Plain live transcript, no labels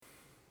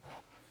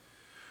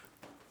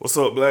What's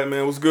up, black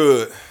man? What's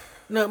good?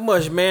 Not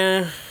much,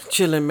 man.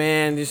 Chilling,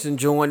 man. Just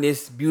enjoying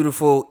this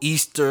beautiful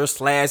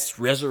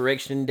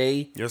Easter/Resurrection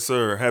Day. Yes,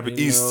 sir. Happy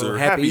Easter.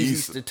 Happy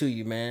Easter to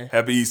you, man.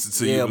 Happy Easter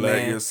to you, black.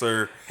 Man. Yes,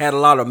 sir. Had a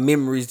lot of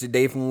memories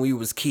today from when we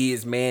was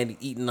kids, man.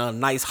 Eating a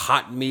nice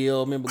hot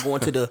meal. Remember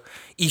going to the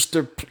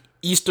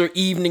Easter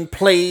evening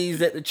plays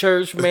at the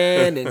church,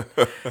 man, and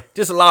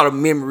just a lot of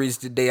memories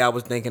today I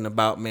was thinking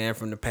about, man,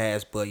 from the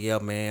past. But yeah,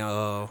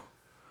 man,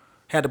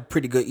 had a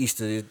pretty good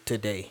Easter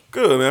today.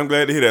 Good, man. I'm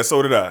glad to hear that.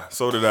 So did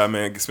I,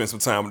 man. Spent some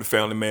time with the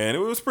family, man. It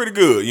was pretty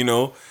good, you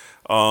know.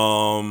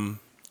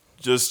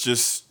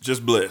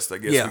 Just blessed, I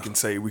guess. Yeah. We can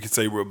say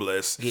we're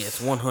blessed.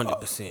 Yes,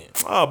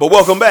 100%. But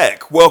welcome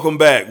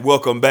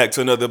back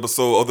to another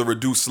episode of the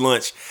Reduced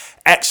Lunch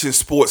Action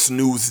Sports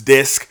News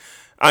Desk.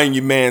 I am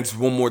your man's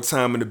one more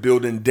time in the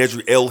building,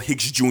 Dedrick L.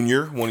 Hicks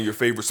Jr., one of your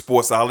favorite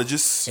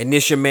sportsologists. And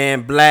this your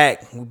man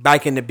Black, we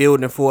back in the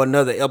building for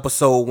another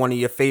episode, one of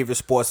your favorite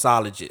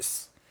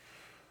sportsologists.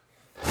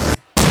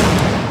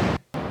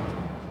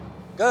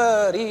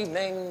 Good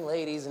evening,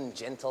 ladies and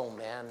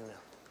gentlemen.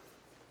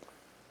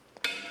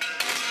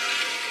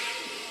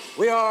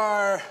 We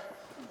are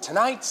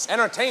tonight's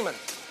entertainment.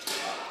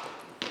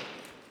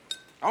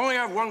 I only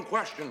have one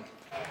question.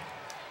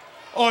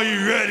 Are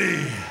you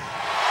ready?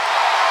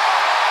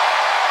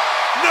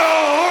 No,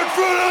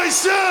 Hartford, I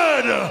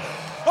said!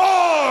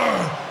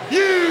 Are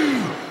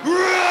you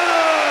ready?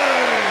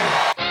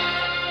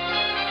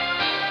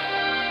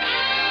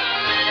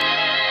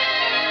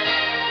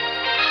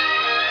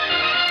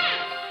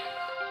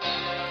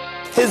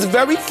 His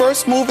very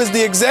first move as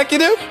the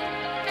executive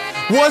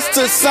was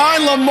to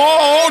sign Lamar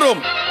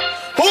Odom,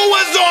 who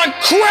was on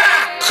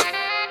crack!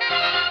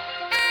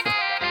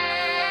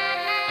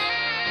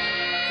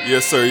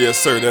 Yes,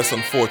 sir. That's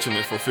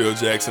unfortunate for Phil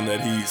Jackson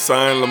that he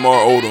signed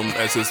Lamar Odom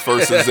as his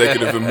first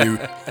executive move,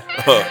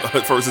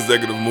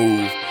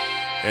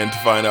 and to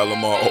find out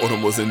Lamar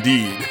Odom was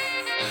indeed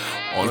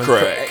on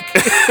crack.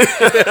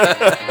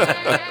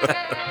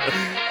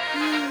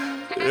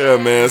 Yeah,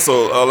 man.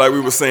 So, like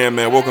we were saying,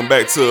 man, welcome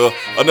back to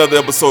another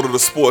episode of the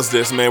Sports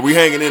Desk, man. We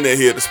hanging in there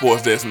here at the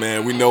Sports Desk,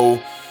 man. We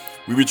know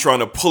we be trying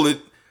to pull it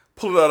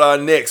out our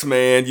necks,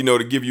 man. You know,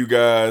 to give you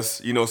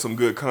guys, you know, some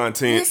good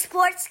content. The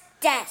Sports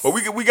Desk. But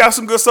we got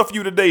some good stuff for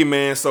you today,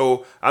 man.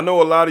 So I know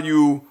a lot of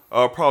you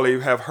probably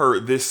have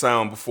heard this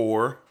sound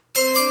before.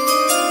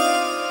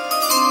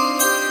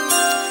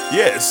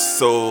 Yes.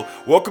 So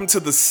welcome to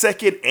the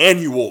second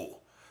annual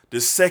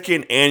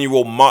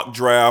mock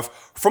draft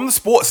from the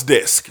Sports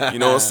Desk. You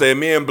know what I'm saying?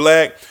 Me and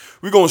Black,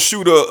 we're gonna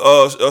shoot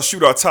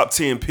our top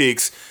 10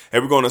 picks,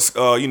 and we're gonna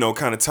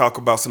kind of talk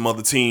about some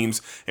other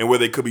teams and where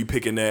they could be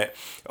picking at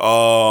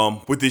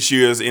with this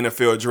year's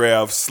NFL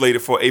draft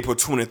slated for April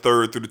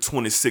 23rd through the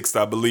 26th,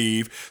 I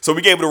believe. So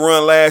we gave it a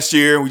run last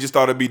year, and we just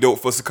thought it'd be dope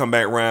for us to come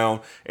back around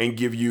and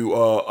give you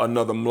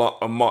another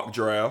mock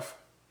draft.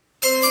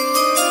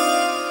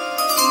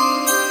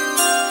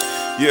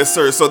 Yes,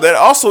 sir. So that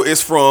also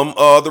is from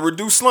the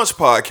Reduced Lunch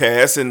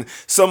podcast, and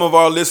some of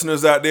our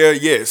listeners out there,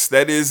 yes,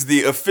 that is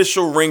the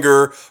official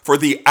ringer for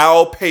the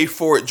I'll Pay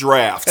For It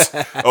draft.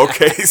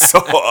 Okay,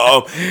 so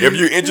if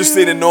you're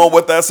interested in knowing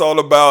what that's all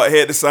about,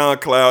 head to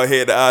SoundCloud,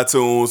 head to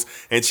iTunes,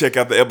 and check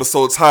out the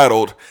episode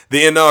titled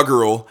The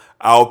Inaugural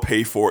I'll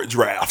Pay For It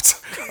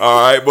draft.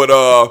 All right, but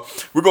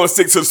we're going to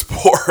stick to the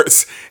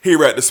sports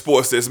here at the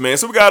Sports Desk, man.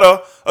 So we got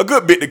a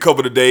good bit to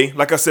cover today.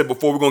 Like I said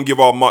before, we're going to give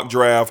our mock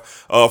draft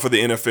for the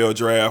NFL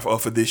draft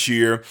for this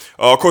year.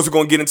 Of course, we're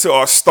going to get into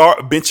our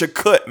start, bench, or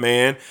cut,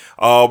 man.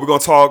 We're going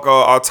to talk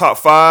our top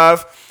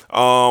five.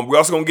 We're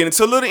also going to get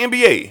into a little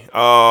NBA.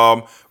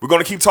 We're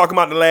going to keep talking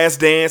about The Last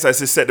Dance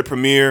as it's set to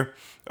premiere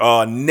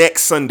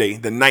next Sunday,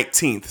 the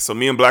 19th. So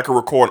me and Black are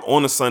recording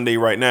on a Sunday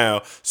right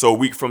now. So a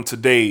week from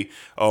today,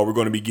 we're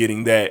going to be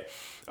getting that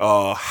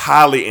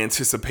highly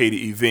anticipated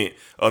event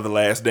of The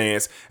Last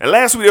Dance. And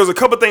last week, there was a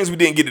couple things we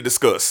didn't get to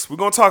discuss. We're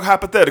going to talk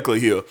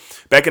hypothetically here.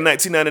 Back in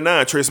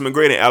 1999, Tracy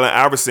McGrady and Allen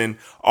Iverson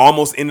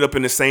almost ended up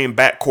in the same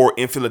backcourt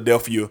in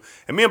Philadelphia.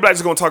 And me and Black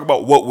are going to talk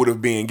about what would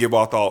have been, give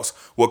our thoughts,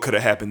 what could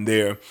have happened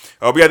there.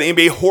 We got the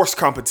NBA horse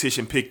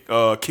competition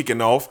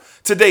kicking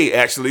off today,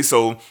 actually.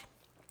 So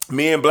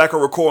me and Black are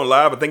recording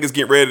live. I think it's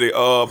getting ready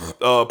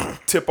to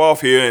tip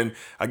off here. And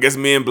I guess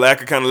me and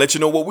Black are kind of let you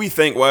know what we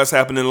think while it's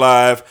happening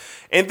live.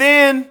 And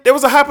then there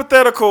was a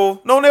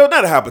hypothetical. No,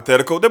 not a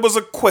hypothetical. There was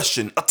a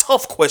question, a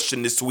tough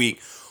question this week.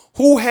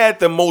 Who had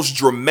the most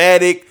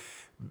dramatic,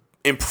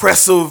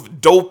 impressive,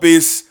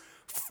 dopest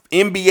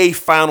NBA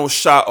final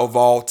shot of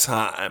all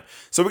time?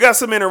 So we got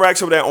some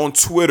interaction with that on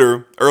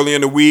Twitter early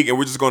in the week, and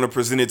we're just going to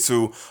present it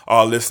to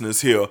our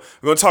listeners here. We're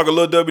going to talk a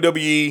little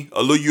WWE,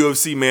 a little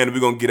UFC, man, and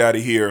we're going to get out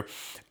of here.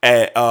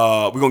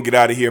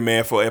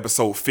 Man, for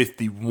episode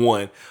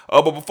 51.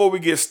 But before we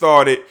get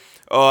started,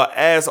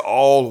 as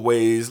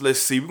always,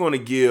 let's see. We're going to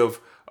give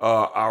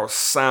our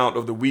sound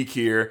of the week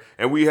here,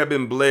 and we have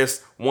been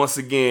blessed once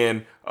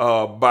again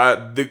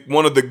by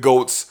one of the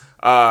GOATs,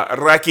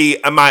 Raki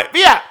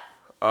Amaya,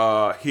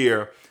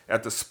 here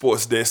at the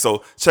Sports Desk.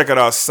 So check out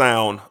our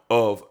sound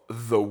of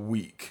the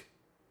week.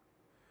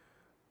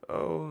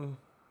 Oh,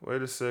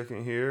 wait a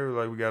second here.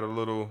 Like we got a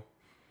little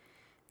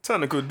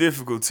technical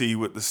difficulty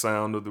with the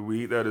sound of the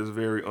week. That is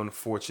very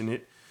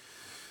unfortunate.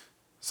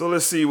 So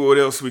let's see what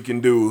else we can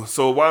do.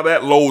 So while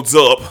that loads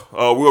up,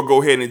 we'll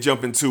go ahead and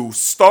jump into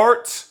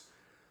start,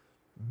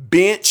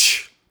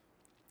 bench,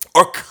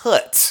 or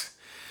cut.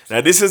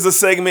 Now, this is a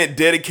segment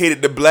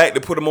dedicated to Black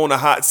to put him on the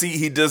hot seat.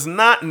 He does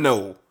not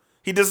know.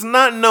 He does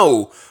not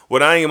know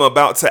what I am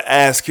about to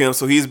ask him.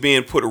 So he's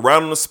being put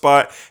right on the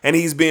spot and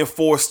he's being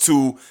forced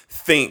to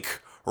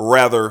think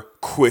rather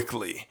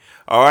quickly.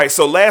 All right.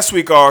 So last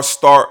week, our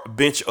start,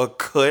 bench, or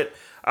cut,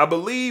 I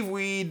believe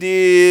we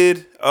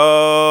did,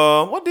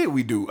 what did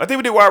we do? I think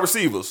we did wide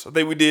receivers. I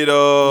think we did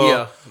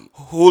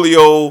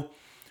Julio,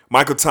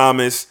 Michael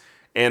Thomas,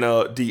 and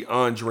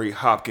DeAndre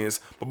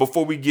Hopkins. But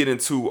before we get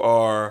into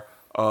our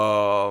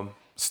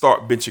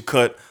start, bench, or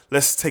cut,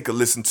 let's take a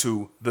listen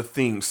to the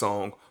theme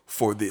song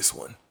for this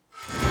one.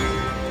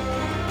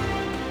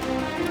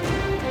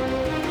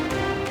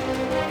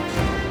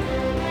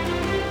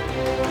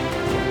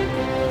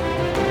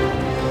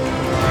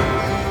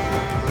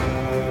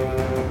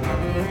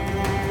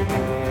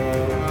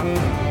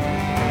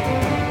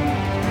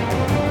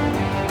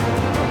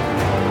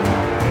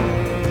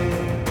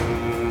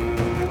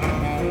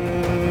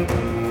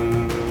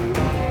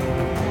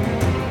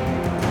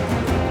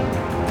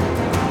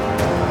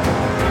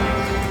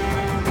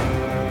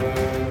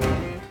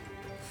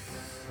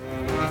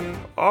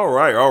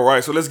 All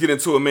right. So let's get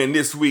into it, man.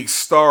 This week's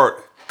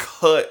start,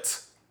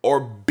 cut,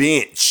 or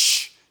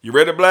bench. You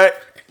ready, Black?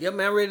 Yep,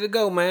 man, ready to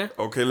go, man.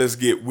 Okay, let's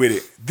get with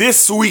it.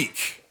 This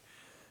week,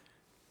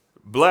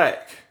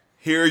 Black,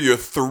 here are your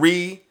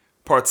 3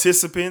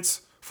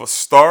 participants for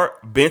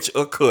start, bench,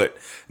 or cut.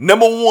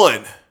 Number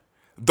 1,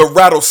 the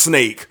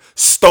Rattlesnake,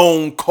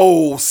 Stone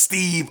Cold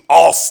Steve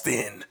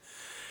Austin.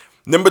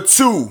 Number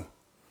 2,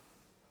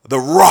 the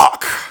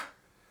Rock,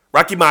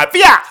 Rocky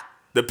Maivia,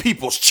 the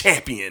People's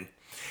Champion.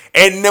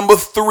 And number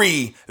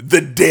 3,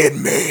 the Dead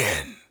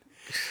Man,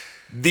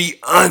 the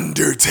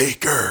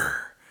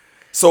Undertaker.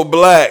 So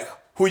Black,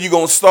 who you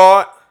gonna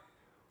start?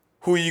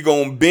 Who you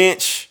gonna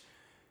bench?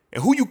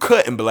 And who you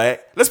cutting,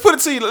 Black? Let's put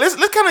it to you. Let's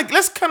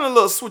kind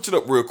of switch it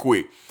up real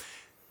quick.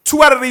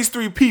 2 out of these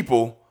 3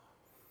 people,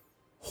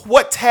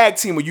 what tag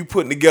team are you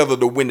putting together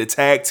to win the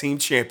tag team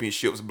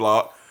championships,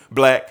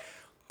 Black?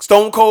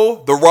 Stone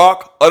Cold, The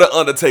Rock, or the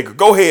Undertaker?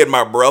 Go ahead,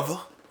 my brother.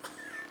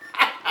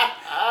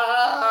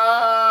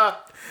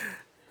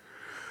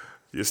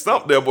 You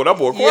stumped there, boy. That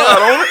boy quiet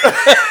on it.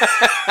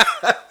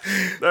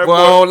 Boy,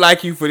 I don't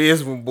like you for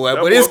this one, boy.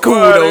 But it's cool,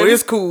 though.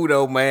 It's cool,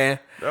 though, man.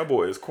 That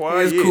boy is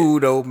quiet. It's cool,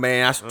 though,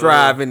 man. I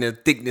strive in the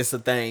thickness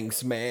of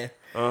things, man.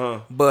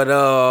 But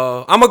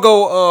I'm going to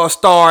go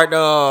start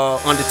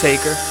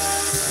Undertaker.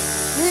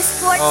 New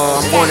sports.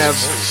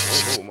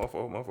 My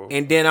fault.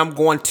 And then I'm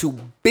going to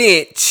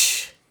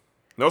bench.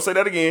 No, say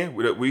that again.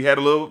 We had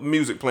a little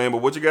music playing,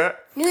 but what you got?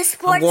 New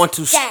sports. I'm going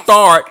to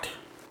start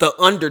the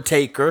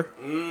Undertaker.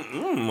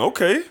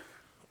 Okay.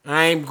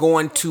 I'm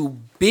going to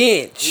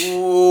bench.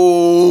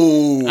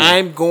 Ooh.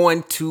 I'm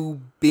going to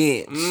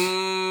bench.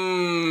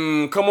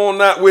 Come on,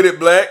 not with it,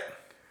 Black.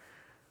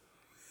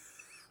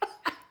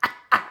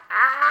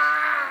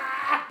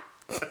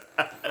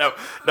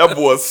 That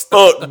boy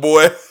stuck,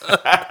 boy.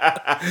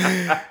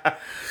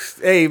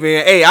 Hey,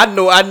 man. Hey, I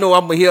know I'm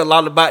going to hear a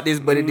lot about this,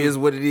 but it is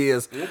what it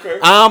is. Okay.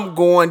 I'm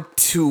going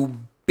to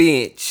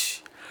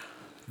bench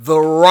The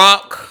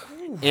Rock,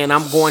 and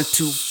I'm going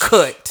to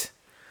cut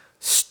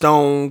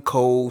Stone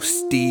Cold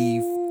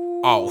Steve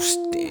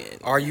Austin.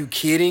 Are you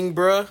kidding,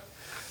 bruh?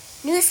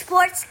 New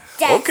sports.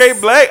 Okay,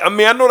 Black. I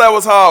mean, I know that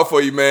was hard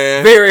for you,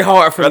 man. Very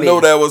hard for me. I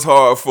know that was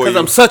hard for you. Because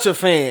I'm such a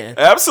fan.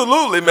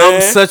 Absolutely, man.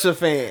 I'm such a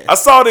fan. I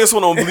saw this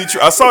one on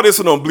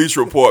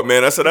Bleacher Report,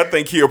 man. I said I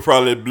think he'll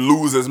probably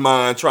lose his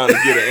mind trying to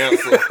get an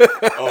answer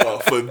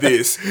for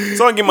this.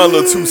 So I give my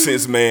little 2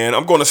 cents, man.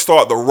 I'm going to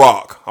start The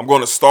Rock.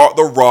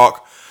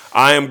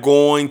 I am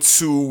going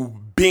to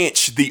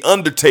bench The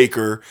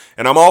Undertaker,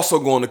 and I'm also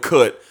going to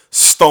cut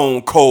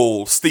Stone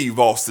Cold Steve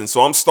Austin.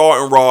 So I'm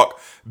starting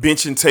Rock,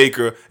 benching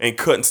Taker, and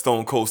cutting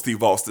Stone Cold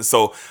Steve Austin.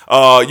 So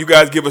you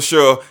guys give us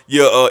your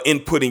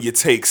input and your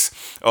takes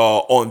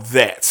on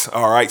that.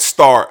 All right,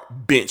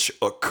 start, bench,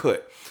 or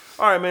cut.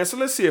 All right, man, so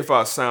let's see if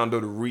our sound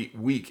of the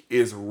week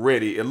is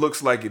ready. It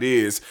looks like it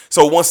is.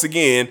 So once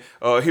again,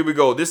 here we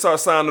go. This is our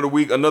sound of the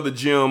week, another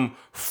gem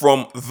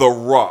from The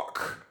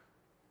Rock.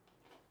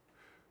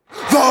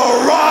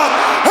 The Rock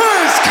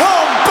has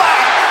come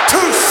back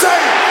to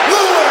St.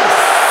 Louis.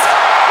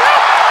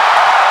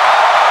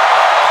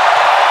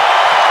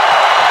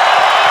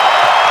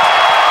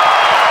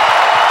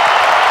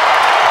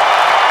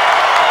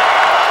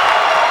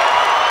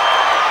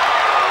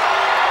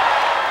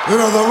 You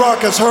know, The Rock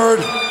has heard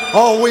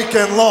all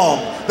weekend long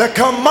that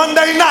come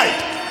Monday night,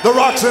 The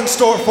Rock's in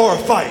store for a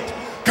fight.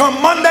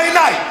 Come Monday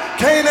night,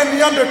 Kane and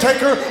The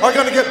Undertaker are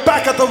going to get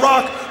back at The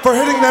Rock for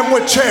hitting them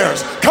with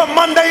chairs. Come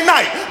Monday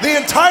night, the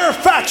entire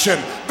faction,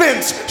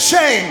 Vince,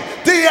 Shane,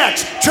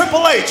 DX,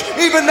 Triple H,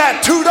 even that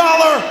 $2,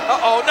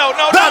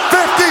 that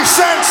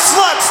 50-cent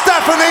slut,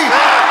 Stephanie,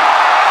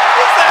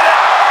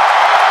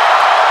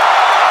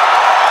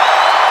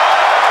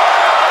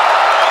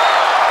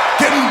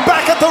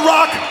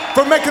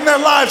 making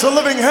their lives a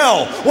living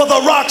hell. Well,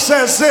 The Rock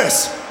says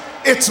this: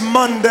 it's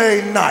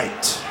Monday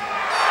night.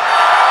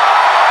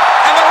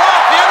 And The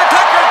Rock, The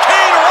Undertaker, and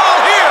Kane are all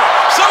here.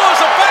 So is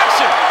the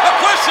faction. The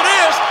question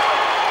is,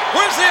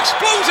 where's the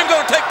explosion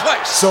going to take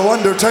place? So,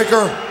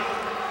 Undertaker,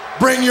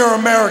 bring your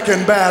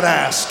American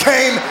badass.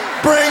 Kane,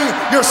 bring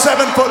your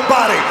 7-foot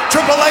body.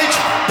 Triple H,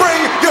 bring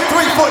your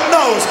 3-foot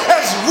nose.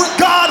 As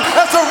God,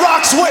 as The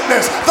Rock's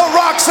witness, The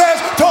Rock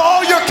says to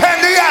all your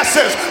candy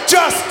asses,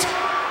 just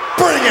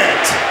bring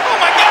it. Oh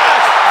my gosh!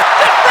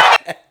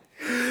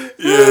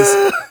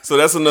 Yes. So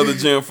that's another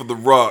gem for The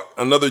Rock.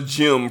 Another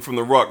gem from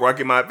The Rock.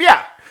 Rocky my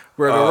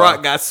Bro, The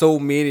Rock got so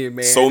many,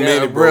 man. so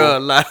many, bro.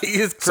 Like,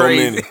 it's So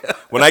crazy. many.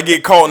 When I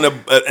get caught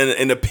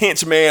in the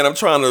pinch, man, I'm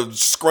trying to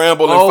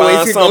scramble and Always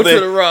find you go to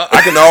something. The Rock.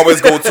 I can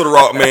always go to The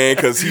Rock, man,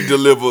 because he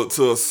delivered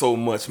to us so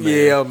much, man.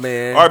 Yeah,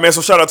 man. All right, man.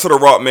 So shout out to The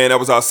Rock, man. That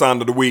was our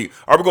sign of the week.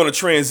 All right, we're going to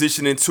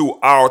transition into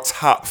our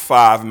top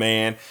 5,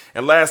 man.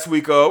 And last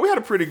week, we had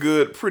a pretty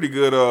good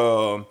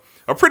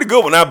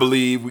one, I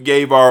believe. We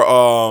gave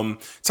our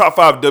top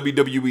 5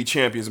 WWE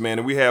champions, man,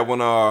 and we had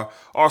one of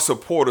our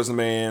supporters,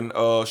 man,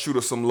 shoot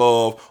us some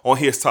love on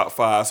his top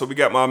 5. So we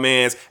got my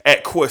man's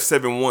at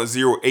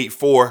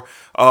Quest71084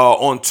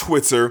 on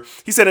Twitter.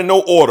 He said in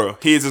no order,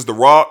 his is The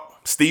Rock,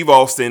 Steve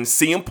Austin,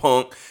 CM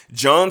Punk,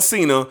 John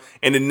Cena,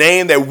 and the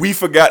name that we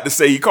forgot to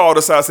say. He called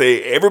us out,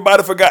 said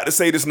everybody forgot to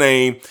say this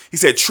name. He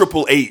said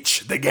Triple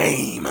H, the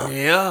game.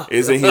 Yeah.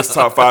 Is in his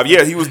top 5.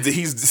 Yeah,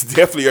 he's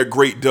definitely a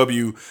great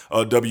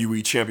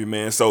WWE champion,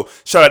 man. So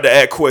shout out to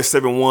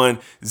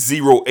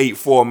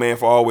 @Quest71084, man,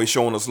 for always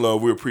showing us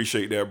love. We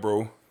appreciate that,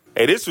 bro.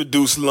 Hey, this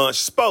Reduced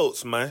Lunch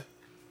Sports, man.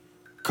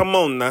 Come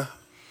on now.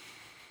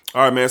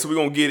 All right, man. So we're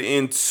gonna get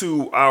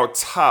into our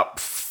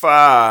top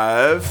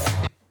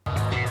 5.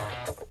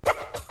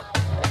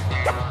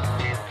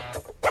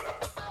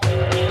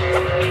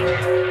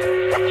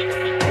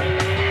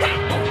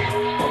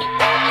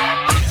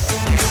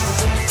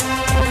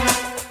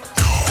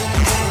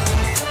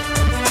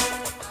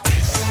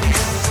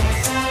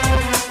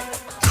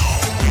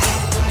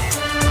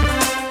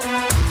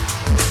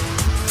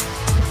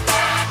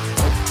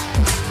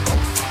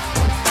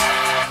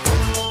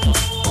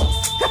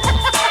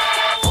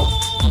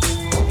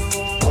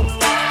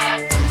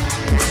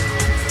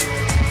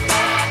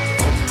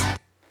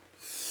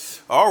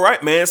 All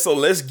right, man. So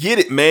let's get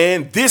it,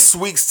 man. This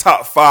week's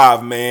top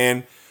 5,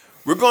 man.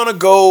 We're going to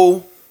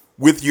go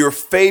with your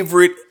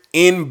favorite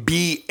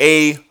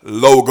NBA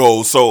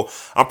logos. So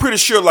I'm pretty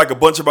sure like a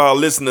bunch of our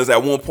listeners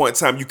at one point in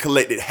time, you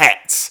collected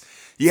hats.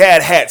 You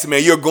had hats,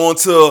 man. You're going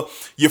to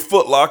your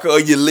Foot Locker or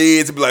your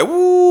Lids and be like,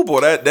 woo,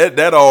 boy,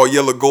 that all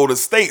yellow Golden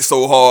State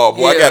so hard.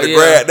 Boy, I got to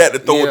grab that to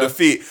throw it to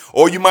fit.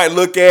 Or you might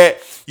look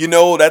at,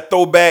 that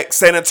throwback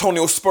San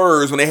Antonio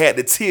Spurs when they had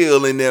the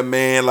teal in there,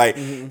 man. Like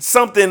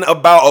something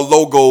about a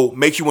logo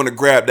makes you want to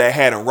grab that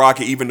hat and rock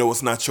it even though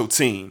it's not your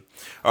team.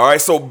 All right,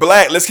 so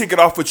Black, let's kick it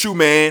off with you,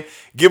 man.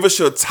 Give us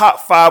your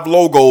top 5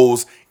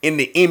 logos in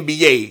the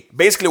NBA.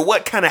 Basically,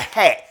 what kind of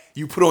hat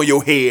you put on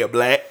your head,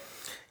 Black?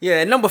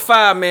 Yeah, at number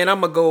 5, man, I'm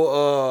going to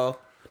go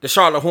the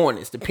Charlotte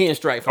Hornets, the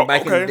pinstripe from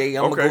back in the day.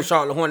 I'm going to go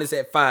Charlotte Hornets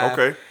at 5.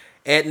 Okay.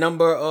 At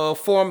number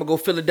 4, I'm going to go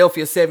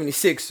Philadelphia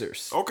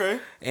 76ers.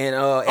 Okay. And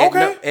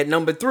at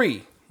number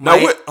 3. Now,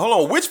 hold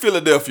on. Which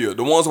Philadelphia?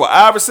 The ones with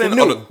Iverson?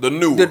 The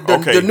new.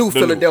 The new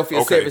Philadelphia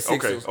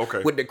 76ers.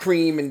 Okay. With the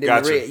cream and then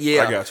Gotcha. the red.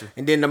 Yeah. I got you.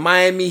 And then the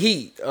Miami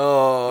Heat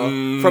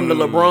from the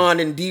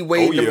LeBron and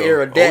D-Wade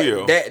era.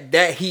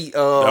 That Heat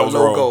was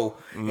logo.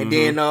 And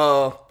then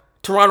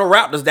Toronto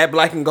Raptors, that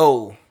black and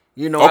gold.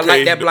 I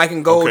like that black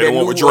and gold. Okay, that the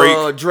one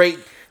new with Drake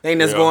thing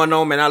that's going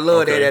on, man. I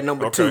love that at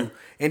number 2. Okay.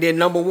 And then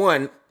number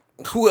 1,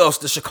 who else?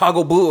 The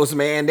Chicago Bulls,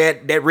 man.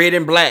 That red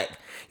and black.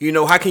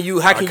 How can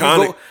you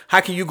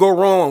go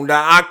wrong? The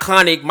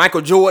iconic Michael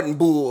Jordan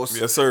Bulls.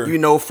 Yes, sir.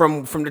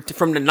 From the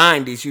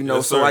 90s,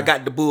 Yes, so sir. I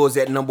got the Bulls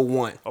at number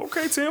 1.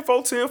 Okay,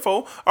 10-4.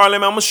 All right,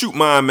 I'm gonna shoot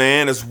mine,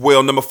 man, as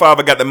well. Number 5,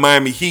 I got the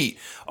Miami Heat.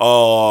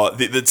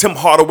 The Tim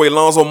Hardaway,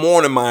 Lonzo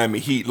Mourning Miami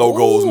Heat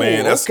logos,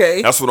 man.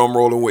 That's what I'm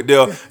rolling with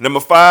there. Number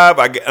 4,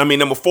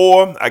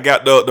 I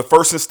got the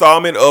first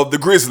installment of the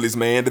Grizzlies,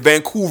 man. The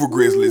Vancouver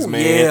Grizzlies,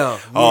 man.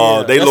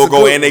 They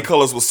logo and they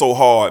colors was so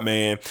hard,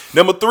 man.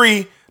 Number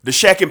 3, the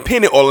Shaq and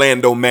Penny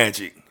Orlando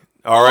Magic.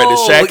 All right, the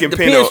Shaq and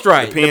Penny,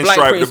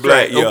 the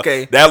black, yeah.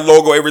 Okay. That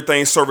logo,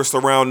 everything serviced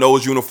around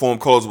those uniform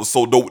colors was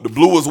so dope. The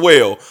blue as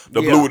well. The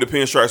blue with the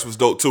pinstripes was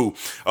dope too.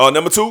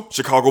 Number 2,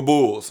 Chicago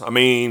Bulls. I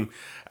mean,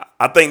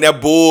 I think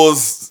that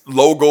Bulls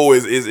logo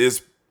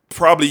is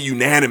probably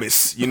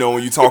unanimous,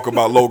 when you talk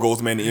about logos,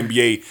 man, the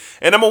NBA.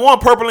 And number 1,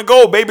 purple and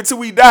gold, baby, till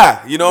we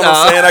die. You know what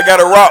I'm saying? I got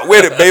to rock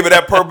with it, baby.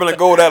 That purple and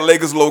gold, that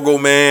Lakers logo,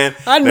 man.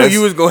 I knew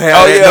you was going to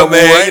have that. Oh, yeah,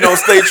 man.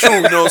 Stay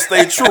true.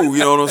 Stay true. You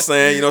know what I'm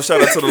saying?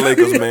 Shout out to the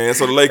Lakers, man.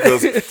 So the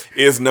Lakers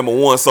is number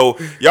 1. So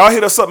y'all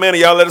hit us up, man,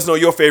 and y'all let us know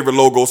your favorite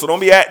logo. So don't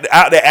be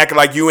out there acting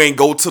like you ain't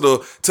go to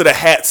the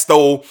hat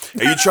store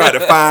and you try to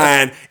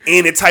find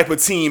any type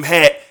of team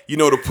hat you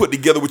know, to put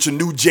together with your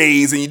new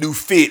J's and your new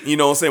fit, you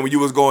know what I'm saying, when you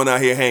was going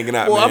out here hanging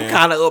out, Well, man? I'm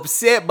kind of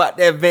upset about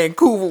that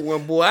Vancouver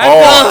one, boy.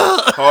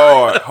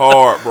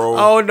 Hard, bro. I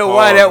don't know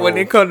why that one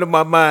didn't come to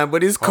my mind,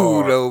 but it's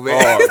cool Hard, though,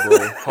 man.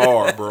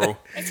 Hard, bro.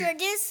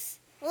 Introduce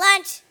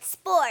Lunch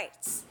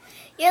Sports.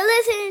 You're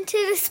listening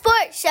to the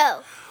sports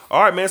show.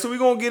 All right, man. So we're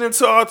gonna get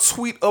into our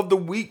tweet of the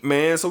week,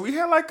 man. So we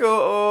had like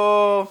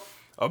a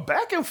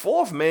back and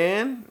forth,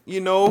 man.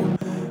 You know,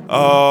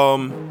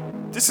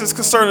 this is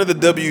concerning the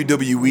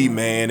WWE,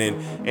 man,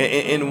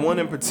 and one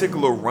in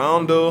particular,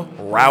 Ronda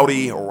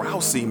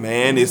Rousey,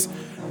 man. Is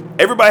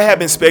everybody had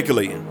been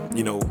speculating.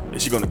 You know,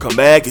 is she gonna come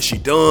back? Is she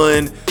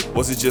done?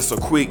 Was it just a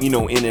quick, you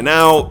know, in and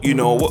out? You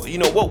know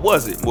what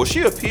was it? Well,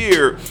 she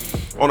appeared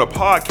on a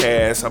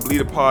podcast. I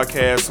believe the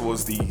podcast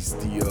was the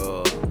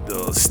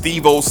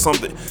Steve-O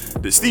something.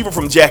 The Steve-O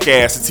from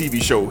Jackass, the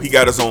TV show. He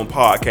got his own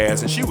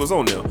podcast, and she was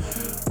on there.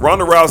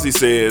 Ronda Rousey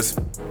says,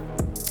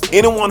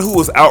 anyone who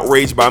was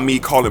outraged by me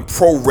calling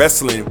pro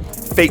wrestling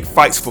fake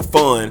fights for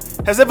fun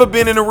has ever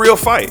been in a real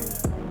fight.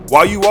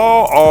 While you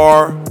all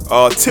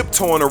are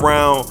tiptoeing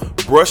around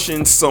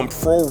brushing some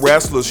pro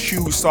wrestlers'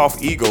 huge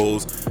soft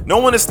egos, no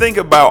one is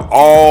thinking about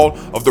all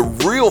of the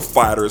real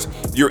fighters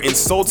you're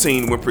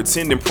insulting when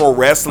pretending pro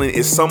wrestling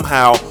is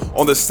somehow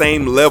on the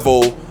same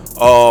level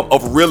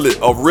of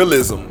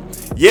realism.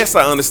 Yes,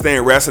 I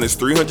understand wrestling is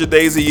 300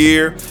 days a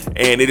year,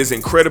 and it is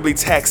incredibly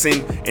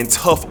taxing and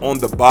tough on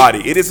the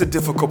body. It is a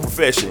difficult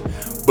profession.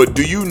 But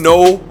do you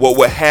know what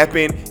would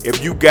happen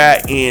if you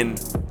got in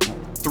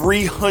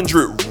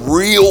 300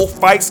 real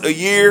fights a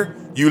year?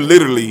 You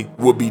literally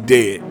would be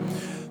dead.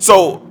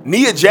 So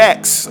Nia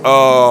Jax, one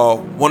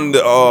of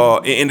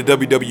the in the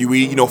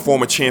WWE, you know,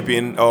 former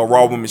champion,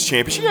 Raw Women's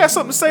Champion, she had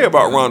something to say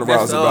about Ronda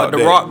Rousey about the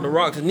that. The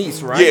Rock's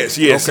niece, right?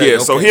 Yes. Okay.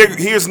 So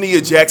here's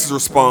Nia Jax's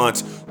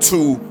response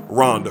to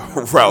Ronda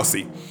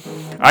Rousey.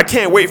 I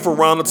can't wait for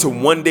Ronda to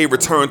one day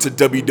return to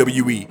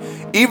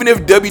WWE. Even if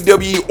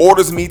WWE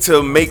orders me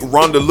to make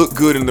Ronda look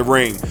good in the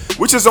ring,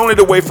 which is only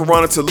the way for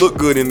Ronda to look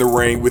good in the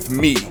ring with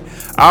me,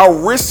 I'll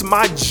risk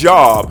my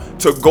job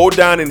to go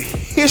down in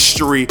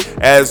history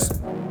as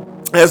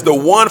the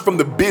one from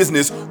the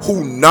business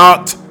who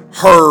knocked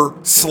her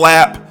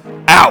slap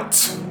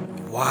out.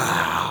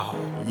 Wow.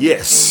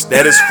 Yes,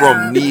 that is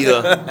from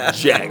Nia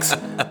Jax.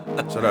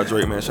 Shout out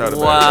Drake, man. Shout out to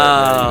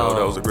Wow. you know,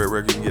 that was a great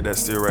record. You can get that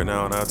still right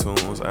now on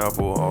iTunes,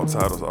 Apple, all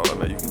titles, all that,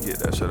 man. You can get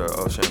that. Shout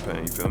out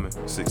Champagne, you feel me?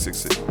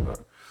 666.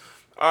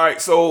 All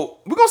right, so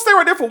we're going to stay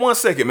right there for 1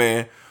 second,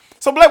 man.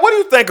 So, Black, what do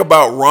you think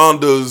about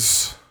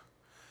Ronda's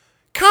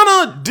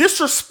kind of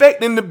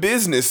disrespecting the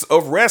business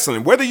of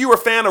wrestling? Whether you're a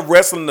fan of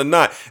wrestling or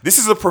not, this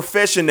is a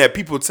profession that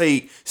people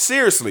take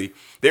seriously.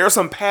 There are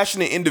some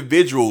passionate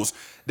individuals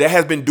that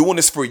has been doing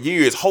this for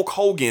years. Hulk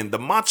Hogan, the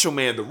Macho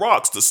Man, the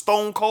Rocks, the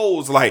Stone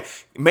Colds, like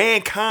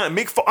Mankind,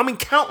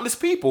 countless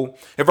people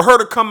have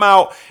heard her come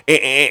out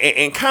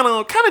and kind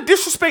of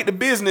disrespect the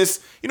business.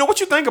 You know, what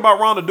you think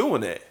about Ronda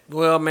doing that?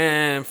 Well,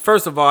 man,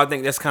 first of all, I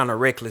think that's kind of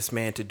reckless,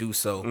 man, to do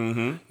so.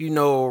 Mm-hmm. You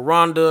know,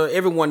 Ronda,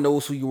 everyone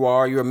knows who you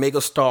are. You're a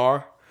mega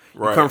star.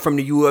 Right. You come from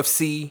the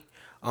UFC.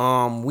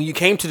 When you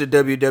came to the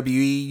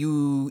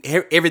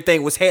WWE,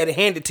 everything was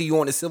handed to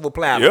you on a silver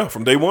platter. Yeah,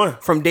 from day one.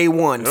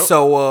 Yep. Yep.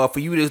 So for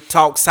you to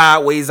talk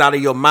sideways out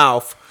of your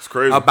mouth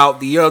crazy.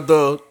 About the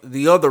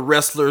other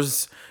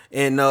wrestlers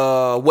and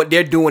what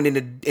they're doing in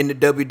the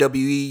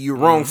WWE, you're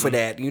wrong for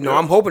that. You know, Yep.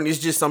 I'm hoping it's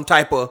just some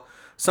type of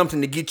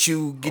something to get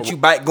you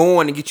back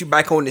going and get you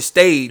back on the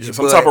stage. Yeah,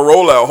 some type of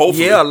rollout,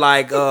 hopefully. Yeah,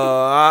 like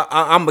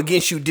I'm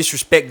against you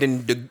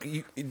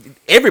disrespecting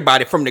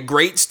everybody from the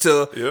greats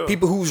to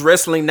people who's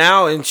wrestling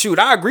now. And shoot,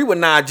 I agree with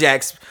Nia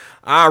Jax.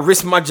 I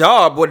risk my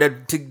job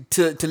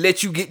to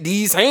let you get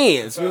these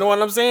hands. You know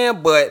what I'm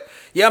saying? But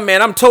yeah,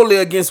 man, I'm totally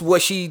against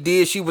what she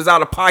did. She was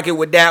out of pocket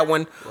with that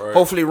one. Right.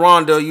 Hopefully,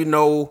 Ronda, you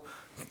know,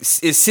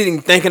 is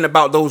sitting thinking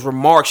about those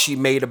remarks she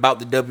made about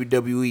the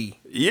WWE.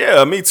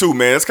 Yeah, me too,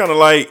 man. It's kind of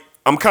like,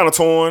 I'm kind of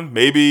torn.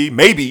 Maybe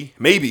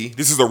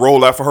this is a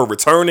rollout for her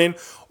returning,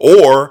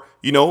 or,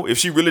 you know, if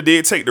she really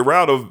did take the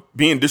route of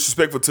being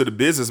disrespectful to the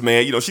business,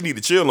 man, you know, she need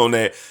to chill on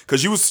that,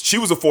 because she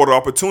was afforded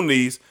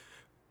opportunities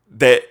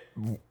that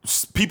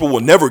people will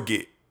never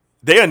get.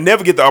 They'll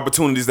never get the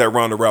opportunities that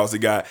Ronda Rousey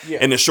got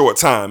in a short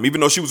time, even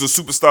though she was a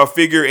superstar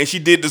figure and she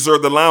did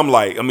deserve the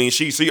limelight. I mean,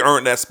 she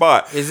earned that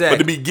spot. Exactly. But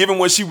to be given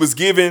what she was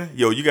given,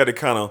 yo, you got to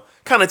kind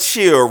of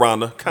chill,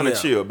 Ronda.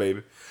 Chill,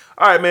 baby.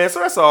 All right, man. So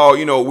that's all,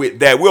 you know, with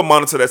that. We'll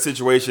monitor that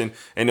situation,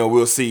 and then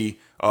we'll see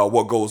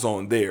what goes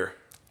on there.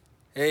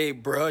 Hey,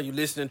 bro, you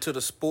listening to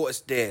the Sports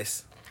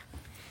Desk.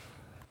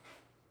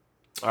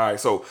 All right,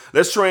 so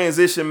let's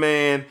transition,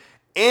 man,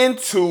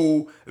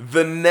 into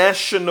the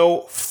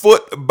National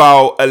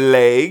Football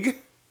League.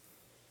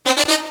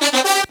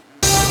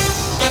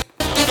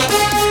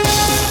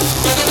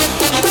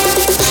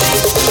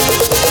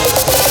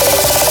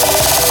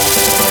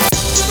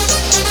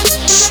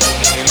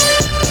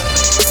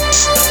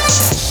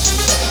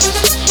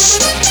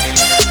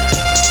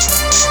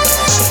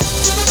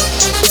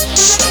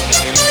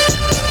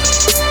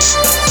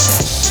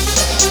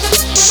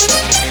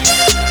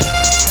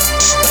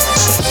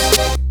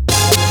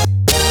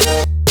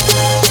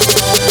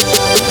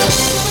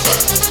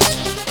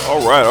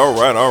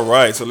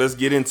 right, so let's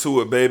get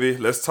into it, baby.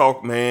 Let's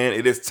talk, man.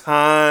 It is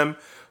time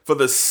for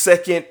the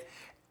second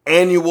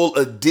annual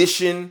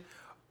edition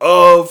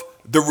of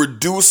the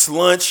Reduced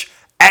Lunch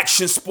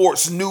Action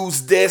Sports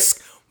News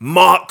Desk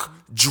mock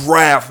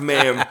draft,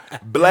 man.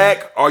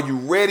 Black, are you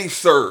ready,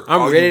 sir?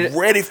 I'm ready.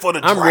 Ready for the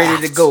draft? I'm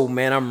ready to go,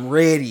 man. I'm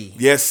ready.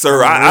 Yes,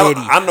 sir. I'm ready.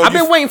 I know I've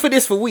been waiting for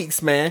this for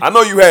weeks, man. I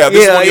know you have.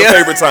 This is one of your Yeah.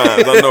 favorite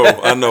times.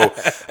 I know.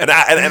 And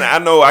I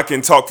know I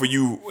can talk for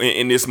you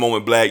in this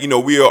moment, Black. You know,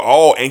 we are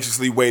all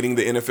anxiously waiting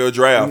the NFL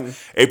draft,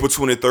 April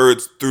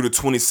 23rd through the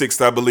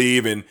 26th, I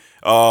believe, and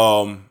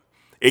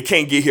it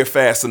can't get here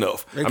fast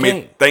enough. I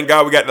mean, thank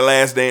God we got the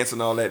Last Dance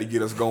and all that to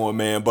get us going,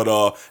 man. But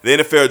the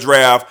NFL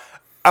draft,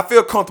 I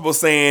feel comfortable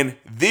saying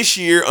this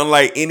year,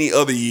 unlike any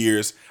other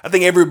years, I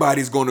think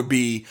everybody's going to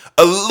be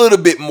a little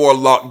bit more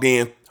locked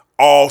in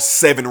all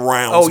 7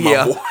 rounds. Oh my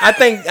yeah, boy. I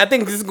think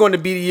this is going to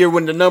be the year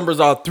when the numbers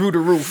are through the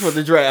roof for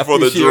the draft. For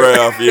the this year.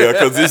 draft, yeah,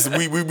 because this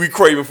we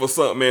craving for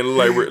something, man.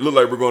 Look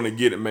like we're going to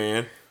get it,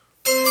 man.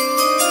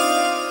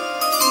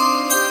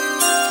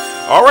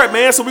 All right,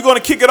 man. So we're going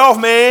to kick it off,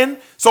 man.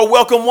 So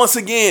welcome once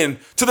again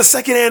to the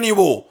second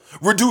annual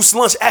Reduced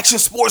Lunch Action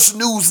Sports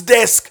News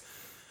Desk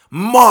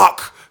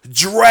mock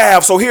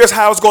draft. So here's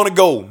how it's going to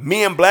go.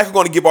 Me and Black are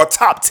going to give our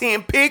top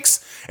 10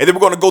 picks, and then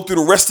we're going to go through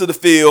the rest of the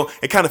field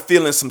and kind of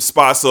fill in some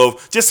spots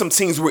of just some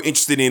teams we're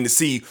interested in to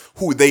see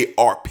who they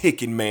are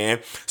picking, man.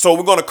 So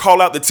we're going to call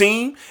out the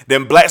team.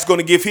 Then Black's going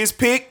to give his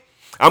pick.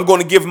 I'm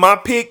going to give my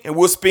pick, and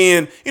we'll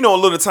spend, a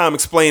little time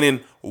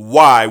explaining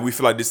why we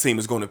feel like this team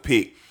is going to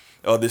pick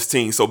this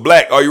team. So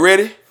Black, are you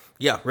ready?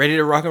 Yeah, ready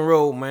to rock and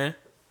roll, man.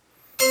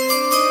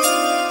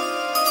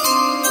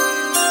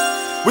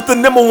 With the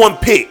number 1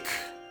 pick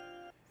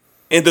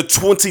in the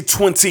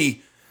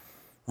 2020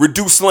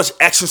 Reduced Lunch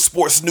Action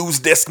Sports News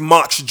Desk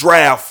mock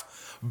draft,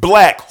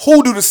 Black,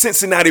 who do the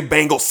Cincinnati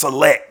Bengals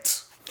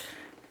select?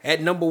 At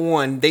number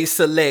 1, they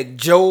select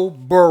Joe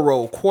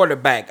Burrow,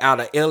 quarterback out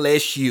of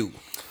LSU.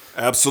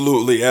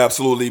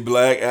 Absolutely,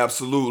 Black,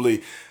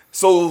 absolutely.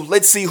 So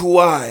let's see who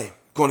I'm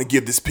going to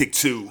give this pick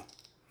to.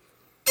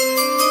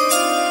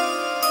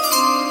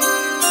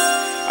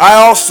 I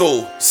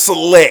also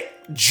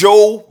select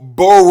Joe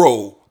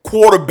Burrow,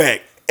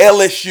 quarterback,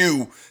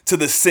 LSU, to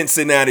the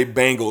Cincinnati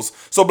Bengals.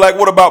 So, Black,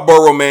 what about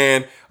Burrow,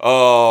 man?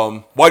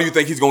 Why do you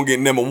think he's going to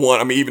get number 1?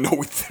 I mean, even though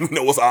we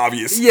know it's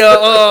obvious.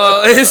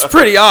 Yeah, it's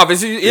pretty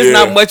obvious. It's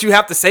not much you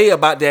have to say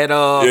about that.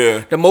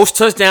 The most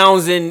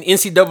touchdowns in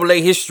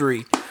NCAA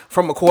history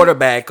from a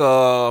quarterback,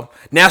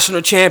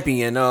 national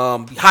champion,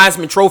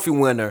 Heisman Trophy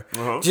winner.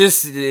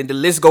 Just the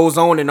list goes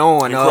on and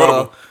on.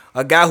 Incredible.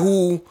 A guy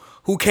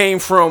who came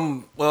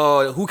from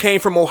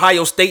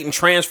Ohio State and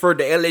transferred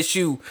to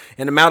LSU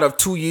in a matter of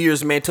 2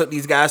 years, man, took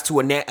these guys to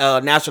a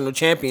national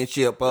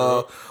championship.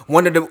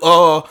 One of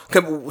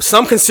the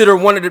some consider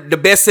one of the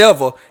best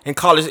ever in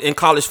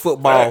college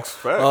football.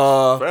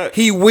 Facts.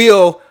 He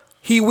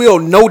will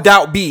no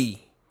doubt be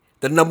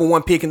the number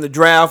 1 pick in the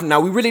draft.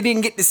 Now, we really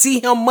didn't get to see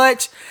him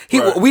much.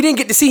 We didn't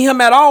get to see him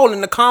at all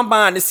in the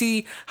combine to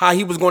see how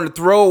he was going to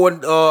throw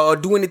or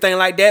do anything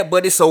like that,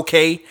 but it's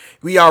okay.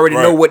 We already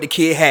know what the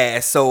kid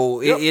has,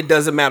 so it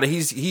doesn't matter.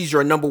 He's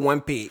your number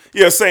 1 pick.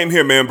 Yeah, same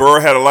here, man.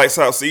 Burrow had a lights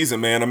out season,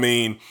 man. I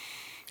mean,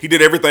 he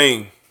did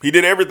everything. He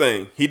did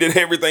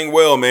everything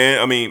well, man.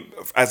 I mean,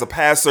 as a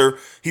passer,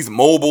 he's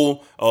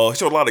mobile. He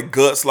showed a lot of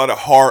guts, a lot of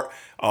heart.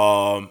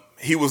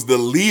 He was the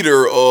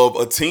leader of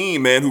a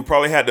team, man, who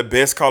probably had the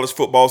best college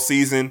football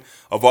season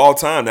of all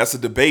time. That's a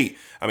debate.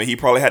 I mean, he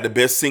probably had the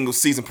best single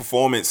season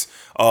performance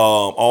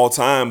all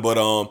time,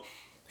 but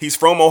he's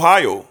from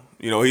Ohio.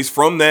 He's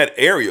from that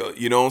area,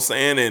 you know what I'm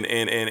saying? And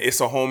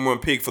it's a home run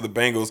pick for the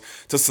Bengals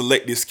to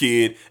select this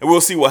kid. And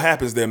we'll see what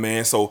happens there,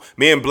 man. So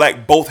me and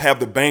Black both have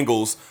the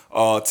Bengals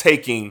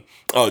taking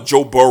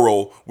Joe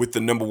Burrow with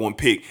the number 1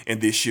 pick in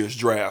this year's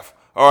draft.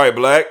 All right,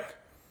 Black.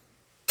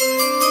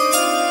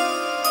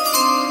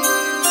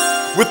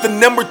 With the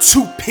number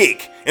 2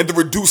 pick in the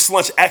Reduced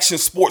Lunch Action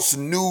Sports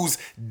News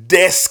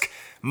Desk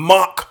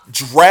mock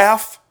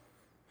draft,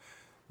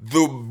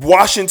 the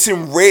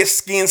Washington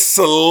Redskins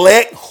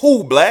select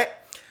who,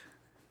 Black?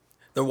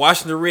 The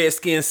Washington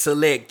Redskins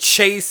select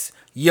Chase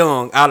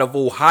Young out of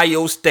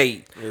Ohio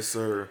State. Yes,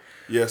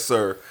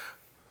 sir.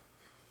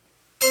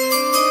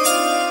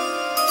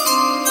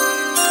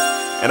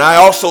 And I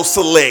also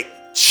select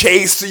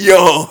Chase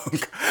Young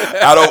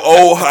out of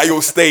Ohio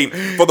State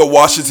for the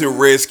Washington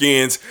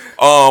Redskins.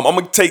 I'm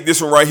going to take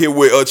this one right here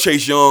with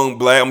Chase Young,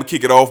 Black. I'm going to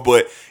kick it off,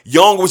 but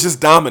Young was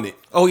just dominant.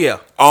 Oh, yeah.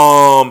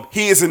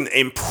 He is an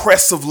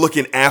impressive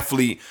looking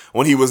athlete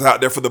when he was out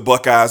there for the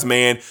Buckeyes,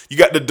 man. You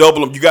got to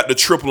double him. You got to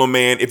triple him,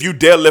 man. If you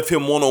dare lift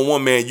him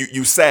one-on-one, man,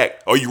 you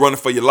sack or you running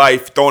for your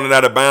life, throwing it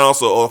out of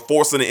bounds or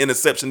forcing an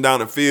interception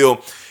down the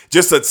field.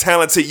 Just a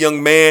talented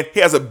young man. He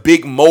has a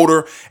big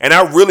motor, and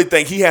I really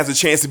think he has a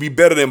chance to be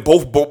better than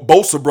both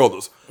Bosa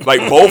brothers.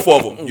 Like both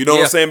of them. You know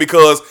what I'm saying?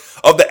 Because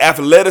of the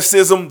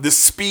athleticism, the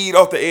speed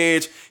off the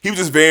edge. He was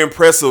just very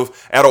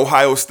impressive at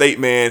Ohio State,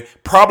 man.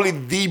 Probably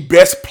the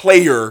best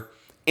player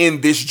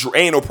in this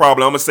ain't no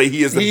problem. I'm gonna say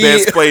he is the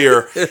best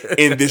player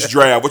in this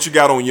draft. What you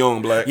got on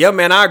Young, Black? Yeah,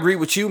 man, I agree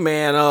with you,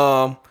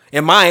 man.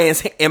 In my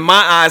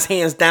eyes,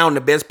 hands down,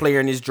 the best player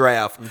in this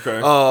draft.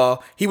 Okay.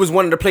 He was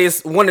one of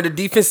the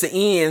defensive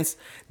ends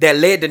that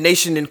led the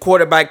nation in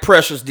quarterback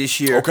pressures this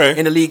year. Okay.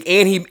 In the league,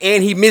 and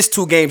he missed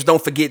 2 games.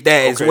 Don't forget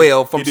that as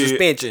well from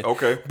suspension.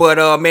 Okay.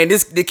 But man,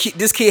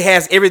 this kid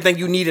has everything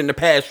you need in the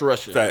pass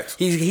rusher. Facts.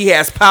 He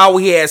has power.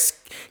 He has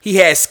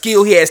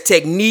skill. He has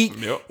technique.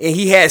 Yep. And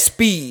he has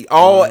speed.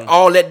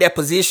 All at that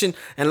position.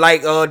 And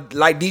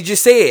like D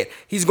just said,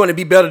 he's going to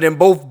be better than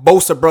both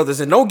Bosa brothers.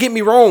 And don't get me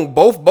wrong,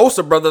 both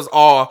Bosa brothers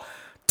are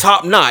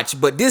top notch.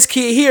 But this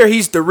kid here,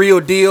 he's the real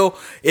deal.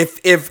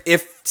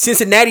 If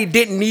Cincinnati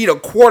didn't need a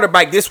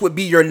quarterback, this would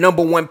be your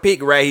number 1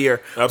 pick right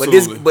here.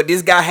 Absolutely. But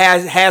this guy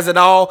has it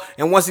all.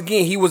 And once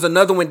again, he was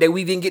another one that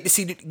we didn't get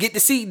to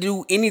see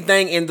do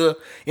anything in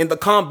the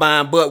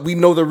combine. But we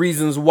know the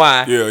reasons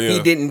why he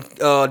didn't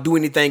do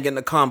anything in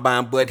the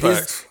combine. But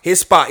his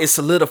spot is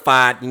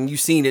solidified, and you've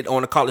seen it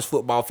on the college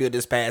football field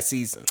this past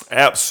season.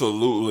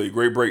 Absolutely.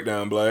 Great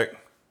breakdown, Black.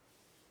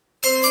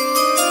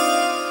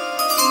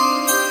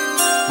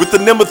 With the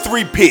number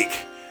 3 pick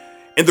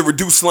in the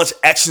Reduced Lunch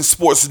Action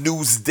Sports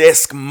News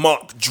Desk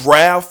mock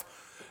draft,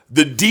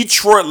 the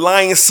Detroit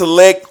Lions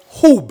select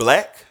who,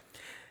 Black?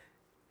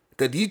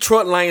 The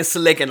Detroit Lions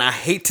select, and I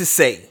hate to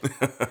say,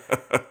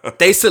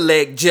 they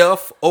select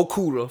Jeff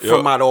Okudah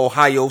from out of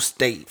Ohio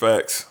State.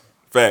 Facts.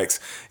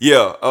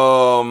 Yeah.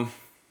 I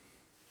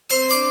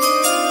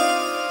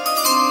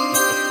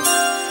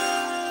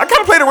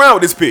kind of played around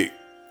with this pick.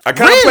 I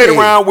kind of played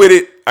around with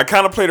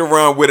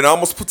it. I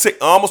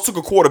almost took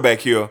a quarterback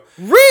here.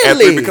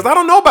 Really? Because I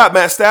don't know about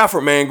Matt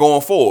Stafford, man,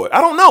 going forward. I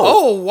don't know.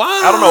 Oh, wow.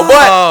 I don't know.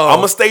 But I'm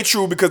going to stay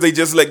true because they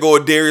just let go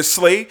of Darius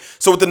Slay.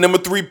 So with the number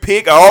 3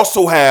 pick, I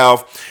also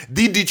have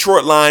the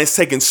Detroit Lions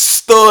taking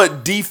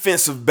stud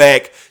defensive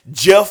back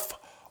Jeff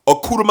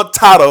Okudah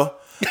Matata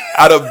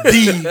out of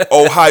the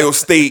Ohio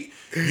State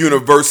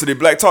University.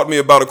 Black, talk to me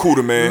about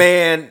Okudah, man.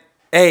 Man,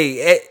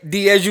 hey,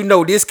 D, as you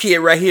know, this kid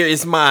right here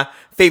is my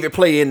favorite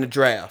player in the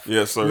draft.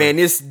 Yes, sir. Man,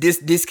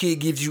 this kid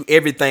gives you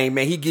everything,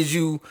 man. He gives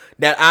you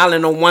that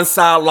island on one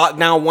side, locked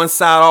down one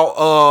side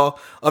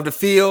of the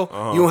field.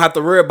 You don't have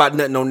to worry about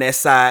nothing on that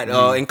side.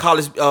 In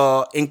college,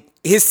 in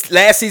his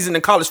last season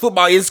in college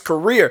football, his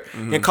career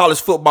in college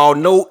football,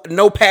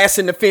 no pass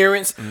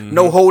interference,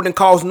 no holding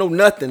calls, no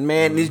nothing,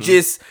 man. It's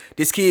just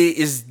this kid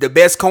is the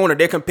best corner.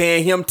 They're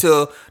comparing him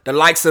to the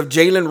likes of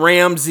Jalen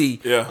Ramsey,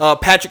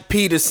 Patrick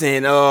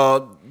Peterson,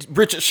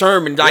 Richard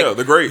Sherman, like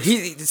the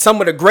greats.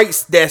 Some of the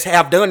greats that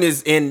have done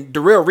this, in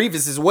Darrelle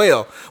Revis as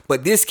well.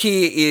 But this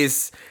kid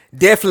is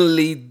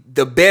definitely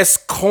the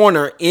best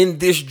corner in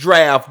this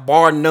draft,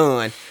 bar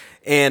none.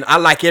 And I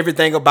like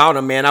everything about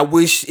him, man. I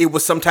wish it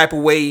was some type of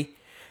way,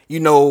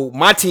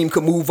 my team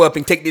could move up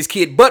and take this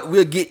kid, but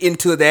we'll get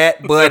into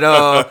that. But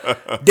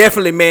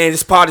definitely, man,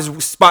 this spot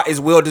is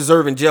well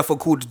deserving. Jeff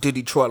Okudah to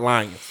Detroit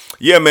Lions.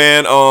 Yeah,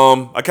 man.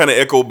 I kind of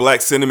echo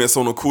Black sentiments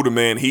on Okudah,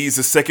 man. He's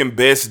the second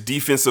best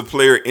defensive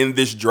player in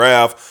this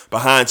draft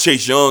behind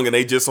Chase Young, and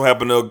they just so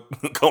happen to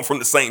come from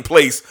the same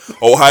place,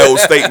 Ohio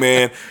State,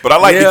 man. But I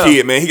like the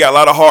kid, man. He got a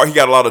lot of heart. He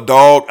got a lot of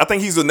dog. I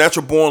think he's a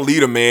natural born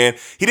leader, man.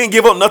 He didn't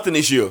give up nothing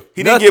this year.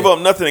 He didn't give up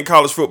nothing in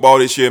college football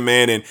this year,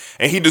 man, and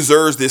he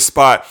deserves this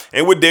spot.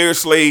 And with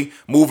Darius Slay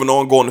moving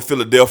on, going to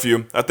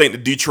Philadelphia, I think the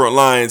Detroit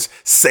Lions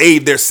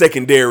saved their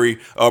secondary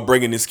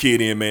bringing this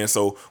kid in, man.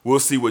 So we'll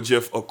see what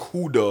Jeff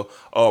Okudah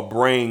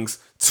brings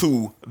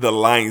to the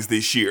Lions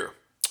this year.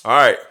 All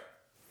right.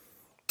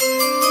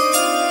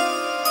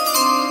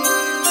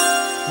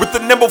 With the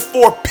number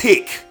 4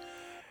 pick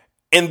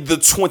in the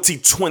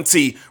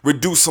 2020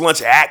 Reduced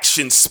Lunch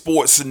Action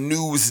Sports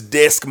News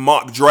Desk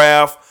mock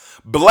draft,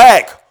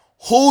 Black,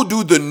 who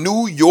do the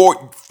New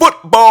York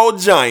Football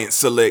Giants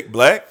select,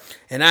 Black?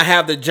 And I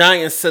have the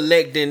Giants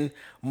selecting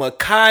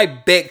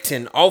Mekhi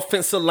Becton,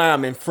 offensive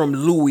lineman from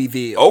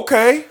Louisville.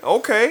 Okay.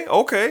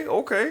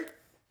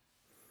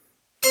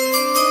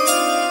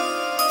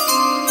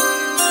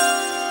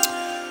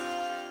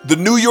 The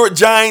New York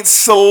Giants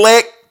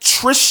select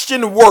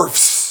Tristan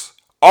Wirfs,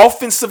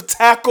 offensive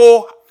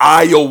tackle,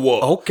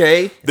 Iowa.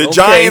 Okay. The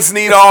Giants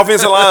need an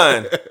offensive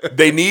line.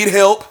 They need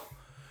help.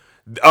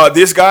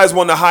 This guy's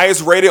one of the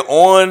highest rated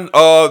on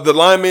the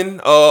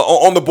linemen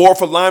on the board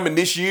for linemen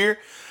this year.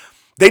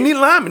 They need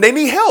linemen. They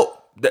need help.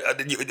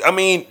 I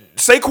mean,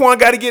 Saquon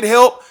got to get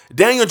help.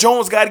 Daniel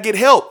Jones got to get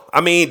help.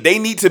 I mean, they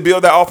need to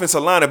build that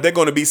offensive line if they're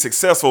going to be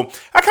successful.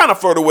 I kind of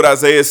flirted with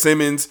Isaiah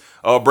Simmons,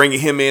 bringing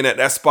him in at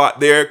that spot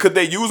there. Could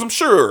they use him?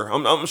 Sure.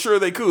 I'm sure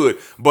they could.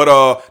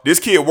 But this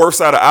kid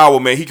works out of Iowa,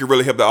 man. He could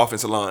really help the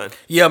offensive line.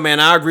 Yeah, man,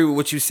 I agree with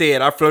what you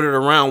said. I flirted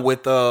around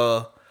with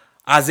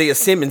Isaiah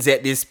Simmons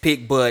at this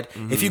pick, but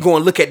if you go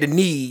and look at the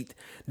need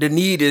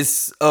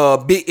is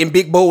big in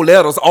big bold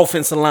letters,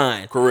 offensive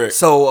line. Correct.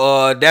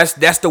 So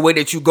that's the way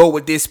that you go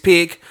with this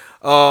pick.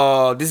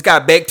 This guy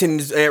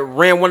Becton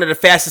ran one of the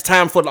fastest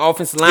time for the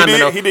offensive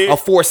lineman. He did. A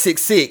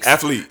 4.66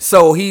 athlete.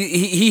 So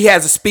he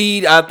has a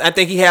speed. I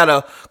think he had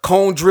a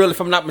cone drill,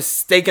 if I'm not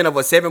mistaken, of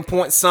a 7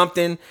 point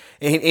something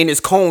in his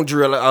cone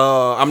drill.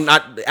 I'm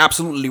not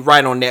absolutely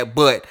right on that,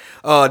 but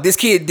this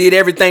kid did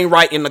everything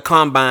right in the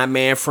combine,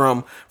 man.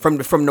 From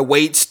the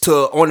weights to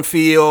on the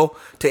field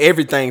to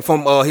everything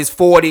from his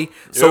 40. Yep.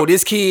 So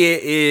this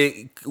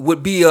kid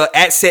would be an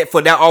asset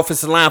for that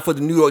offensive line for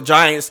the New York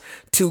Giants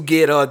to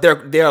get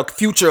their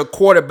future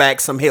quarterback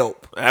some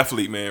help.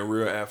 Athlete, man,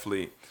 real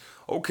athlete.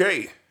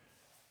 Okay.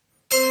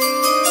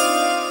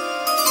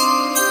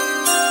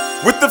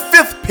 With the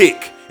 5th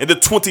pick in the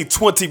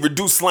 2020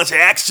 Reduced Lunch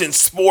Action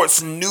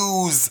Sports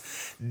News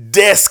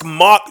Desk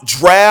Mock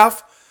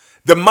Draft,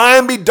 the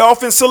Miami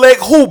Dolphins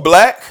select who,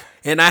 Black?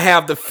 And I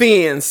have the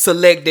Fins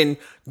selecting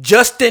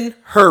Justin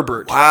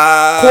Herbert,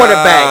 wow,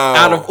 quarterback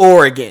out of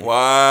Oregon.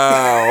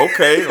 Wow.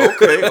 Okay.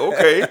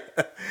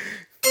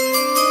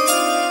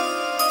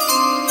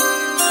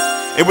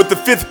 And with the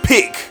 5th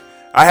pick,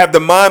 I have the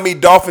Miami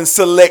Dolphins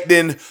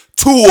selecting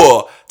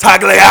Tua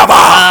Tagovailoa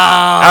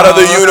out of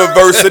the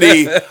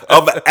University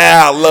of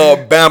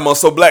Alabama.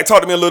 So, Black,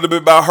 talk to me a little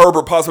bit about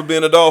Herbert possibly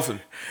being a Dolphin.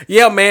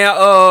 Yeah, man.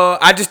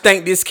 I just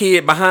think this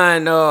kid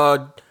behind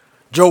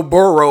Joe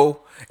Burrow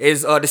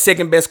is the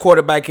second best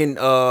quarterback in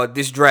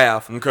this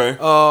draft. Okay.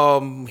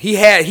 He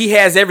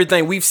has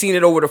everything. We've seen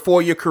it over the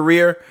 4-year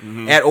career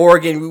at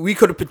Oregon. We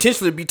could have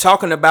potentially be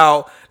talking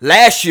about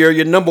last year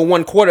your number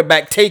 1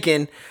 quarterback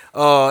taken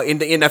in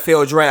the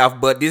NFL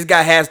draft, but this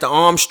guy has the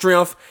arm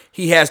strength.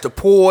 He has the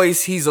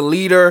poise. He's a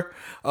leader.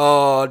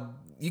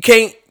 You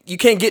can't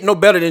get no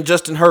better than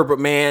Justin Herbert,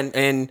 man.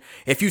 And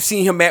if you've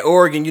seen him at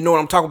Oregon, you know what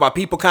I'm talking about.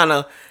 People kind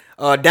of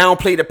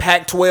downplay the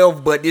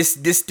Pac-12, but this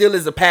still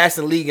is a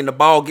passing league, and the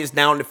ball gets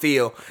down the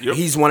field. Yep.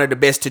 He's one of the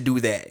best to do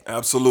that.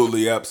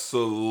 Absolutely.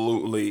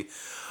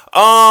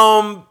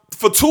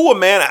 For Tua,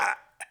 man,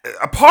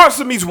 a part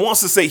of me wants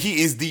to say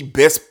he is the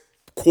best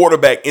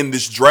quarterback in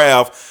this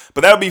draft,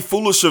 but that would be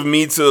foolish of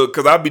me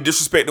because I'd be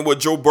disrespecting what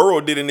Joe Burrow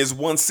did in his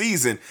 1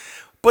 season.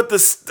 But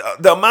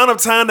the amount of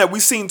time that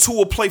we've seen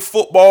Tua play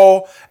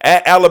football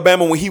at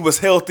Alabama when he was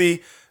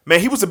healthy, man,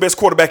 he was the best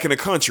quarterback in the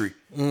country.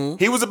 Mm-hmm.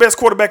 He was the best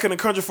quarterback in the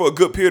country for a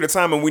good period of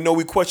time, and we know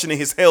we questioning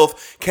his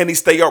health. Can he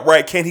stay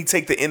upright? Can he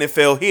take the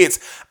NFL hits?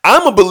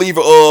 I'm a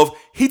believer of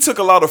he took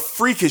a lot of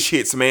freakish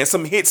hits, man.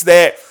 Some hits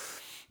that,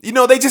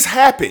 they just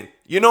happen.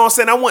 You know what I'm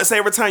saying? I wouldn't say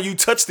every time you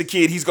touch the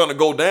kid, he's going to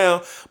go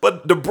down,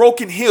 but the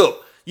broken hip,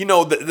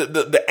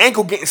 the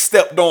ankle getting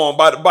stepped on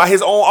by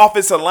his own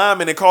offensive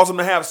lineman and cause him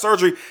to have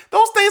surgery.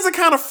 Those things are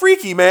kind of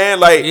freaky, man.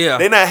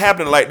 They're not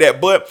happening like that.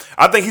 But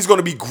I think he's going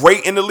to be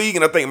great in the league,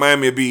 and I think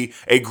Miami will be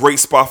a great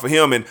spot for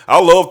him. And I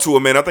love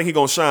Tua, man. I think he's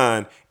going to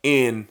shine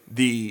in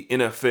the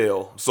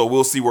NFL. So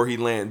we'll see where he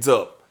lands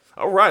up.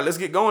 All right, let's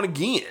get going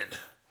again.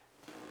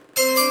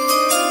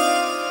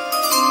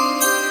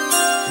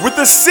 With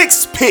the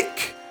 6th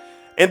pick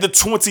in the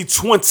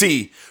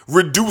 2020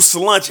 Reduced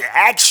Lunch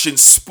Action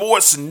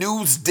Sports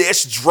News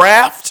Desk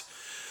Draft,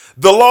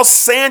 the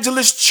Los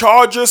Angeles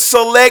Chargers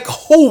select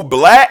who,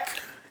 Black?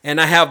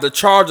 And I have the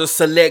Chargers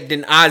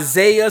selecting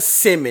Isaiah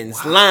Simmons,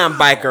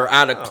 linebacker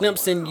out of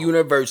Clemson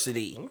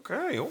University.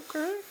 Okay.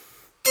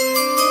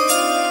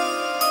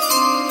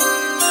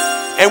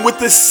 And with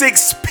the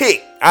 6th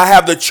pick, I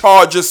have the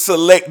Chargers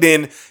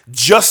selecting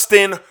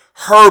Justin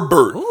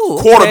Herbert,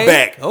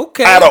 quarterback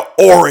out of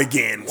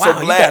Oregon. Wow, so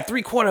Black, you got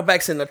 3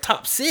 quarterbacks in the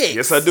top 6.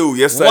 Yes, I do.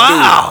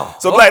 Wow.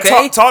 So Black,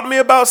 talk to me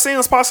about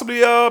Sims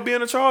possibly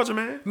being a Charger,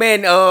 man.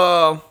 Man,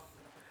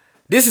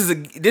 this is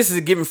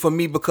a given for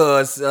me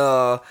because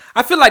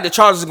I feel like the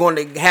Chargers are going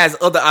to has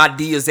other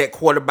ideas at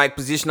quarterback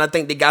position. I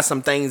think they got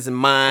some things in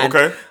mind.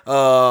 Okay.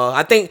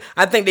 I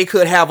think they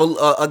could have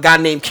a guy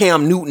named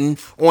Cam Newton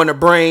on the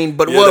brain,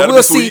 but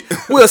we'll see.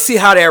 We'll see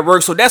how that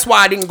works. So that's why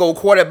I didn't go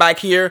quarterback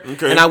here,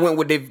 and I went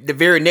with the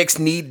very next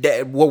need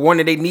that one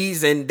of their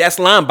needs, and that's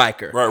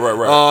linebacker.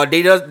 Right.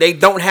 They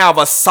don't have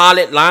a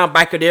solid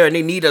linebacker there, and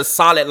they need a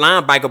solid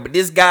linebacker. But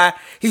this guy,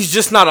 he's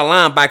just not a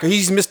linebacker.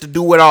 He's Mr.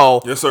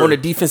 Do-It-All on the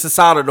defensive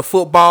side of the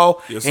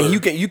football, and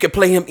you can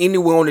play him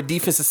anywhere on the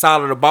defensive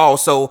side of the ball.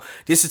 So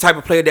this is the type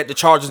of player that the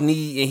Chargers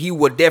need, and he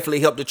will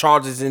definitely help the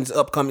Chargers in this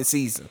upcoming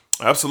season.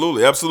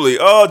 Absolutely.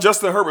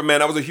 Justin Herbert,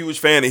 man, I was a huge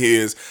fan of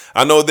his.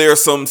 I know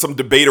there's some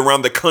debate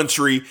around the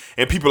country,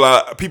 and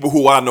people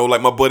who I know,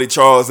 like my buddy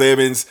Charles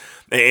Evans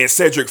and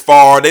Cedric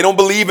Farr, they don't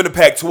believe in the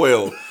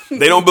Pac-12.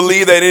 They don't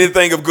believe that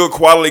anything of good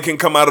quality can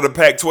come out of the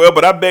Pac-12,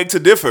 but I beg to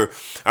differ.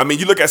 I mean,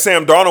 you look at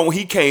Sam Darnold when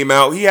he came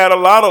out, he had a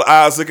lot of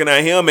eyes looking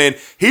at him, and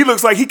he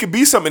looks like he could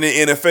be something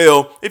in the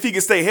NFL if he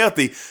can stay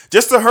healthy.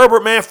 Justin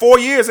Herbert, man, 4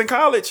 years in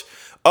college.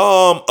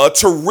 A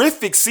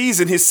terrific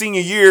season his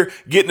senior year,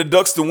 getting the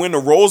Ducks to win the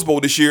Rose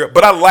Bowl this year.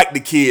 But I like the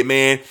kid,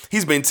 man.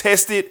 He's been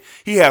tested.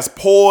 He has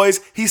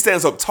poise. He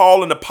stands up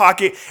tall in the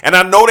pocket. And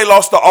I know they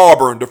lost to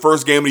Auburn the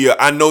first game of the year.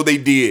 I know they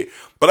did.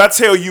 But I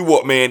tell you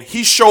what, man,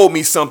 he showed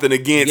me something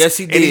against Yes,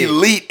 he an did.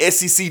 elite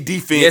SEC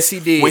defense. Yes, he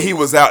did. When he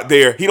was out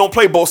there. He don't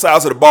play both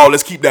sides of the ball.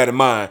 Let's keep that in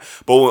mind.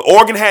 But when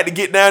Oregon had to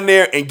get down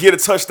there and get a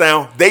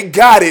touchdown, they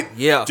got it.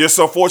 Yeah. Just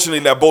unfortunately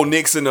that Bo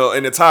Nix and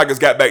the Tigers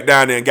got back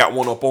down there and got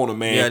one up on him,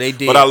 man. Yeah, they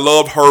did. But I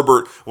loved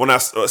Herbert when I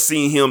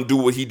seen him do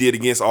what he did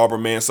against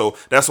Auburn, man. So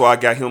that's why I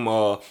got him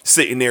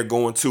sitting there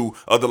going to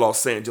the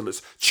Los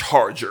Angeles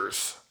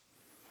Chargers.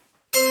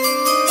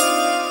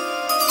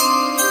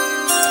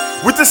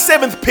 With the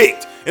 7th pick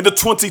in the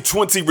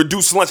 2020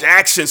 Reduced Lunch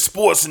Action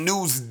Sports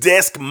News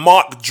Desk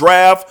mock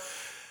draft,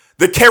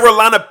 the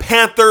Carolina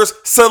Panthers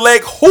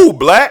select who,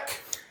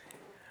 Black?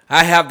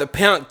 I have the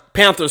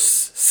Panthers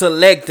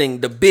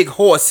selecting the big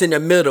horse in the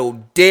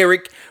middle,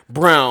 Derrick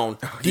Brown,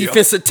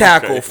 defensive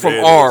tackle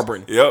from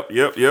Auburn. Yep. And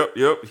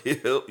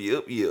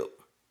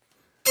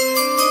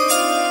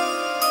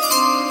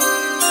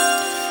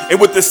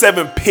with the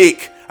 7th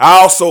pick, I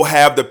also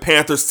have the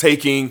Panthers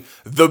taking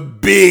the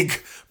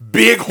big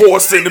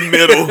horse in the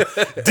middle,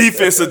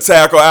 defensive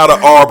tackle out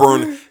of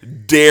Auburn,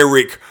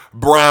 Derrick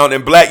Brown.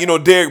 And Black,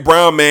 Derrick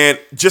Brown, man,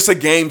 just a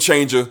game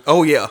changer.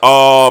 Oh, yeah.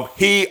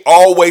 He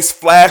always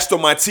flashed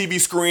on my TV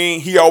screen.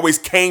 He always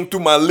came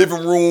through my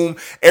living room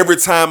every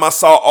time I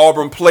saw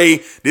Auburn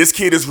play. This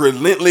kid is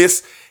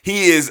relentless.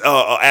 He is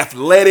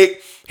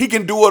athletic. He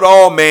can do it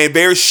all, man.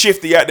 Very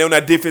shifty out there on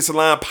that defensive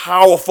line.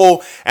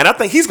 Powerful. And I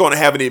think he's going to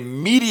have an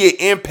immediate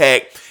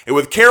impact. And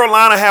with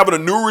Carolina having a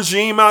new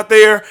regime out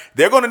there,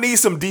 they're going to need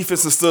some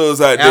defensive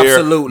studs out there.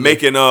 Absolutely.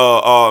 Making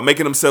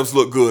themselves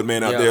look good,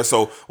 man, out there.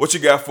 So what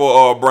you got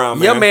for Brown,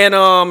 man? Yeah,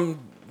 man.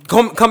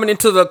 Coming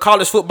into the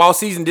college football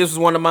season, this was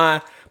one of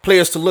my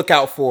players to look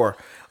out for.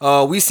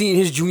 We seen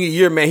his junior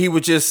year, man. He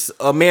was just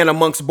a man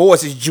amongst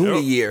boys his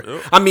junior year.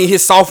 Yep. I mean,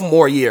 his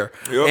sophomore year.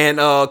 Yep.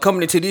 And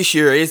coming into this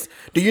year,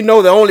 do you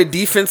know the only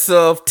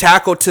defensive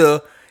tackle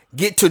to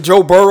get to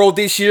Joe Burrow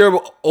this year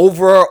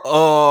over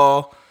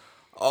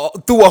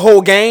through a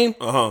whole game?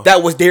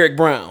 That was Derrick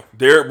Brown.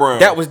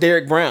 That was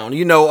Derrick Brown.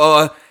 He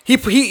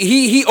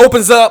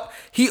opens up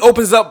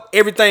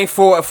everything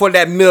for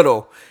that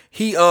middle.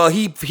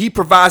 He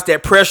provides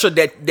that pressure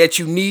that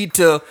you need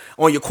to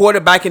on your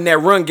quarterback in that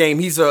run game.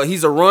 He's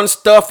a run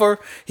stuffer.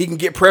 He can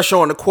get pressure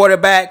on the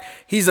quarterback.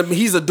 He's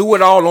a do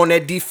it all on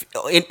that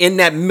in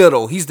that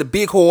middle. He's the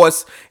big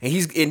horse, and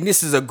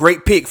this is a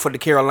great pick for the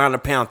Carolina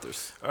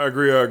Panthers. I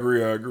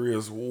agree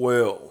as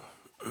well.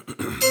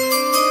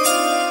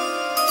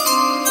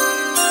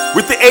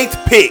 With the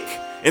 8th pick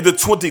in the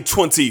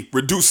 2020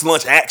 Reduced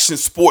Lunch Action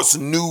Sports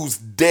News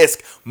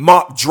Desk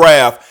mock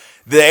draft,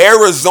 the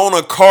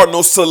Arizona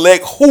Cardinals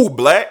select who,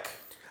 Black?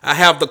 I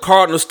have the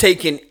Cardinals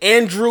taking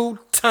Andrew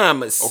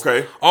Thomas,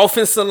 okay,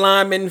 offensive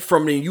lineman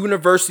from the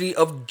University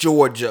of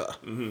Georgia.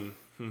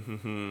 And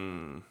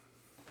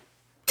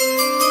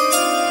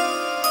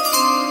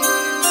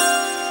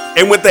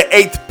with the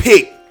 8th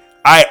pick,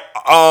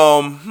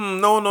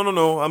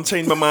 no. I'm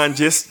changing my mind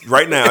just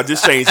right now. I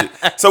just changed it.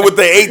 So with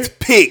the 8th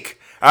pick,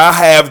 I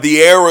have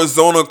the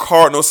Arizona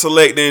Cardinals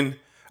selecting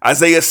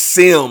Isaiah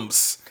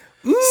Sims.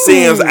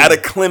 Sims out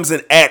of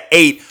Clemson at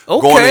 8,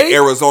 going to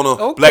Arizona.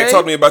 Okay. Black,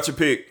 talk to me about your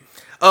pick.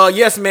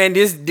 Yes, man.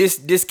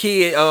 This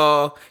kid,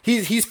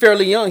 he's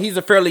fairly young. He's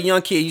a fairly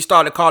young kid. He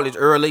started college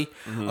early.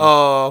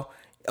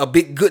 A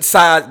big good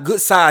size.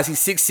 He's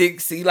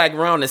 6'6". He like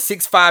around the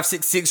 6'5",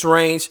 6'6"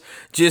 range.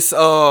 Just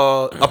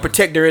a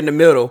protector in the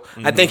middle.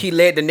 I think he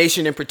led the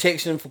nation in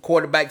protection for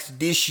quarterbacks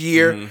this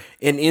year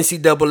in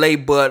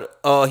NCAA. But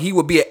he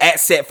would be an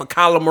asset for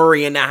Kyler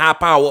Murray in that high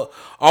power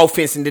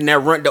offense, and then that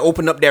run to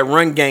open up that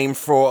run game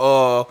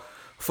for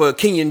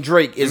Kenyon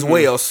Drake as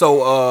well.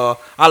 So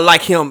I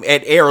like him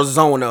at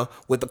Arizona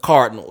with the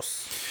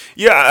Cardinals.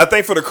 Yeah, I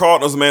think for the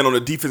Cardinals, man, on the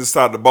defensive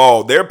side of the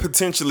ball, they're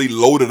potentially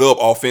loaded up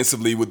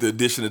offensively with the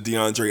addition of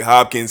DeAndre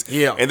Hopkins.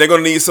 Yeah. And they're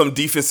going to need some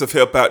defensive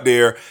help out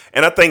there.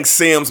 And I think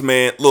Sims,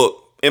 man,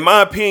 look, in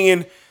my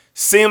opinion,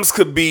 Sims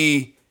could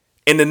be,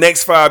 in the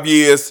next 5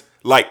 years,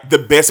 like the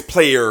best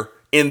player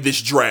in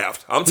this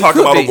draft. I'm talking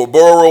about over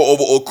Burrow,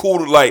 over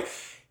Okuda, like,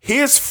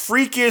 his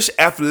freakish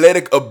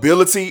athletic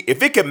ability,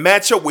 if it can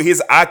match up with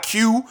his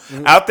IQ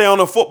out there on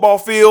the football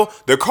field,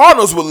 the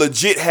Cardinals would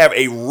legit have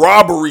a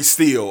robbery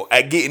steal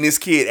at getting this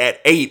kid at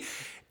 8.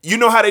 You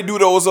know how they do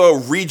those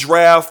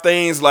redraft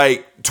things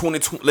like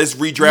let's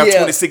redraft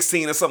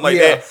 2016 or something like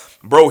that?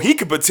 Bro, he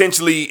could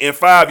potentially in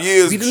 5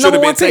 years should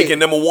have been taken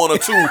number 1 or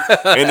 2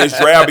 in this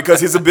draft because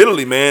his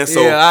ability, man.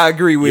 So yeah, I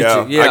agree with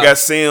you. Yeah. I got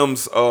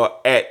Sims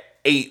at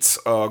 8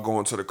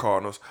 going to the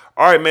Cardinals.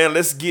 All right, man,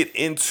 let's get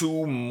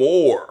into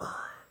more.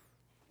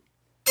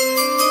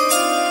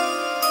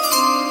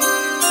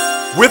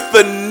 With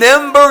the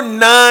number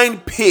 9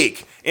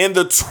 pick in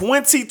the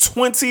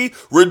 2020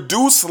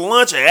 Reduced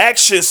Lunch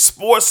Action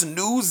Sports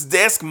News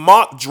Desk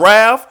mock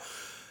draft,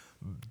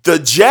 the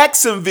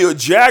Jacksonville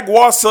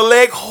Jaguars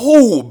select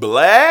who,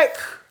 Black?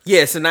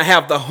 Yes, and I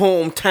have the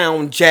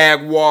hometown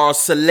Jaguars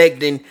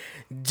selecting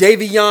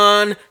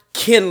Javion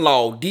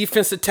Kinlaw,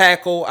 defensive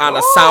tackle out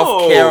of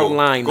South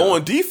Carolina.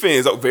 Going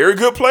defense. Oh, very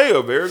good player.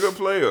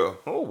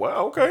 Oh,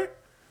 wow. Okay.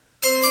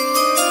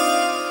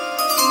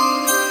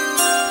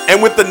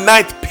 And with the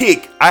 9th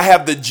pick, I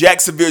have the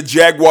Jacksonville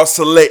Jaguars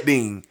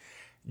selecting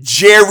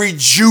Jerry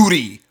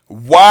Jeudy,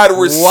 wide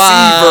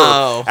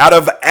receiver out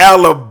of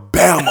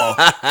Alabama,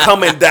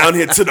 coming down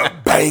here to the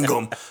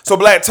Bangum. So,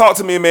 Black, talk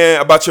to me,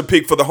 man, about your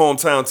pick for the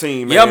hometown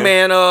team, man. Yeah,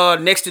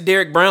 man. Next to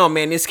Derek Brown,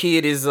 man, this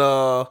kid is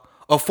a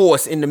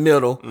force in the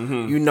middle.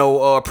 Mm-hmm. You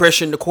know,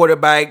 pressuring the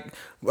quarterback,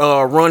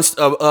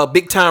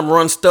 big time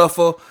run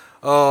stuffer.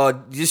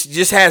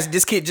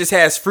 This kid just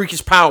has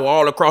freakish power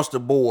all across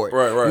the board.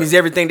 Right. He's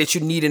everything that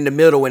you need in the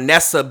middle, and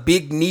that's a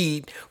big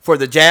need for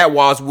the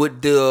Jaguars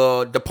with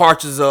the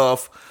departures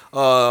of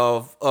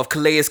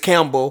Calais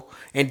Campbell,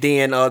 and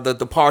then the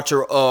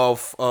departure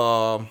of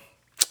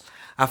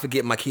I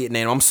forget my kid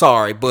name. I'm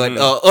sorry, but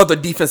other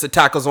defensive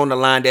tackles on the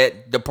line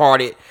that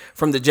departed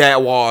from the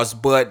Jaguars.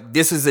 But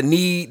this is a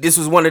need. This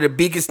was one of the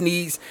biggest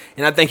needs,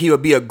 and I think he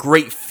would be a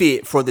great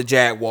fit for the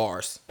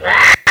Jaguars.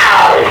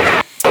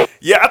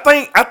 Yeah,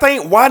 I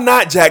think why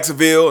not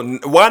Jacksonville?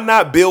 Why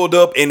not build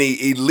up an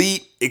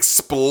elite,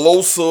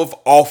 explosive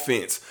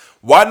offense?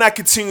 Why not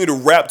continue to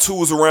wrap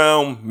tools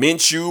around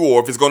Minshew,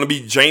 or if it's going to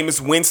be Jameis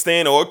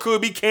Winston, or it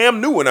could be Cam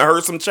Newton? I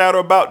heard some chatter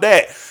about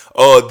that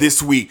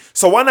this week.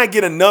 So why not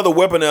get another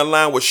weapon in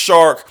line with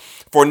Shark,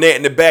 Fournette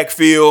in the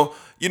backfield?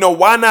 You know,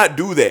 why not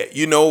do that?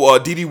 You know,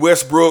 D.D.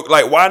 Westbrook,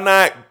 like why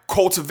not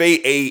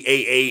cultivate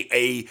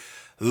a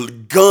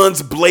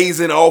guns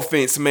blazing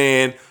offense,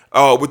 man?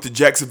 With the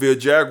Jacksonville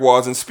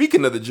Jaguars. And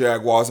speaking of the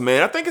Jaguars,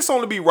 man, I think it's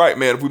only be right,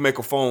 man, if we make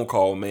a phone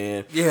call,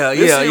 man.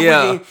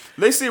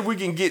 Let's see if we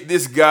can get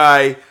this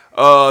guy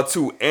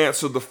to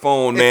answer the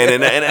phone, man.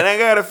 and I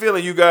got a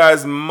feeling you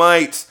guys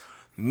might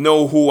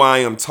know who I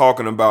am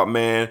talking about,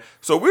 man.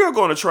 So we are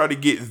going to try to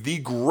get the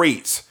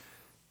great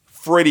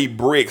Freddie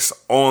Bricks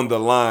on the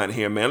line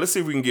here, man. Let's see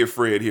if we can get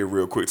Fred here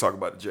real quick, talk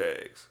about the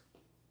Jags.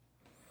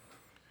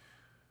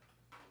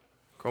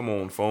 Come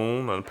on,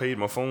 phone. I paid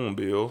my phone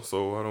bill,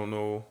 so I don't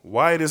know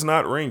why it is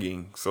not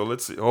ringing. So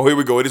let's see. Oh, here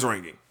we go. It is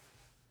ringing.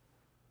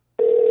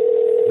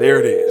 There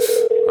it is.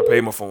 I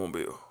paid my phone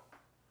bill.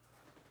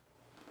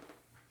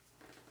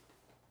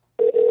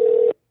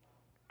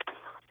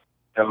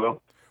 Hello?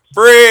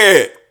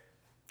 Fred!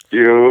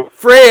 Yo.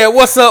 Fred,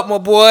 what's up, my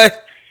boy?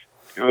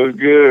 What's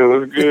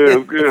good,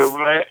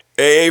 man?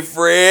 Hey,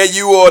 Fred,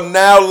 you are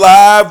now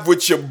live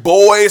with your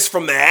boys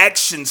from the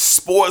Action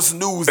Sports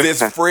News.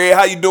 This Fred.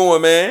 How you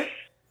doing, man?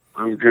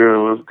 I'm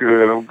good,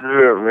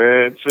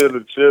 man.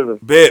 Chilling.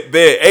 Bet.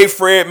 Hey,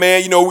 Fred,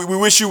 man, you know, we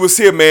wish you was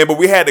here, man, but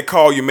we had to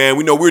call you, man.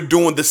 We know we're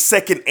doing the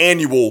 2nd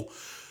annual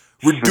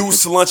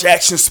Reduced Lunch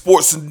Action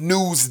Sports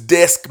News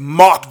Desk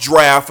mock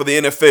draft for the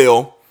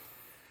NFL.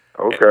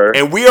 Okay.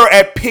 And we are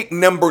at pick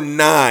number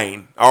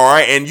 9, all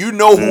right? And you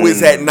know who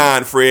is at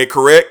 9, Fred,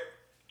 correct?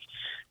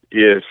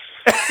 Yes.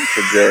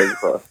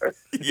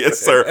 Yes,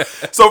 sir.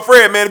 So,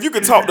 Fred, man, if you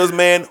could talk to us,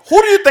 man,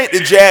 who do you think the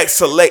Jags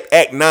select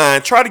at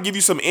 9? Try to give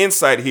you some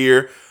insight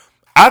here.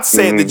 I'd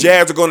say the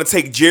Jags are going to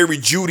take Jerry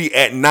Jeudy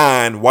at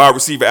 9, wide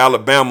receiver,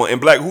 Alabama. And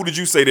Black, who did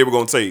you say they were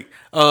going to take?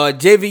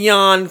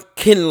 Javion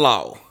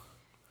Kinlaw,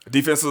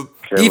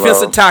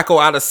 defensive tackle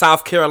out of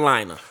South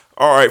Carolina.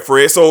 All right,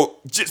 Fred. So,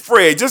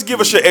 Fred, just give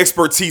us your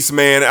expertise,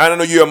 man. I don't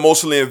know you're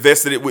emotionally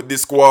invested with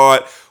this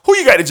squad. Who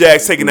you got the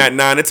Jags taking at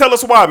 9? And tell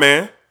us why,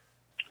 man.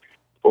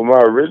 Well,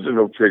 my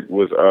original pick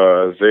was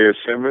Isaiah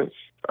Simmons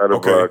out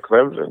of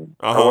Clemson.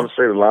 I want to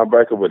say the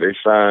linebacker, but they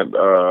signed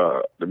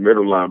the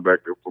middle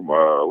linebacker from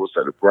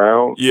the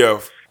Browns. Yeah.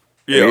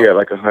 And he had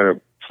like 100+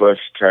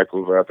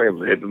 tackles. I think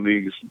he led the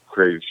league in some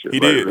crazy shit.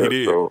 He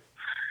did. So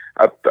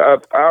I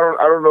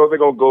don't know if they're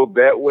gonna go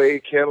that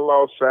way.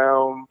 Kinlaw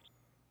sounds.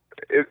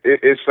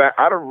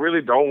 I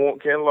really don't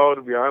want Kinlaw,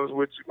 to be honest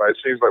with you. Like, it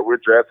seems like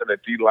we're drafting a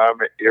D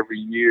lineman every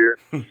year.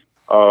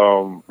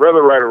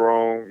 Whether right or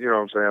wrong, you know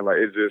what I'm saying? Like,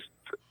 it just,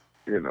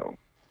 you know,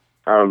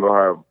 I don't know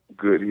how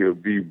good he'll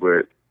be,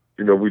 but,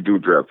 you know, we do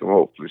draft him,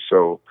 hopefully.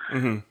 So,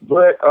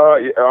 but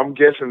I'm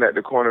guessing that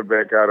the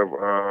cornerback out of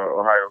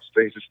Ohio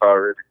State is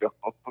already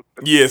gone.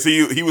 Yes,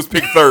 he was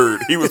picked 3rd.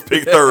 He was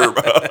picked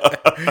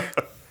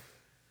 3rd.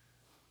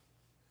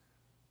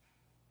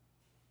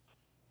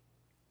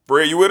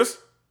 Fred, you with us?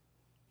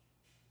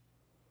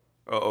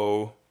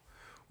 Uh-oh.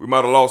 We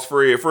might have lost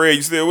Fred. Fred,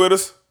 you still with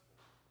us?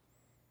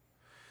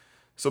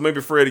 So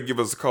maybe Fred will give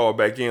us a call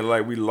back in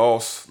like we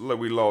lost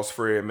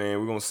Fred, man.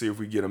 We're going to see if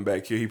we get him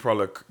back here. He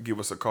probably give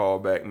us a call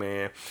back,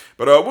 man.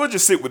 But we'll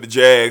just sit with the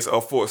Jags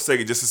for a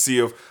second just to see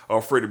if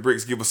Freddie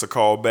Bricks give us a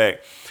call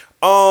back.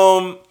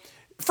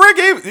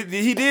 Fred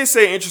he did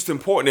say an interesting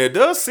point there. It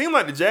does seem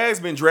like the Jags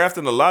been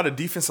drafting a lot of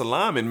defensive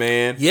linemen,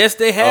 man. Yes,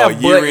 they have.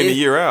 Year in and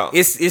year out.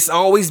 It's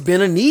always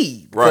been a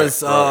need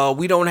because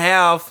we don't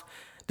have.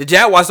 The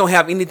Jaguars don't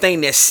have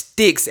anything that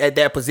sticks at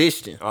that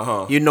position.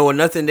 You know,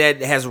 nothing that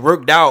has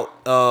worked out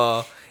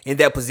in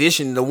that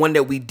position. The one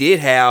that we did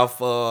have,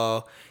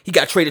 he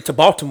got traded to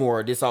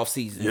Baltimore this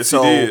offseason. Yes, he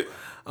did.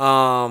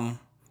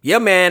 Yeah,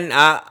 man,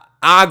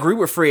 I agree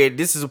with Fred.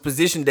 This is a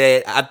position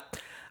that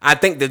I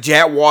think the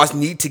Jaguars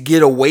need to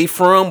get away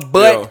from.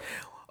 But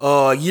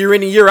year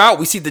in and year out,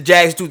 we see the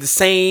Jags do the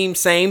same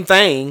thing.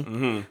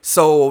 Mm-hmm.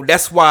 So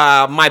that's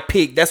why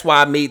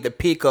I made the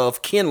pick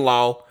of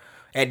Kinlaw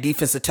at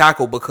defensive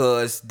tackle,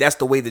 because that's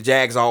the way the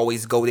Jags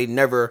always go. They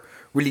never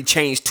really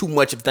change too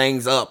much of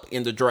things up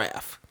in the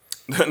draft.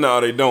 No,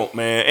 they don't,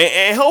 man.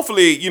 And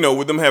hopefully,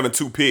 with them having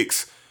 2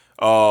 picks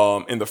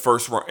in the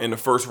first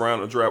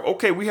round of the draft.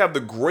 Okay, we have the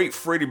great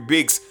Freddie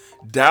Bricks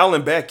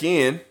dialing back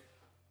in.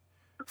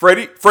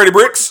 Freddie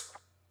Bricks?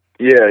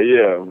 Yeah.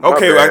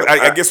 Okay,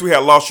 I guess we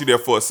had lost you there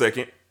for a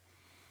second.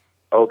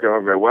 Okay, my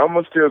bad. Well, I'm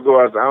going to still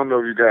go out. I don't know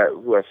if you got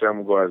who I said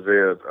I'm going to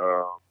go Isaiah.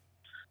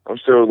 I'm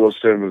still going to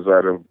Simmons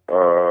out of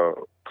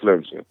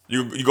Clemson.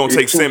 You going to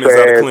take Simmons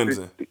out of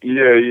Clemson?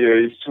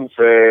 Yeah. He's too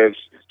fast.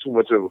 He's too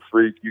much of a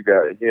freak. You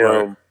got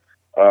him,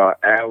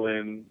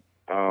 Allen,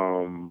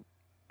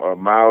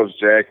 Miles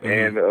Jack,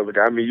 and the other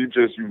guy. I mean, you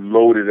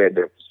loaded at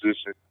that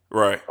position.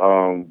 Right.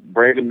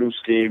 Bring a new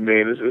scheme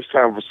in. It's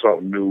time for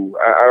something new.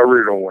 I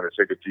really don't want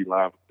to take a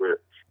D-line,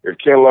 but if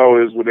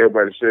Kinlaw is what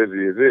everybody says he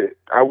is,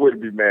 I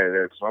wouldn't be mad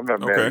at it. So I'm not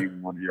mad at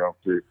even one of y'all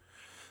picks.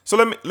 So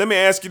let me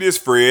ask you this,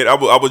 Fred. I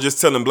was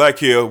just telling Black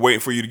here, waiting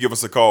for you to give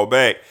us a call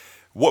back.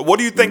 What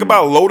do you think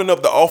about loading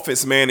up the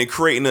offense, man, and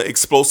creating an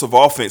explosive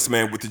offense,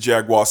 man, with the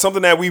Jaguars?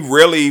 Something that we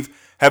rarely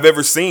have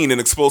ever seen, an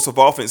explosive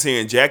offense here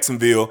in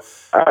Jacksonville.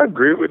 I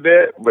agree with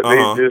that, but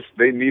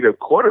they need a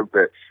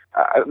quarterback.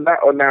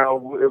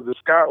 Now, if the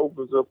sky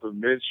opens up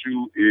and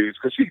Minshew is,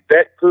 because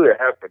that could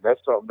happen.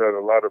 That's something that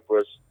a lot of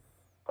us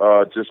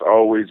just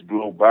always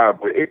blow by,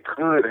 but it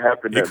could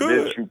happen that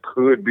Minshew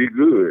could be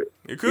good.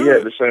 It could. He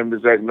had the same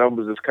exact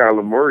numbers as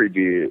Kyler Murray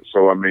did.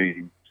 So, I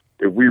mean,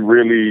 if we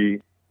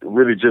really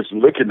just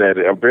looking at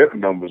it, better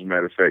numbers,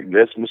 matter of fact,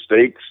 less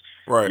mistakes.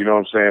 Right. You know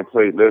what I'm saying?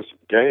 Played less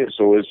games.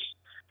 So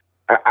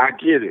I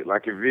get it.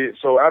 Like if it,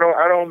 so I'm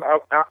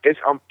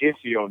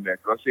iffy on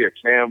that. Cause I see a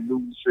Cam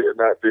Newton sitting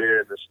out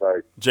there, and it's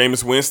like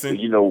Jameis Winston.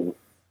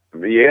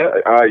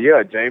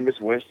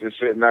 Jameis Winston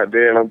sitting out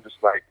there, and I'm just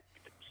like,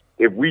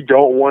 if we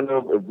don't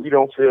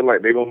feel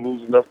like they're gonna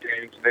lose enough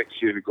games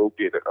next year to go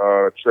get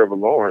Trevor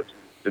Lawrence,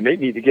 then they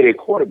need to get a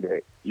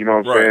quarterback. You know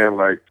what I'm saying?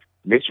 Like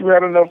Mitchell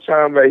had enough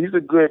time. Like he's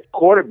a good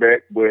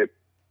quarterback, but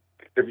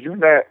if you're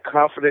not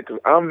confident, because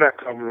I'm not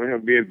confident in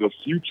him being the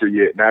future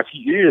yet. Now, if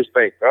he is,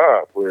 thank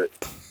God. But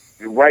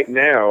right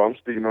now, I'm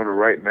speaking on it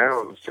right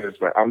now in the sense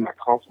like I'm not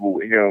comfortable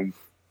with him,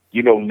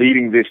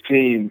 leading this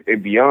team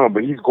and beyond.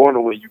 But he's going to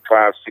win you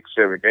 5, 6,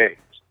 7 games.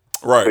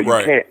 Right, so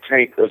you can't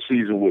tank a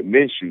season with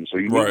Minshew. So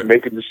you need to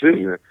make a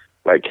decision.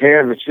 Like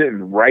Cam is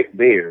sitting right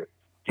there.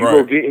 You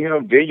go get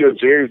him, then your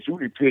Jerry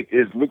Jeudy pick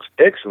looks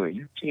excellent.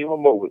 You team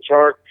him up with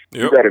Chark.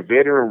 Yep. You got a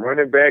veteran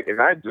running back,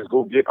 and I just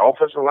go get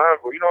offensive line.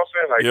 You know what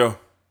I'm saying? Like,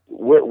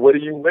 what are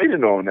you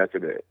waiting on after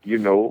that?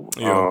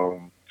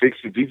 Fix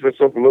the defense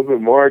up a little bit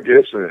more, I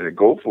guess, and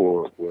go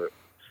for it. But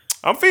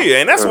I'm feeling,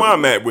 and that's where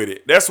I'm at with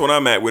it. That's what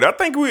I'm at with it. I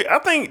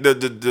think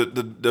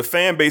the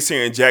fan base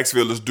here in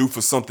Jacksonville is due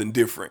for something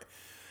different.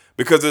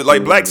 Because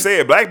like Black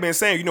been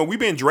saying, we've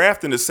been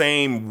drafting the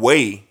same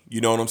way,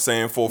 you know what I'm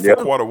saying, for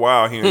quite a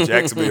while here in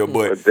Jacksonville.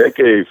 But a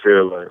decade,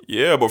 feel like.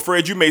 Yeah, but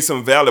Fred, you made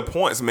some valid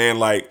points, man.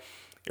 Like,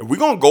 if we're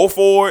gonna go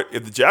for it,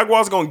 if the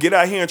Jaguars gonna get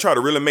out here and try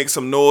to really make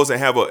some noise and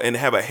have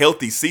a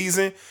healthy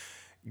season,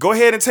 go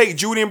ahead and take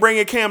Jeudy and bring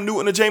in Cam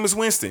Newton or Jameis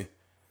Winston.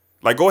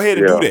 Like, go ahead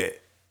and do that.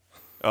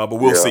 But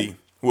we'll see.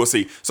 We'll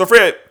see. So,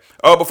 Fred,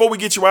 before we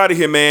get you out of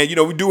here, man,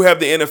 we do have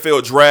the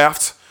NFL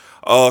draft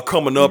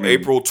coming up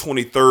April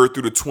 23rd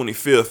through the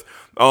 25th.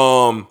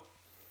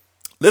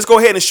 Let's go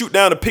ahead and shoot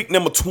down to pick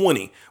number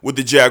 20 with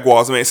the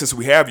Jaguars, man, since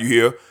we have you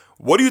here.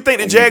 What do you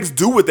think the Jags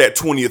do with that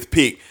 20th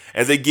pick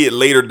as they get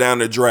later down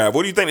the draft?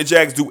 What do you think the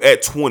Jags do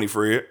at 20,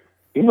 Fred?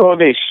 You know what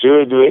they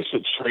should do? They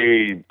should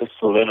trade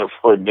Leonard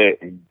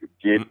Fournette and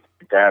get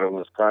the guy to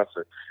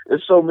Wisconsin.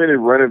 There's so many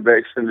running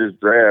backs in this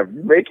draft.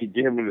 You may could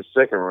get him in the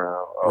second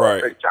round.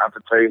 Take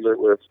Jonathan Taylor,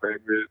 what's his name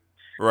is.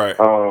 Right.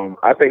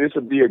 I think this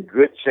would be a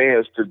good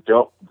chance to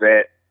dump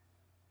that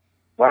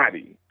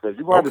body. Because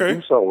you want to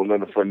do something with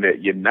Leonard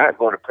Fournette. You're not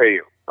going to pay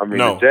him. I mean,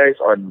 the Jags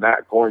are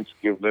not going to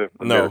give Leonard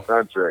Fournette a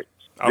contract.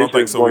 I don't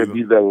think so. This is going to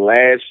be the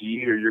last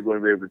year you're going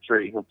to be able to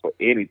trade him for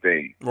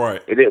anything.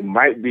 Right. And it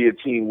might be a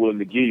team willing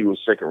to give you a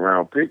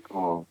second-round pick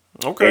on him.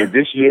 Okay. And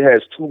this year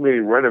has too many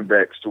running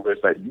backs to where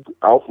it's like you can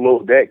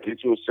offload that,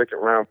 get you a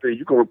second-round pick.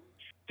 You can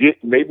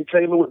get maybe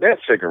Taylor with that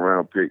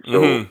second-round pick.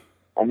 So,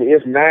 I mean,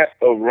 if not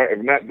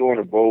doing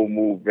a bold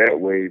move that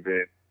way,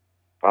 then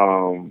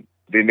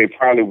they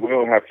probably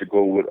will have to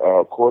go with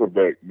a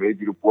quarterback.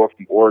 Maybe the boy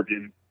from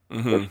Oregon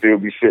will still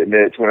be sitting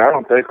there at 20. I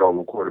don't think all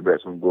the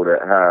quarterbacks will go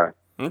that high.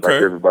 Like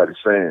everybody's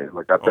saying.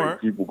 Like, I think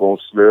people going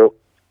to slip.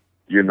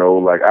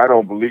 Like, I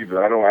don't believe it.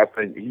 I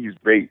think he's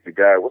bait. The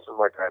guy, what's the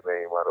guy's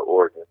name out of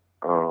Oregon?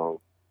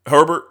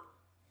 Herbert?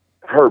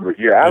 Herbert,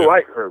 I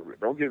like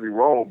Herbert. Don't get me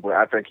wrong, but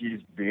I think he's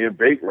being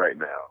bait right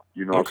now.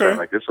 You know what I'm saying?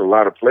 Like, there's a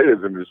lot of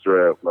players in this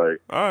draft. Like,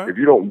 if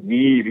you don't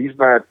need, he's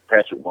not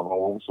Patrick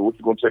Mahomes, so what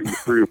you going to take him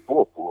 3 or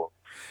 4 for?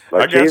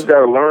 Like, teams got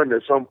to learn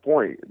at some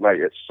point. Like,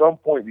 at some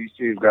point, these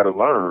teams got to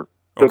learn.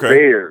 The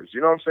Bears, you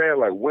know what I'm saying?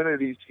 Like, when are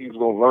these teams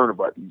going to learn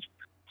about these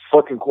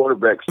fucking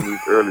quarterbacks in these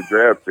early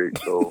draft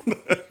picks. So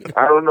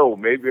I don't know.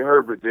 Maybe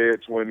Herbert there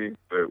at 20,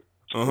 but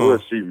we'll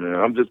see, man.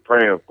 I'm just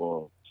praying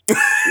for him.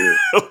 Yeah.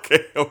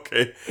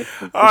 Okay.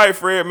 All right,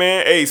 Fred,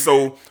 man. Hey,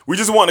 so we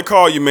just want to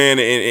call you, man,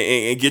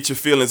 and get your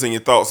feelings and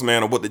your thoughts,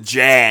 man, on what the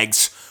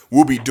Jags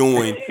will be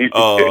doing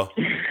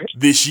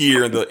this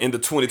year in the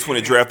 2020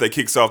 draft that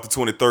kicks off the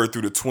 23rd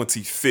through the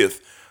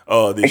 25th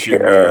this year,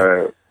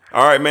 man.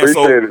 All right, man.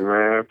 Appreciate it,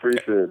 man.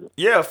 Appreciate it.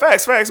 Yeah,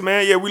 facts,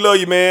 man. Yeah, we love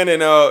you, man,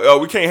 and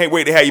we can't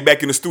wait to have you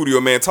back in the studio,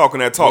 man, talking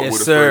that talk with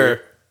us, sir.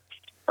 Fred.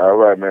 All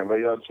right, man. Love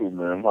y'all too,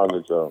 man. Holla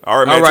at y'all.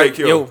 All right, man. Take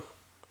care.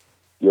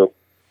 Yep.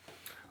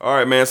 All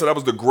right, man. So that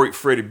was the great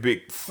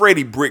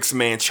Freddie Bricks,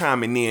 man,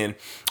 chiming in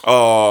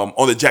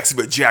on the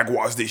Jacksonville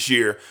Jaguars this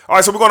year. All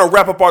right, so we're going to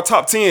wrap up our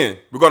top 10.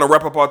 We're going to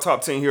wrap up our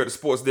top 10 here at the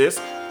Sports Desk.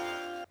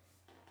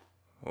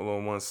 Hold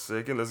on 1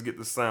 second. Let's get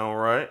the sound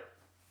right.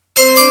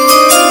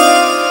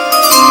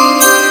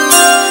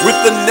 With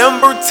the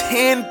number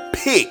 10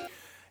 pick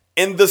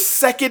in the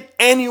second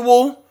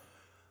annual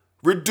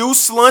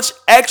Reduced Lunch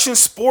Action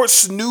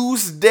Sports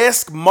News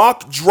Desk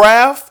mock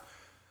draft,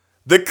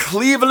 the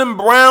Cleveland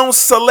Browns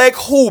select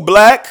who,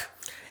 Black?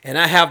 And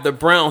I have the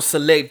Browns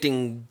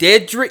selecting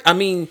Jedrick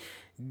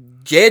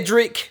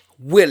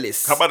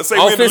Willis. How about to say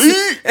we're in the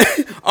league?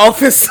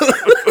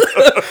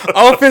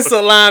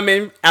 Offensive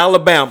lineman,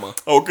 Alabama.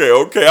 Okay.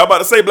 I'm about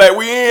to say, Black,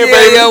 we in,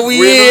 baby. Yeah, we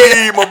in the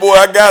league, my boy.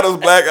 I got us,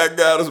 Black. I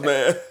got us,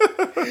 man.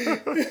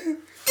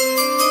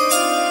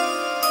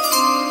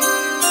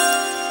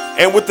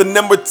 And with the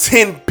number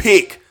 10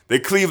 pick,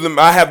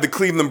 I have the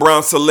Cleveland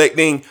Browns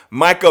selecting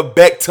Micah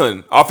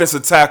Becton,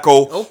 offensive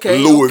tackle,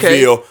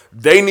 Louisville. Okay.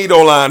 They need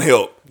O-line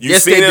help.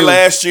 You've seen it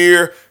last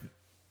year.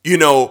 You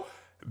know,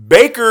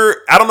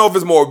 Baker, I don't know if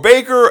it's more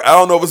Baker. I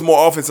don't know if it's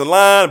more offensive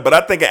line, but I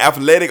think an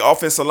athletic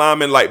offensive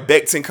lineman like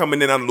Becton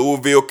coming in out of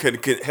Louisville can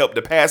help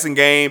the passing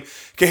game,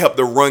 can help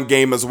the run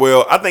game as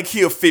well. I think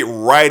he'll fit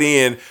right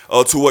in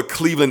to what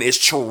Cleveland is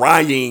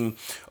trying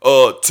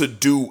to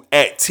do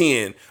at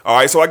 10. All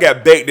right, so I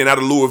got Becton out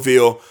of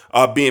Louisville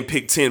being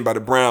picked 10 by the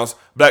Browns.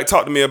 Black,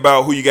 talk to me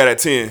about who you got at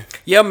 10.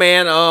 Yeah,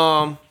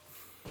 man.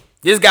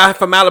 This guy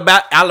from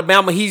Alabama,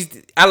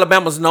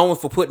 Alabama's known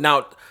for putting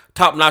out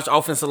top-notch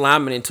offensive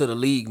linemen into the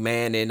league,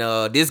 man. And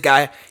this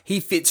guy, he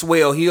fits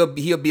well. He'll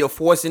be a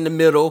force in the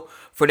middle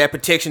for that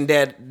protection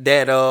that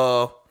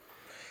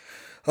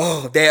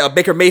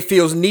Baker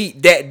Mayfield's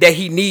that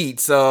he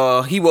needs.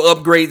 He will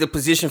upgrade the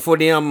position for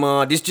them.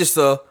 This just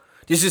a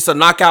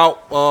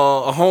knockout,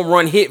 a home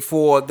run hit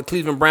for the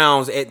Cleveland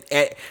Browns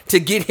to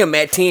get him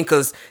at 10,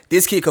 because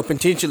this kid could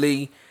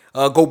potentially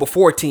go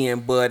before 10.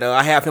 But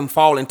I have him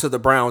falling to the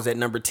Browns at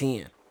number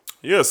 10.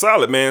 Yeah,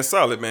 solid, man.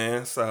 Solid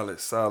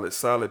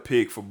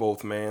pick for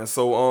both, man.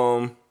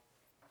 So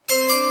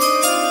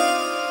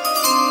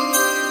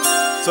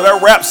that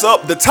wraps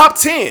up the top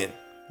 10.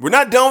 We're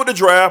not done with the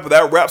draft, but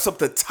that wraps up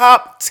the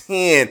top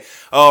 10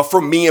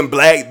 from me and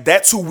Black.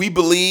 That's who we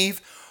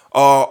believe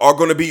are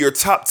going to be your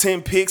top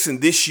 10 picks in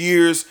this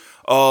year's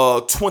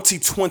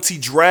 2020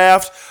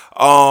 draft.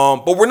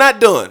 But we're not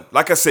done.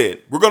 Like I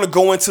said, we're going to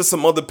go into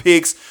some other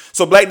picks.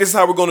 So, Black, this is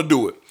how we're going to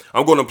do it.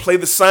 I'm going to play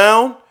the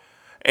sound.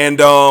 And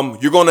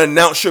you're going to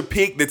announce your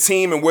pick, the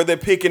team, and where they're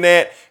picking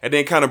at, and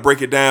then kind of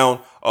break it down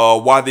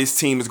why this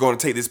team is going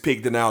to take this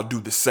pick. Then I'll do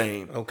the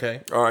same.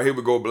 Okay. All right, here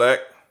we go, Black.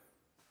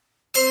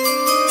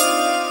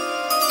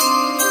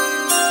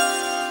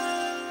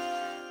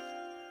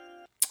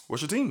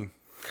 What's your team?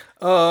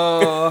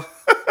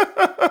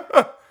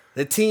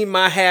 The team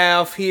I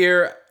have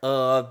here,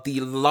 the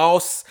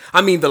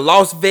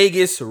Las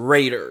Vegas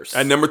Raiders.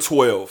 At number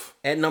 12.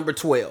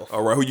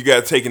 All right, who you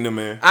got taking them,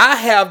 man? I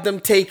have them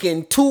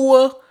taking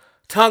Tua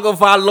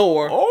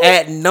Tagovailoa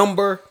at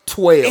number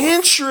 12.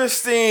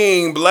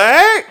 Interesting,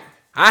 Black.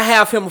 I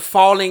have him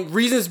falling.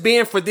 Reasons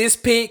being for this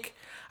pick,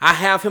 I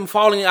have him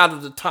falling out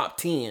of the top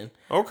 10.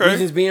 Okay.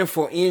 Reasons being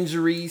for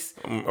injuries.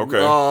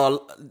 Okay.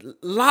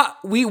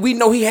 We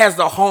know he has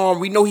the arm.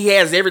 We know he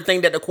has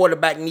everything that the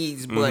quarterback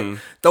needs. But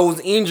those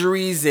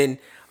injuries and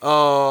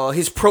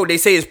his pro day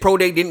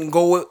didn't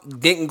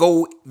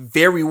go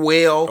very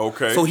well.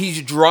 Okay. So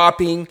he's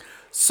dropping.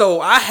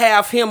 So I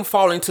have him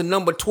falling to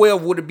number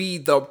 12. Would be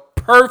the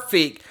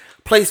perfect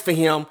place for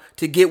him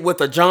to get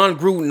with a John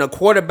Gruden, a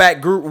quarterback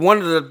group,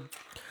 one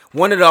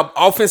of the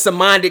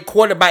offensive-minded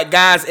quarterback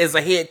guys as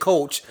a head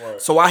coach.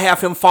 Right. So I have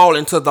him fall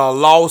into the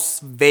Las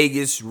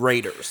Vegas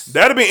Raiders.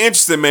 That'll be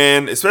interesting,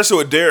 man, especially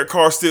with Derek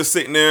Carr still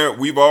sitting there.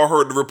 We've all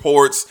heard the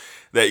reports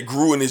that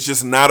Gruden is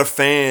just not a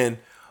fan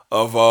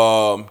of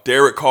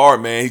Derek Carr,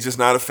 man. He's just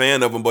not a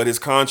fan of him, but his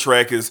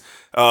contract is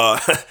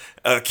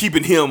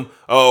keeping him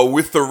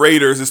with the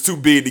Raiders. It's too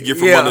big to get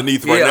from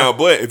underneath right now.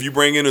 But if you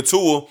bring in a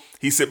tool,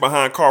 he sit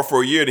behind Carr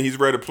for a year, then he's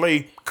ready to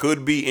play.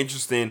 Could be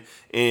interesting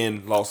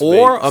in Las Vegas.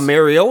 Or a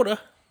Mariota.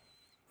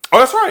 Oh,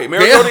 that's right.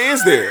 Mariota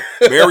is there.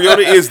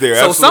 Mariota is there.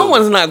 So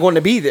someone's not going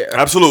to be there.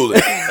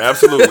 Absolutely.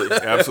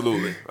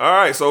 Absolutely. All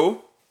right,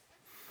 so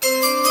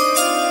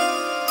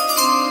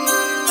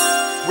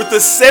with the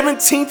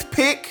 17th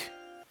pick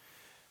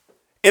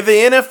in the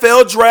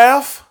NFL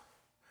draft,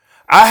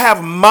 I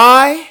have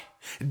my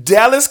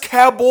Dallas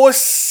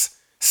Cowboys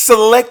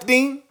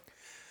selecting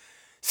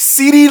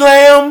CeeDee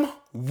Lamb,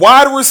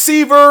 wide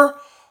receiver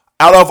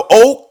out of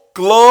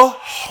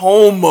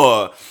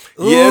Oklahoma.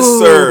 Ooh. Yes,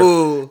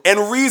 sir.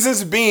 And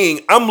reasons being,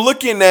 I'm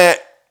looking at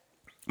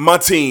my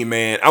team,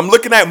 man. I'm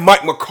looking at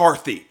Mike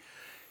McCarthy.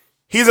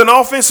 He's an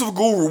offensive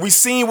guru. We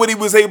seen what he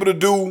was able to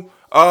do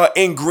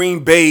in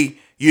Green Bay,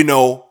 you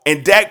know.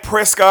 And Dak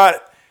Prescott,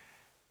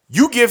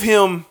 you give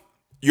him,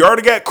 you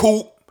already got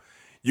Coop.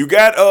 You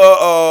got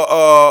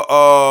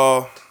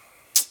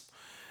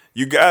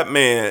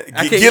man,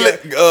 Gillett.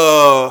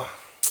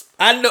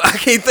 I know, I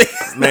can't think.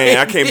 Man,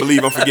 I can't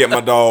believe I'm forgetting my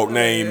dog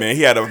name, man.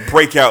 He had a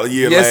breakout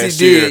year last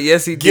year.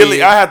 Yes, he did.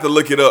 Gillett, I have to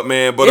look it up,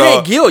 man. But it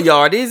ain't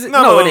Gilliard, is it?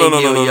 No, it ain't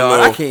Gilliard.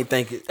 No. I can't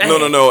think it.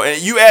 No. And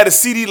you add a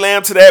CeeDee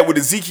Lamb to that with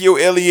Ezekiel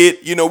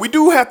Elliott. You know, we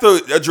do have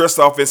to address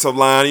the offensive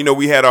line. You know,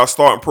 we had our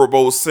starting Pro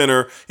Bowl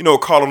center, you know,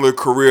 call him a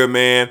career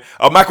man.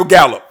 Michael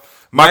Gallup.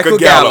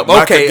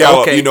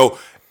 Okay. You know,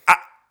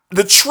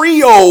 the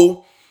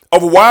trio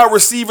of wide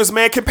receivers,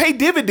 man, can pay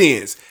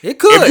dividends. It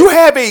could. If you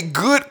have a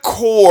good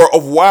core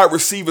of wide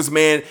receivers,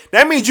 man,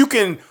 that means you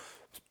can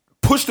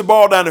push the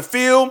ball down the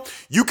field.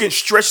 You can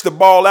stretch the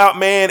ball out,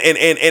 man.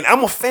 And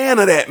I'm a fan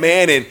of that,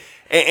 man. And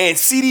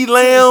CeeDee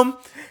Lamb,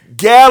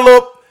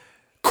 Gallup,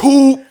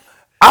 Coop,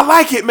 I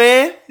like it,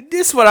 man.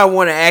 This is what I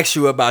want to ask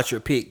you about your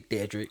pick,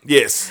 Dedrick.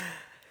 Yes.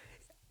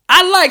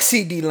 I like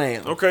CeeDee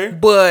Lamb. Okay.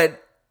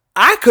 But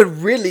I could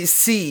really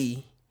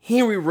see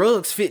Henry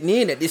Ruggs fitting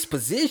in at this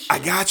position. I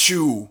got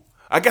you.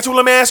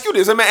 Let me ask you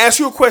this. Let me ask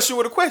you a question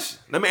with a question.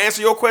 Let me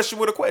answer your question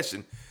with a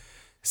question.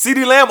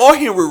 CeeDee Lamb or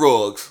Henry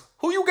Ruggs?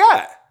 Who you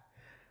got?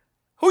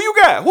 Who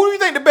do you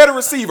think the better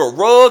receiver,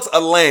 Ruggs or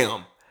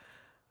Lamb?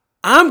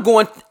 I'm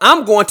going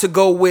to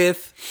go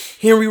with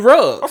Henry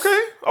Ruggs.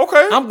 Okay.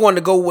 I'm going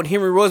to go with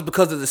Henry Ruggs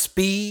because of the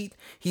speed.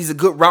 He's a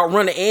good route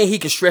runner, and he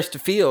can stretch the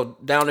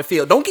field down the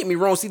field. Don't get me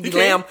wrong, CeeDee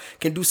Lamb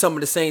can do some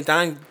of the same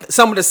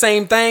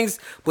things,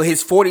 but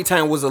his 40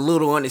 time was a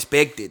little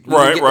unexpected. We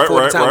thought we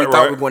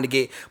were going to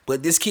get.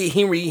 But this kid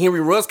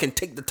Henry Ruggs can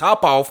take the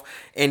top off,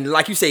 and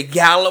like you say,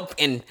 Gallup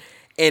and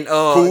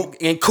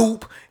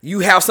Coop.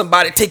 You have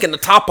somebody taking the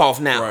top off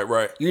now.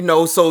 Right. You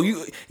know, so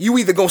you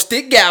either gonna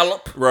stick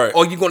Gallup, right,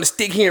 or you gonna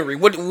stick Henry.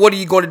 What are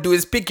you gonna do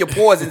is pick your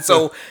poison.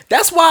 So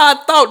that's why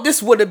I thought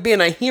this would have been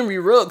a Henry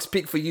Ruggs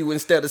pick for you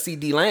instead of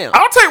CeeDee Lamb.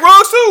 I'll take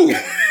Ruggs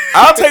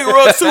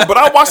too. But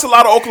I watched a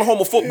lot of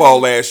Oklahoma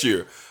football last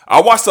year. I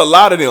watched a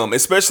lot of them,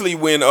 especially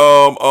when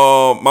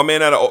my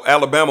man out of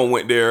Alabama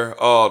went there,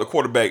 the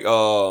quarterback,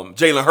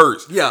 Jalen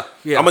Hurts. Yeah.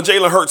 I'm a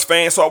Jalen Hurts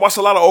fan, so I watched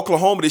a lot of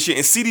Oklahoma this year,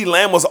 and CeeDee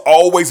Lamb was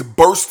always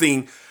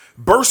bursting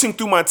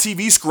through my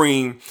TV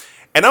screen.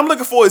 And I'm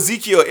looking for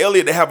Ezekiel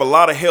Elliott to have a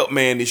lot of help,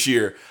 man, this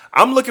year.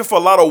 I'm looking for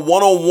a lot of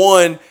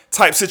one-on-one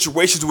type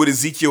situations with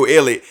Ezekiel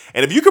Elliott.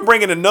 And if you could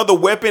bring in another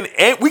weapon,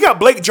 and we got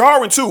Blake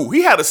Jarwin too.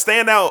 He had a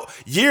standout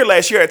year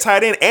last year at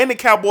tight end, and the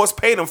Cowboys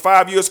paid him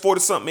 5 years,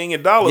 $40-something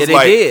million. Yeah,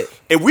 they did.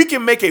 If we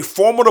can make a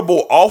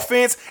formidable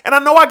offense, and I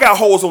know I got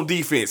holes on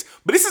defense,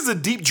 but this is a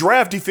deep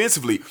draft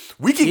defensively.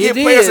 We can get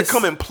players to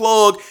come and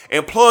plug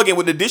in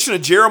with the addition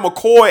of Jerry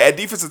McCoy at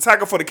defensive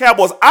tackle for the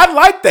Cowboys. I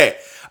like that.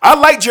 I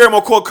like Jerry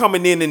McCoy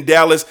coming in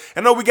Dallas.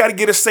 I know we got to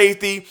get a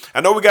safety. I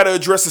know we got to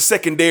address the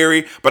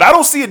secondary. But I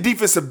don't see a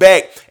defensive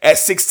back at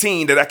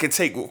 16 that I can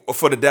take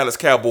for the Dallas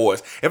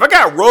Cowboys. If I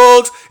got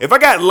Ruggs, if I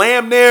got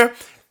Lamb there,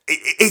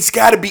 it's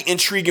got to be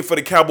intriguing for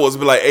the Cowboys to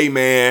be like, hey,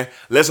 man,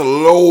 let's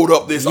load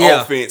up this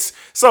offense.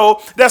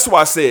 So that's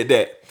why I said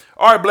that.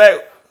 All right,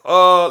 Black,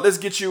 let's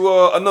get you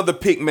another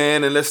pick,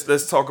 man, and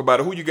let's talk about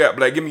it. Who you got,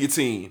 Black? Give me your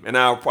team, and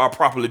I'll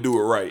properly do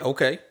it right.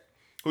 Okay.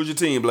 Who's your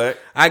team, Black?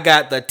 I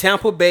got the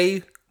Tampa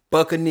Bay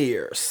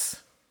Buccaneers.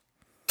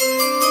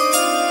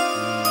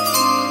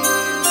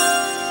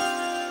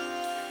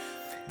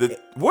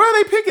 Where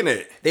are they picking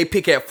at? They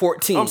pick at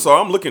 14. I'm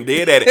sorry, I'm looking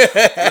dead at it.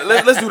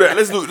 Let's do that.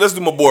 Let's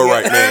do my boy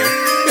right, man.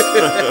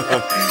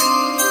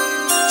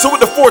 So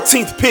with the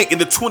 14th pick in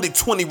the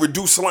 2020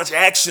 Reduced Lunch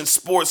Action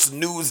Sports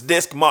News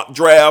Desk mock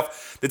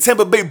draft, the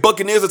Tampa Bay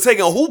Buccaneers are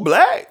taking who,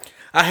 Black?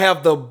 I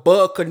have the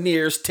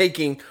Buccaneers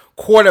taking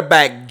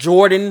quarterback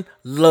Jordan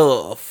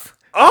Love.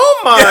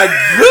 Oh my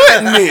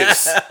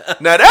goodness!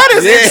 Now that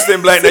is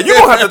interesting, Black. Now you're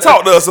gonna have to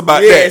talk to us about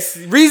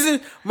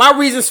that. My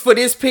reasons for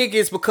this pick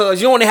is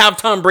because you only have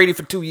Tom Brady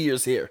for 2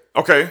 years here.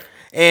 Okay.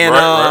 And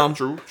right.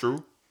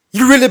 True.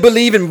 You really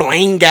believe in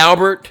Blaine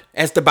Gabbert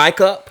as the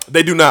backup?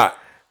 They do not.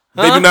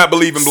 They do not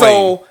believe in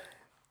Blaine. So,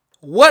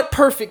 what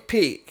perfect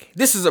pick?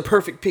 This is a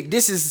perfect pick.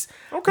 This is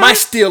my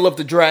steal of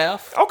the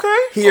draft.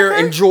 Here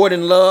in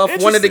Jordan Love,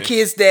 one of the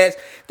kids that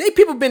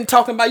people been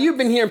talking about. You've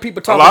been hearing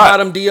people talk about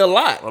him a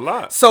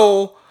lot.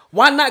 So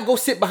why not go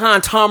sit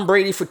behind Tom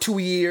Brady for 2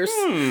 years?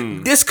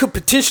 This could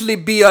potentially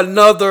be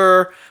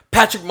another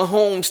Patrick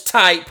Mahomes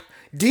type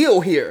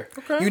deal here.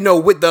 You know,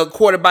 with the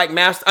quarterback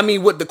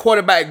with the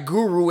quarterback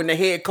guru and the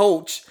head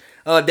coach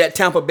that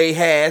Tampa Bay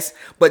has.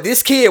 But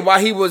this kid, while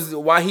he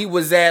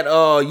was at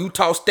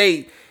Utah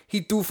State, he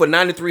threw for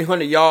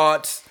 9,300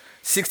 yards,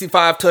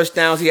 65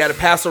 touchdowns. He had a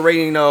passer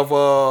rating of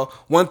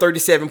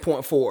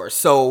 137.4.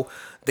 So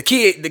the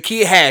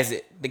kid has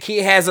it. The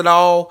kid has it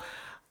all.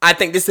 I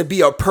think this would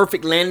be a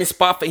perfect landing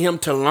spot for him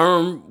to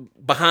learn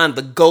behind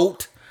the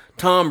GOAT,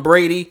 Tom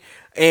Brady,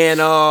 and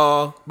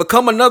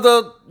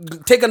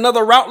take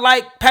another route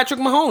like Patrick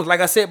Mahomes. Like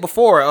I said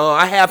before,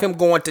 I have him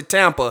going to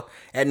Tampa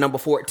at number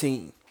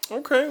 14.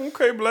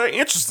 Okay, Black.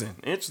 Interesting.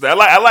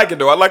 I like it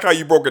though. I like how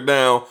you broke it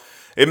down.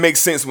 It makes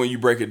sense when you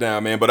break it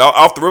down, man. But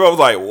off the rip, I was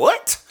like,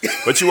 what?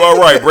 But you are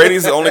right.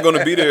 Brady's only going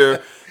to be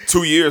there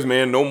 2 years,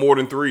 man. No more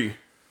than 3.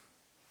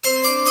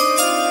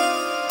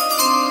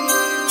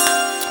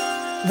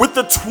 With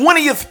the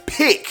 20th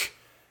pick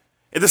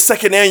in the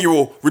second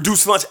annual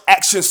Reduced Lunch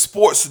Action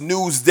Sports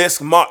News Desk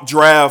mock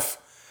draft,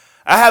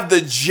 I have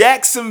the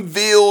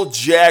Jacksonville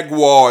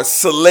Jaguars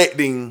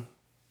selecting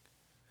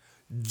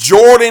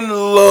Jordan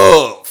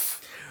Love.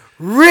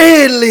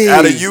 Really?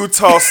 Out of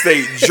Utah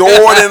State.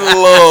 Jordan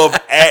Love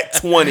at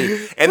 20.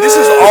 And this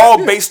is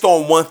all based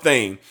on one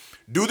thing.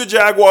 Do the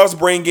Jaguars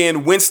bring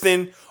in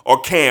Winston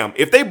or Cam?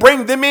 If they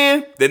bring them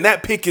in, then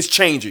that pick is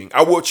changing.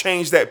 I will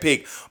change that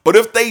pick. But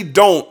if they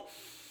don't,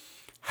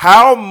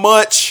 how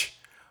much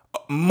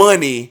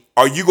money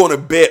are you going to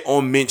bet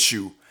on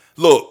Minshew?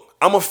 Look,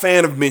 I'm a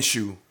fan of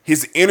Minshew.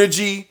 His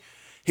energy,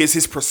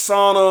 his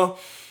persona.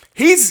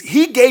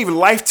 He gave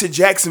life to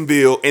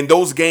Jacksonville in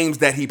those games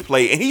that he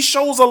played. And he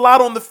shows a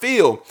lot on the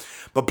field.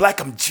 But Black,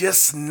 I'm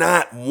just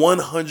not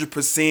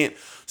 100%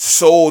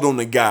 sold on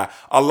the guy.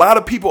 A lot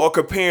of people are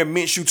comparing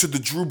Minshew to the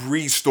Drew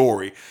Brees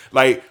story.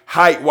 Like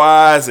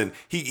height-wise, and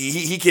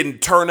he can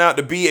turn out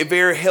to be a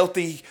very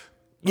healthy,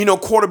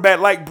 quarterback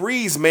like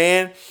Brees,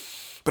 man.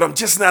 But I'm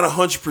just not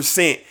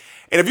 100%.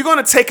 And if you're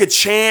going to take a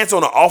chance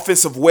on an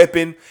offensive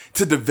weapon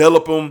to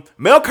develop him,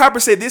 Mel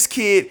Kiper said this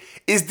kid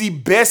is the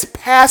best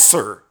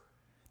passer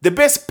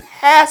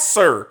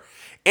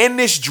in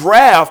this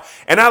draft.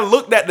 And I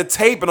looked at the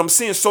tape and I'm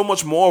seeing so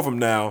much more of him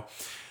now.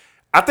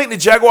 I think the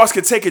Jaguars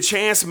could take a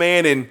chance,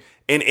 man,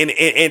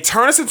 and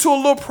turn this into a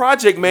little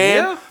project,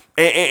 man. Yeah.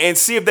 And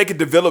see if they could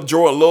develop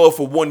Jordan Love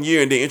for 1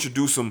 year and then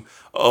introduce him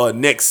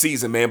next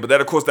season, man. But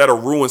that, of course, that'll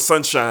ruin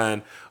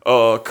Sunshine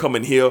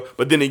coming here.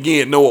 But then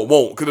again, no, it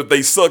won't. Because if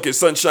they suck and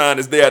Sunshine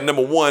is there at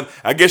number 1,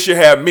 I guess you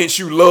have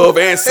Minshew, Love,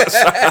 and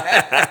Sunshine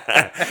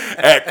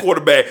at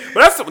quarterback.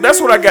 But that's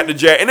what I got the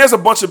Jazz. And there's a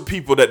bunch of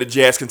people that the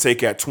Jazz can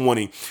take at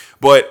 20.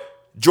 But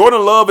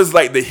Jordan Love is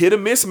like the hit or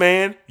miss,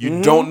 man.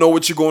 You don't know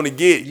what you're going to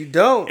get. You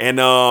don't.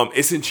 And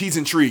he's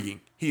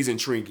intriguing. He's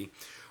intriguing.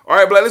 All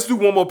right, Black, let's do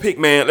one more pick,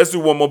 man.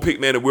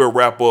 And we'll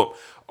wrap up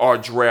our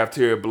draft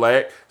here,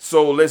 Black.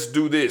 So let's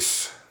do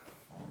this.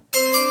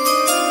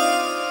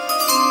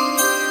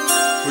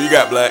 Who you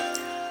got, Black?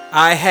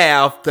 I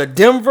have the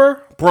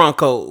Denver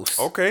Broncos.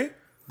 Okay.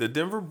 The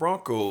Denver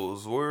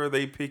Broncos. Where are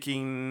they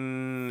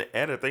picking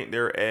at? I think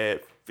they're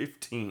at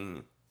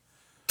 15.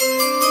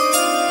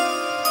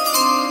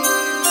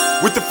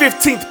 With the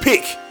 15th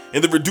pick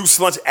in the Reduced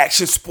Lunch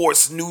Action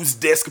Sports News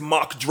Desk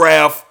mock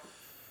draft,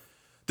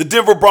 the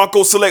Denver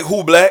Broncos select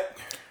who, Black?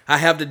 I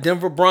have the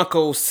Denver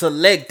Broncos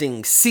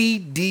selecting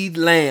CeeDee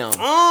Lamb,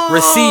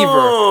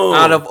 receiver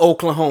out of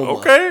Oklahoma.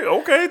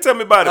 Okay. Tell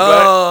me about it,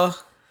 Black.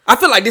 I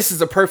feel like this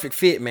is a perfect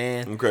fit,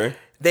 man. Okay.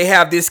 They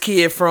have this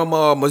kid from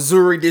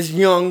Missouri, this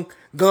young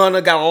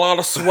gunner, got a lot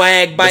of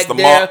swag back Mr.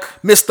 there.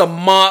 Mock. Mr.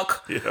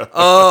 Mock.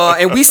 Yeah.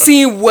 And we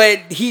seen what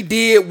he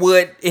did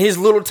with his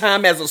little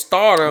time as a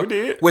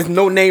starter with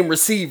no-name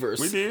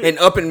receivers. We did.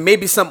 And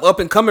maybe some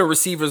up-and-coming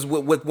receivers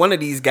with one of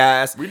these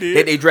guys that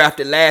they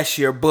drafted last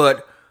year.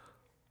 But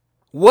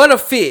what a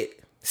fit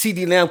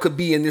CeeDee Lamb could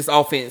be in this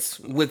offense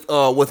with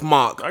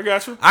Mock. I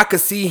got you. I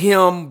could see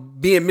him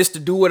being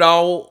Mr.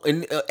 Do-It-All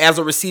as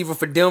a receiver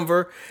for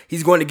Denver.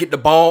 He's going to get the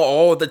ball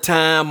all the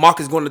time.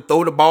 Mock is going to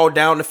throw the ball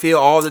down the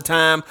field all the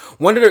time.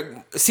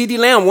 CeeDee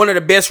Lamb, one of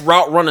the best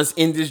route runners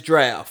in this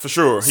draft. For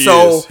sure. He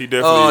is. He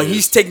definitely is.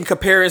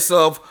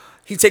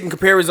 He's taking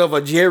comparisons of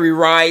a Jerry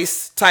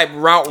Rice type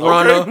route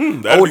runner,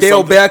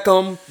 Odell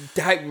Beckham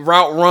type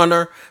route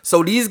runner.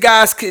 So these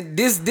guys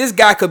this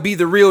guy could be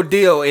the real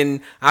deal.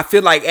 And I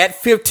feel like at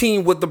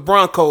 15 with the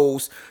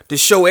Broncos, to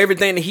show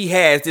everything that he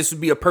has, this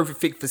would be a perfect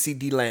fit for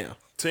CeeDee Lamb.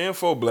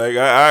 10-4, Black.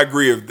 I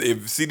agree.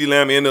 If CeeDee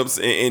Lamb ends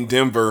up in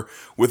Denver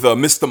with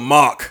Mr.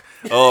 Mock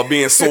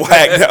being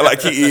swagged out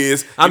like he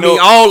is.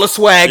 All the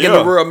swag in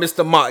the world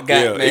Mr. Mock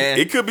got, man.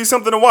 It could be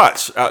something to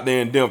watch out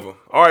there in Denver.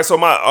 All right, so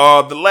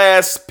the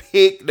last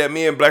pick that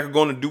me and Black are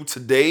going to do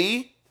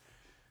today,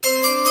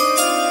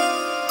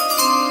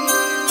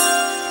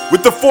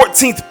 with the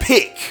 14th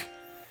pick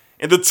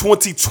in the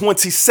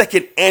 2020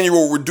 second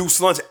annual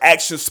Reduced Lunch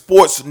Action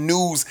Sports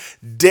News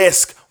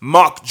Desk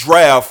mock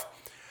draft,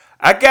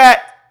 I got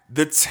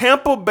the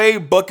Tampa Bay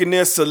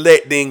Buccaneers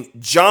selecting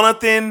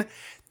Jonathan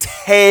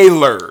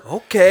Taylor.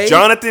 Okay.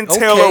 Jonathan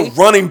Taylor,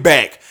 running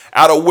back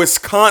out of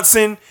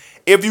Wisconsin.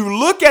 If you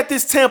look at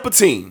this Tampa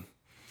team,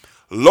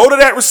 loaded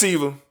at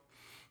receiver,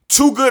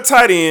 2 good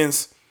tight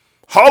ends,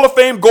 Hall of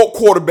Fame GOAT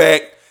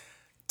quarterback,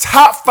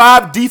 top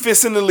 5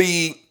 defense in the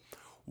league,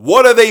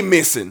 What are they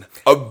missing?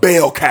 A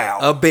bell cow.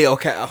 A bell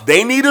cow.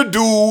 They need a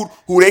dude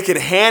who they can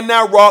hand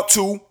that rock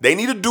to. They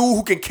need a dude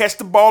who can catch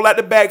the ball at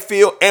the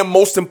backfield. And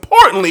most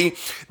importantly,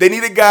 they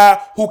need a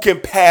guy who can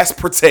pass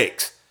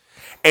protect.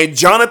 And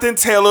Jonathan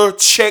Taylor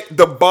checked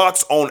the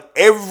box on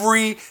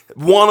every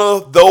one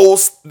of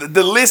those.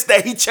 The list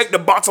that he checked the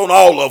box on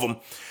all of them.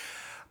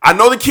 I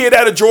know the kid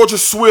out of Georgia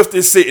Swift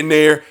is sitting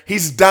there.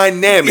 He's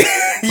dynamic.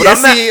 But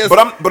Yes, he is.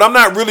 But I'm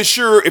not really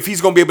sure if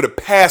he's going to be able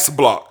to pass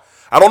block.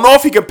 I don't know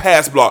if he can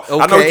pass block. Okay.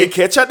 I know he can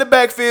catch out the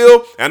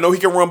backfield. I know he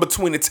can run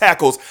between the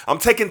tackles. I'm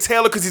taking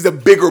Taylor because he's a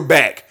bigger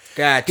back.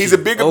 Gotcha. He's a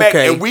bigger back,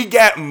 Okay. and we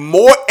got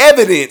more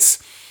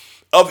evidence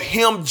of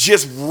him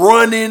just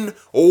running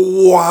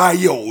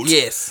wild.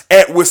 Yes.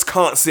 At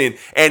Wisconsin,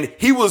 and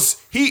he's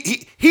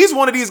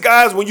one of these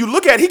guys. When you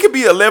look at, he could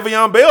be a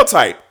Le'Veon Bell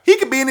type. He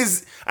could be in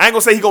his. I ain't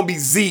gonna say he's gonna be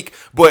Zeke,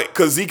 but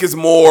because Zeke is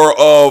more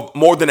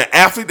than an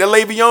athlete than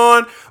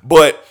Le'Veon.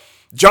 But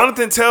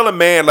Jonathan Taylor,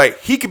 man, like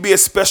he could be a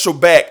special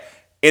back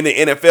in the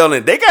NFL,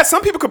 and they got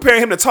some people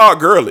comparing him to Todd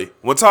Gurley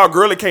when Todd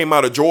Gurley came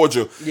out of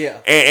Georgia. Yeah.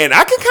 And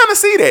I can kind of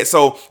see that.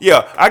 So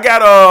yeah, I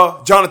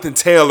got Jonathan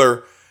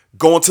Taylor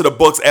going to the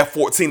Bucs at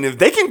 14. If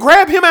they can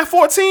grab him at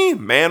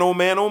 14, man, oh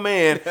man, oh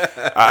man,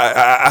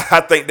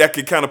 I think that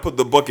could kind of put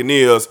the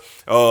Buccaneers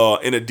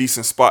in a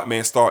decent spot,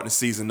 man, starting the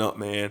season up,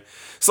 man.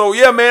 So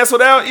yeah, man. So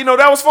that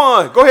that was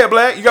fun. Go ahead,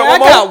 Black. You got one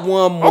more? I got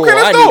one more. Okay,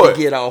 let's I do need it.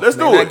 to get off. Let's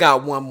man. do it. I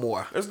got one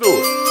more. Let's do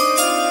it.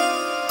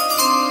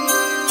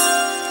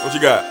 What you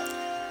got?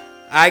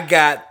 I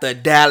got the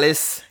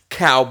Dallas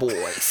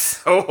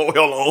Cowboys. Oh,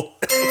 hello.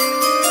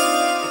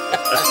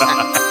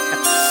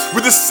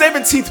 With the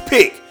 17th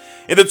pick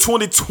in the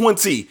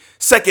 2020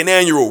 second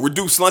annual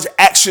Reduced Lunch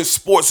Action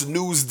Sports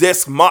News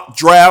Desk mock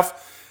draft,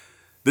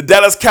 the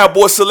Dallas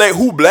Cowboys select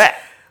who, Black?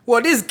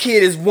 Well, this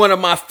kid is one of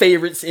my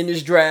favorites in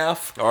this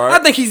draft. All right.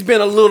 I think he's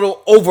been a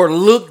little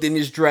overlooked in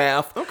this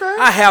draft. Okay.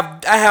 I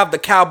have the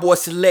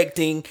Cowboys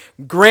selecting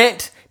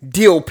Grant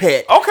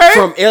Dilpat Okay.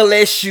 from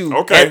LSU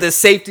Okay. at the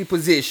safety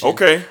position.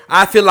 Okay.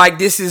 I feel like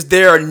this is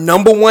their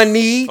number one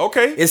need.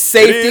 Okay. It's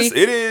safety.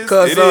 It is.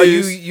 Because It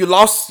is. you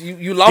lost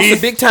Heath. a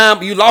big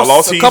time. You I lost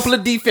lost a Heath. couple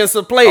of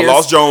defensive players. I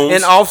lost Jones.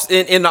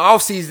 in the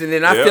offseason.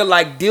 And I Yep. feel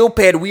like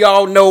Dilpat, we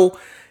all know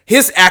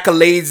his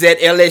accolades at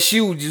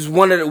LSU, just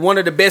one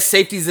of the best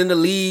safeties in the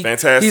league.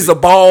 Fantastic. He's a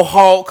ball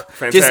hawk. Just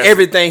Fantastic.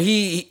 everything.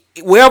 He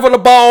wherever the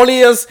ball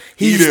is,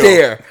 he's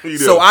there. He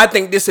So there. I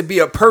think this would be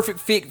a perfect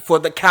fit for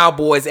the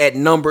Cowboys at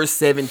number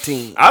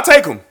 17. I'll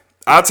take him.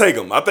 I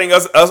think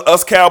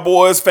us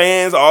Cowboys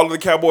fans, all of the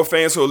Cowboy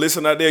fans who are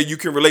listening out there, you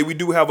can relate. We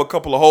do have a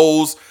couple of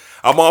holes.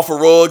 I'm all for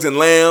Ruggs and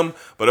Lamb,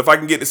 but if I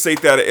can get the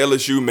safety out of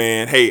LSU,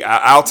 man, hey,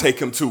 I'll take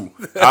him too.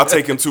 I'll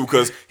take him too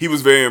because he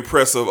was very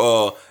impressive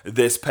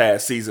this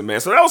past season,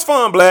 man. So that was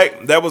fun,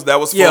 Black. That was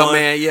fun. Yeah,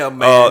 man. Yeah,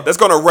 man. That's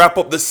gonna wrap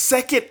up the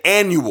second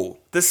annual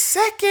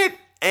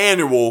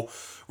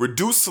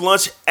Reduced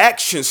Lunch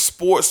Action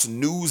Sports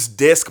News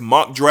Desk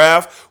mock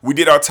draft. We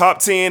did our top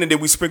 10, and then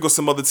we sprinkled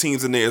some other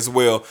teams in there as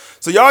well.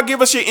 So y'all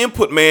give us your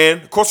input,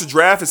 man. Of course, the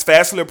draft is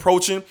fastly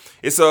approaching.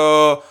 It's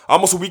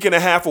almost a week and a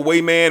half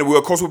away, man.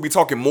 Of course, we'll be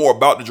talking more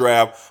about the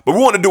draft, but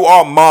we want to do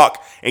our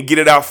mock and get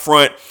it out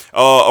front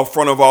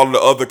of all of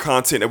the other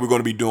content that we're going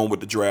to be doing with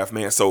the draft,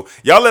 man. So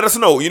y'all let us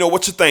know. You know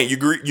what you think.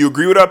 You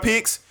agree with our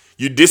picks?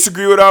 You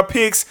disagree with our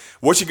picks?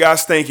 What you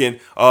guys thinking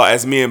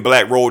as me and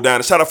Black roll down?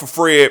 And shout out for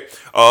Fred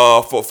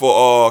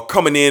for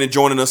coming in and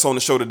joining us on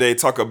the show today.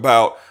 Talk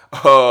about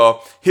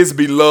his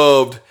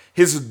beloved,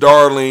 his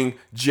darling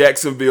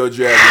Jacksonville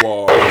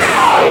Jaguars.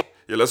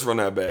 Yeah, let's run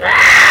that back.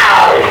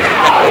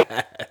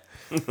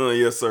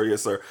 Yes, sir.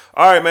 Yes, sir.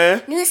 All right,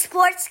 man. New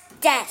Sports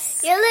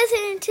Desk. You're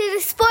listening to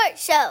the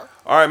Sports Show.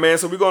 All right, man.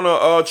 So we're going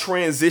to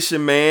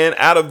transition, man,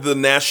 out of the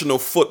National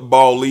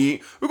Football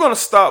League. We're going to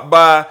stop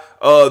by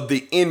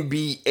the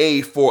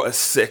NBA for a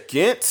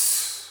second.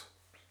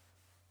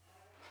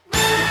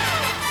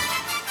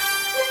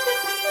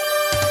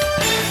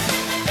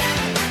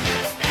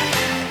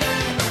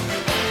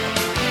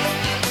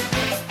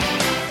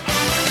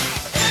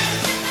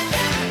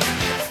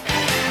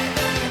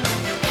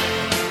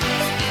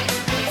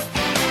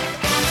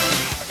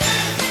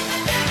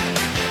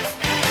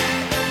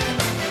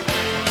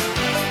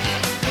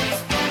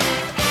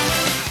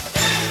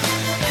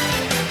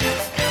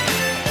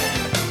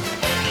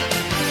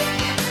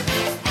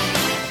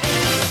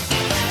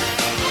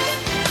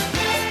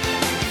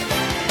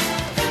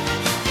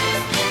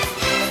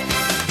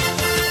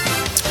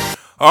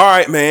 All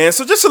right, man.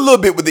 So just a little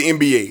bit with the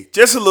NBA.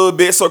 Just a little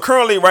bit. So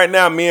currently right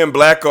now, me and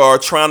Black are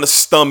trying to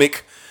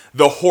stomach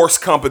the horse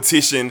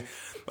competition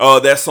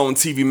that's on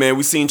TV, man.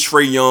 We seen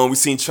Trae Young. We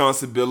seen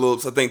Chauncey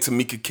Billups. I think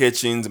Tamika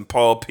Catchings and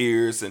Paul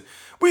Pierce. And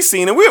we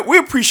seen it. We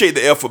appreciate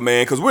the effort,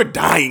 man, because we're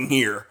dying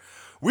here.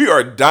 We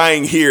are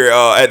dying here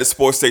at the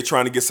Sports State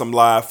trying to get some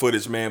live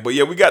footage, man. But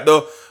yeah, we got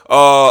the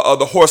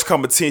horse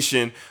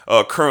competition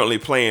currently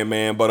playing,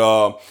 man.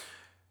 But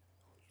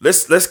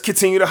let's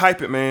continue to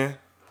hype it, man.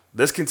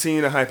 Let's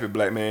continue to hype it,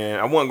 Black, man.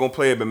 I wasn't gonna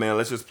play it, but man,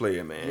 let's just play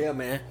it, man. Yeah,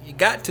 man. You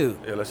got to.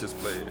 Yeah, let's just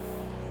play it.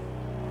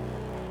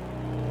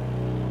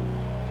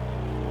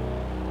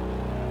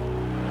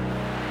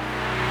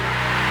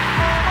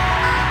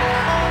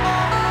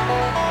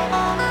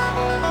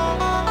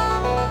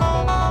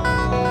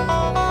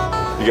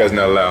 You guys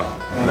not allowed.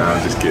 No,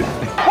 I'm just kidding.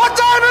 What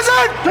time is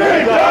it?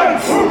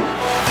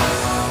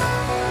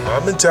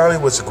 Our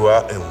mentality was to go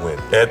out and win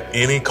at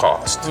any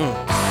cost.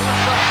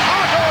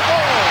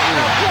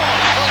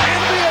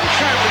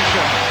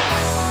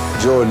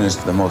 Jordan is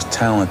the most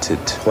talented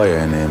player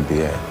in the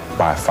NBA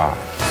by far.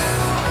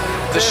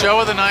 The show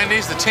of the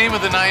 90s, the team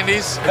of the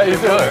 90s. How you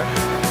doing?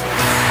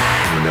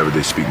 Whenever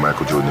they speak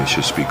Michael Jordan, they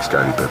should speak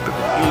Scottie Pippen.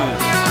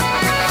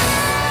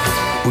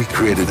 We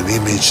created an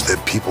image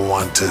that people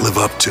want to live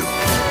up to.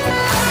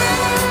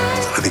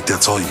 I think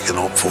that's all you can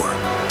hope for.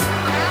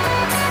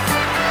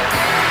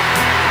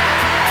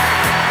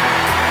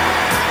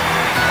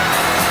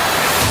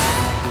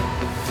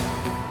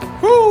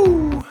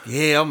 Woo!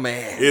 Yeah,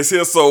 man. It's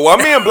here. So while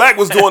me and Black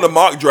was doing the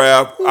mock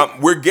draft,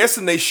 we're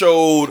guessing they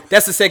showed.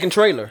 That's the second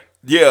trailer.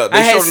 Yeah, I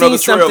had seen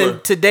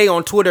something today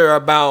on Twitter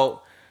about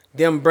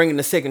them bringing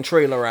the second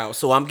trailer out,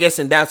 so I'm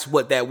guessing that's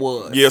what that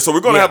was. Yeah, so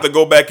we're gonna have to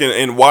go back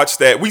and watch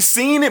that. We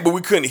seen it, but we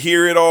couldn't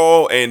hear it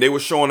all, and they were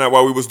showing that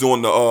while we was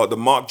doing the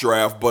mock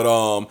draft. But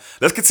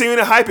let's continue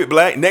to hype it,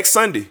 Black. Next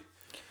Sunday,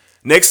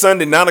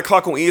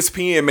 9:00 on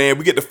ESPN, man.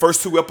 We get the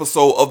first 2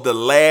 episodes of The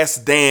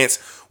Last Dance,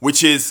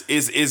 which is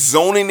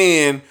zoning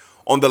in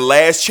on the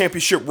last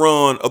championship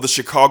run of the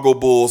Chicago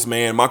Bulls,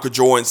 man. Michael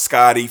Jordan,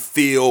 Scottie,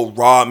 Phil,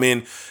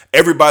 Rodman,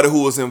 everybody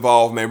who was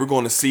involved, man. We're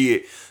going to see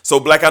it. So,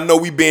 Black, I know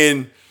we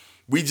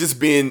just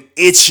been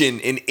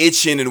itching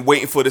and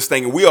waiting for this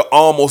thing, and we are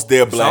almost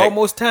there, Black. It's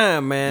almost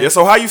time, man. Yeah,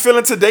 so how you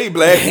feeling today,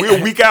 Black? We're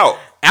a week out.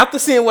 After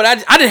seeing what I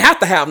didn't have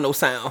to have no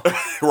sound.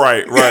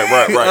 Right.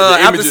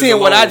 After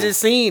seeing what I just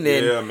seen,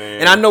 and, yeah,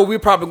 man. And I know we're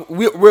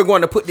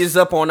going to put this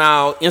up on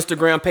our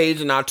Instagram page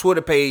and our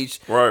Twitter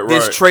page. Right.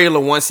 This trailer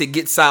once it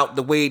gets out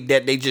the way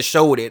that they just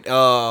showed it.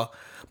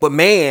 But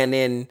man,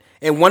 and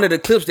one of the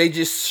clips they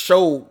just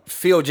showed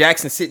Phil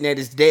Jackson sitting at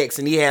his desk,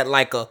 and he had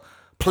like a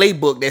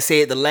playbook that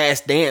said The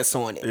Last Dance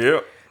on it.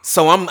 Yep.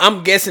 So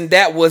I'm guessing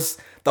that was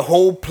the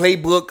whole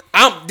playbook.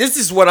 This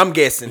is what I'm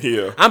guessing.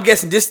 Yeah. I'm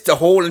guessing this is the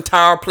whole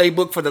entire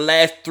playbook for the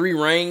last 3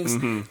 rings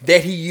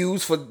that he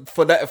used for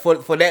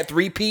that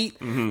three-peat.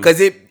 Because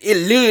it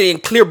literally in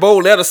clear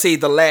bold letters say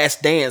The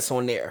Last Dance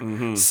on there.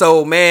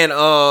 So man,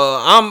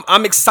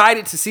 I'm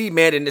excited to see,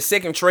 man, and the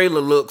second trailer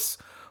looks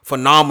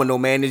phenomenal,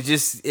 man. It's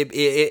just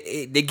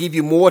they give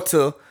you more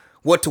to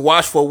what to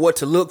watch for, what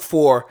to look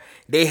for.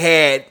 They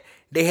had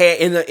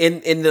in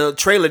the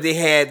trailer, they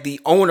had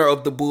the owner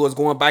of the Bulls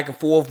going back and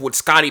forth with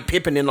Scottie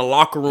Pippen in the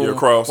locker room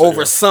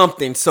over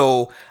something.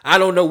 So I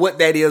don't know what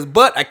that is,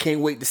 but I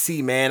can't wait to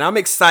see, man. I'm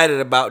excited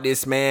about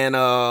this, man.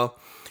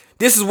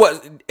 This is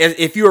what,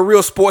 if you're a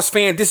real sports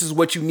fan, this is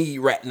what you need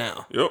right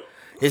now. Yep.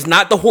 It's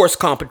not the horse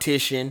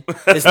competition.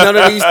 It's none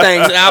of these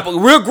things.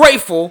 We're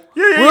grateful.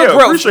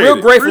 We're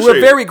grateful. We're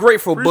very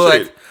grateful,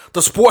 but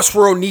the sports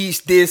world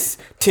needs this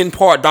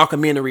 10-part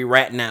documentary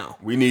right now.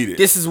 We need it.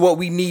 This is what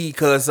we need,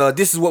 because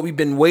this is what we've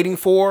been waiting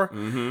for.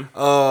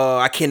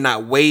 I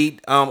cannot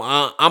wait.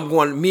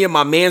 Me and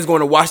my man's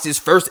going to watch this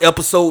first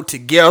episode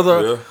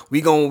together. Yeah.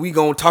 We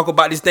gonna talk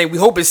about this thing. We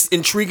hope it's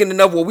intriguing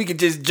enough where we can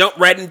just jump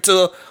right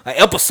into an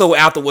episode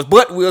afterwards,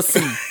 but we'll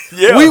see.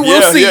 We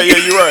will see. Yeah,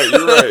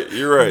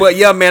 you're right. But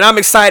yeah, man, I'm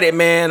excited,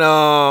 man.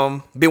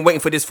 Been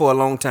waiting for this for a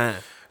long time.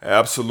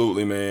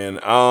 Absolutely, man.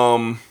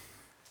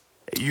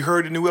 You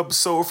heard the new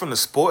episode from the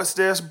Sports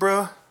Desk,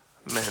 bruh?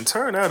 Man,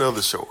 turn that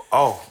other show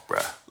off,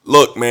 bruh.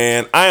 Look,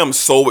 man, I am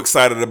so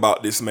excited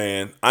about this,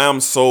 man. I am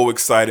so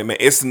excited, man.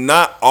 It's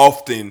not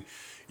often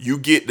you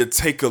get to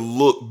take a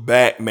look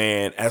back,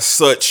 man, at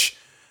such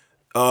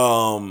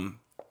iconic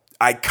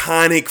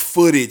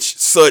footage,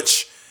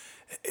 such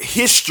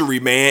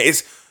history, man.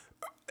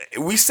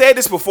 We said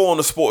this before on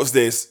the Sports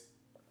Desk.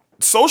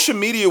 Social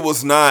media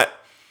was not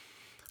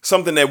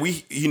something that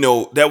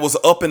that was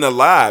up and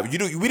alive. We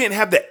didn't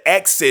have the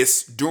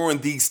access during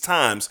these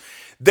times.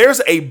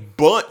 There's a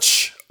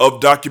bunch of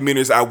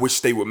documentaries I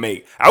wish they would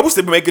make. I wish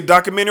they would make a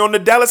documentary on the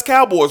Dallas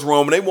Cowboys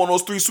run when they won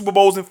those 3 Super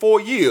Bowls in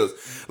 4 years.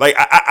 Like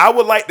I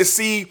would like to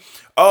see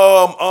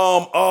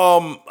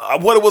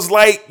what it was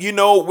like,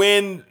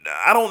 when,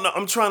 I don't know,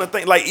 I'm trying to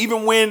think, like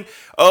even when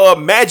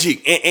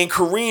Magic and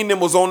Kareem them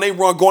was on their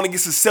run going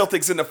against the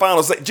Celtics in the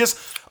finals, like just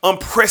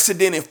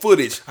unprecedented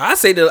footage. I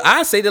say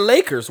the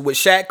Lakers with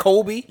Shaq,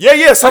 Kobe.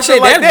 Yeah, something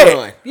like that.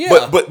 Run.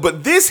 Yeah.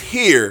 But this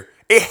here,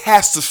 it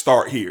has to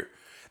start here.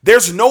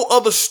 There's no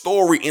other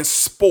story in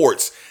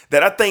sports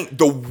that I think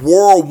the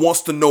world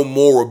wants to know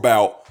more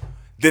about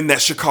than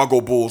that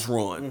Chicago Bulls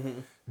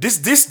run.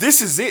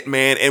 This is it,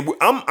 man, and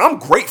I'm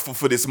grateful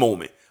for this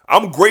moment.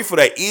 I'm grateful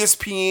that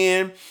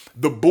ESPN,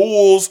 the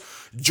Bulls,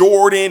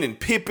 Jordan and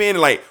Pippen,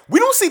 like, we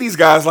don't see these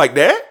guys like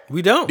that.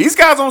 We don't. These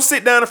guys don't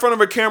sit down in front of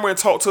a camera and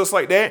talk to us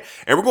like that.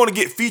 And we're going to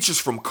get features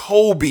from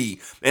Kobe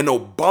and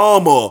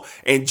Obama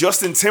and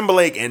Justin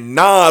Timberlake and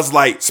Nas,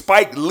 like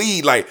Spike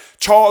Lee, like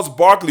Charles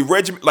Barkley,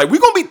 Reggie. Like, we're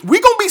gonna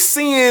be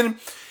seeing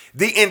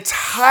the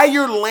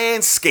entire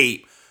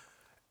landscape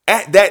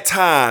at that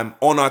time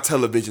on our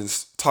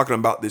televisions talking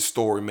about this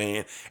story,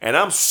 man. And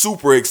I'm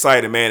super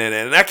excited, man.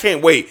 And I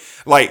can't wait.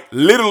 Like,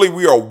 literally,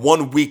 we are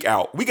 1 week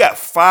out. We got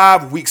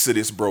 5 weeks of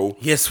this, bro.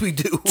 Yes, we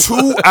do.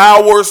 2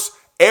 hours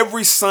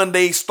every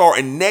Sunday,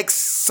 starting next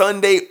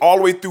Sunday all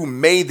the way through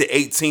May the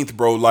 18th,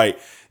 bro. Like,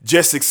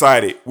 just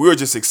excited. We're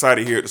just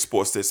excited here at the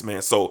Sports Desk,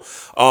 man. So,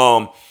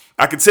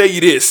 I can tell you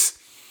this.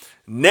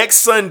 Next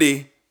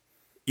Sunday,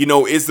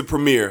 is the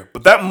premiere.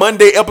 But that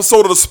Monday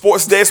episode of the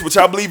Sports Desk, which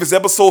I believe is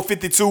episode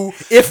 52.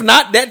 If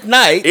not that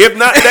night.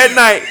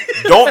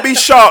 Don't be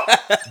shocked.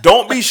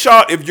 Don't be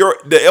shocked if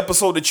the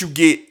episode that you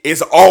get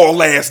is all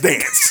Last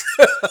Dance.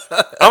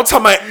 I'm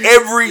talking about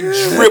every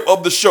drip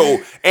of the show.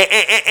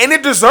 And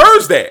it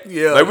deserves that.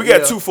 Yeah. Like, we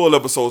got 2 full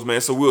episodes,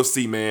 man. So we'll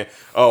see, man,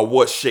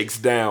 what shakes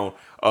down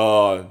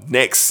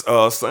next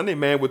Sunday,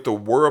 man, with the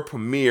world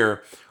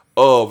premiere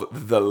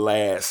of The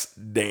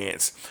Last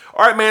Dance.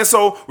 All right, man,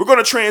 so we're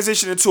going to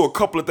transition into a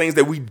couple of things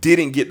that we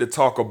didn't get to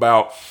talk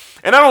about.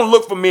 And I don't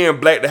look for me and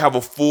Black to have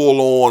a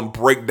full-on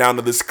breakdown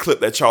of this clip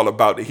that y'all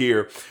about to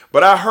hear.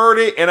 But I heard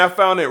it, and I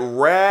found it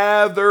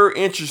rather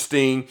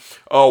interesting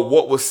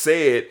what was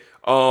said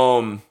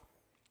from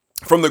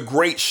the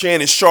great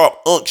Shannon Sharpe,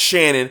 Unc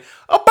Shannon,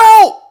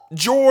 about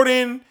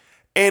Jordan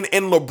and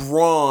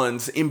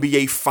LeBron's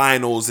NBA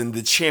Finals and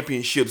the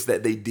championships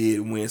that they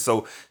did win.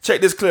 So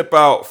check this clip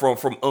out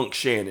from Unc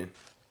Shannon.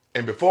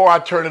 And before I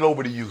turn it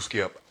over to you,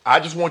 Skip, I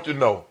just want you to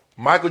know,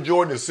 Michael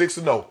Jordan is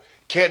 6-0.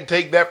 Can't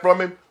take that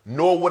from him,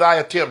 nor would I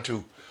attempt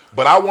to.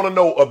 But I want to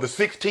know, of the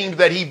 6 teams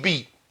that he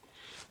beat,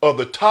 of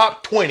the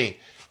top 20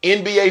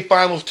 NBA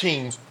Finals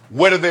teams,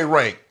 where do they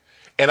rank?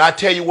 And I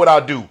tell you what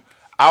I'll do.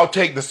 I'll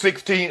take the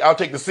 16,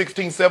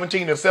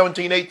 17, and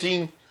 17,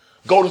 18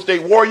 Golden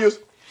State Warriors.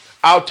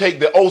 I'll take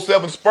the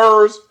 07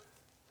 Spurs,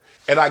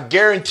 and I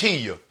guarantee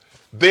you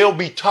they'll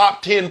be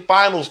top 10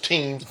 finals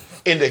teams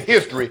in the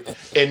history,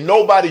 and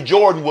nobody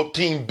Jordan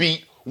team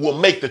beat will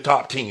make the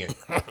top 10.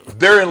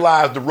 Therein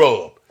lies the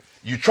rub.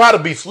 You try to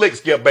be slick,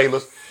 Skip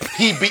Bayless.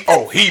 He beat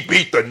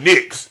the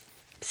Knicks.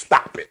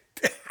 Stop it.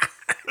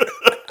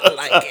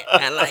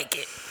 I like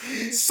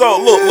it. So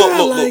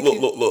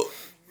look.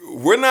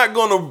 We're not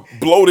gonna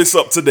blow this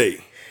up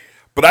today.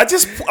 But I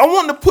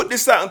want to put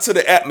this out into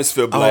the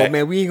atmosphere, Black. Oh,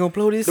 man, we ain't going to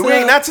blow this up. We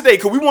ain't, not today,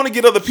 because we want to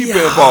get other people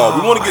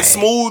involved. We want to get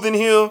Smooth in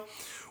here.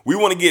 We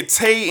want to get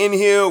Tay in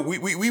here. We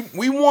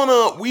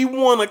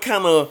want to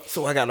kind of.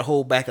 So I got to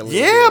hold back a little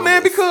bit. Yeah,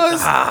 man,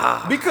 because,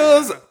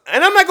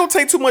 and I'm not going to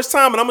take too much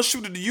time, and I'm going to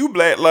shoot it to you,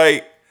 Black.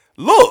 Like,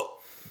 look,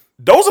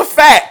 those are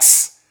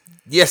facts.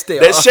 Yes, they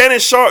are. That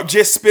Shannon Sharpe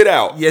just spit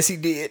out. Yes, he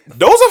did.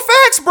 Those are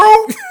facts,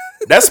 bro.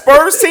 That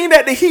Spurs team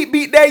that the Heat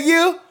beat that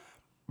year,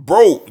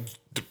 bro.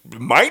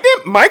 Mike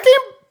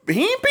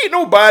he ain't beat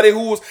nobody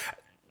who was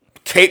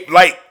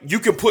like you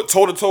can put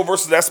toe to toe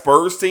versus that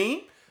Spurs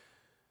team.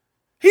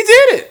 He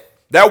did it.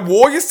 That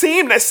Warriors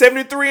team, that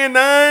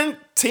 73-9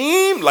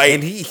 team, like,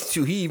 and he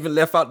even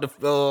left out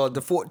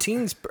the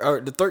 14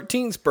 or the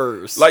 13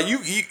 Spurs. Like you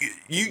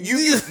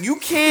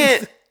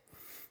can't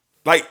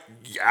like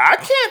I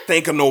can't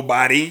think of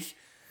nobody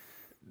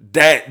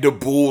that the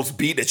Bulls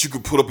beat that you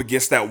could put up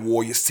against that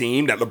Warriors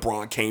team that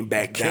LeBron came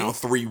back down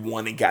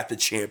 3-1 and got the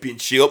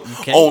championship.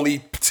 Only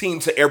team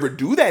to ever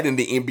do that in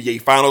the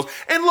NBA Finals.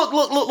 And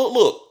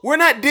look. We're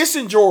not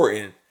dissing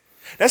Jordan.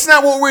 That's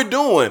not what we're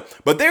doing.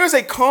 But there is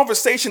a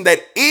conversation that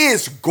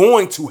is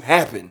going to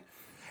happen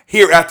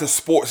here at the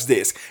Sports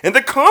Desk. And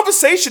the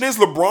conversation is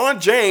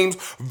LeBron James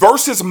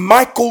versus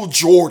Michael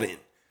Jordan.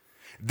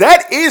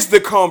 That is the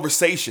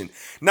conversation.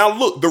 Now,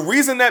 look, the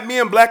reason that me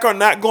and Black are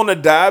not going to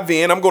dive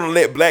in, I'm going to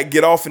let Black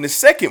get off in a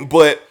second,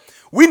 but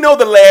we know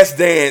The Last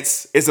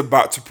Dance is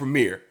about to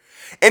premiere.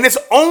 And it's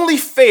only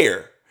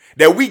fair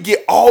that we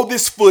get all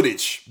this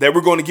footage that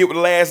we're going to get with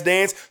The Last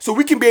Dance so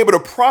we can be able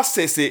to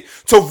process it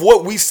to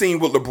what we've seen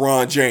with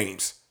LeBron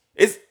James.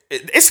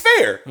 It's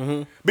fair.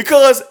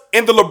 Because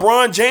in the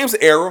LeBron James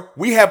era,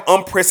 we have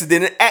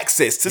unprecedented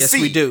access to see.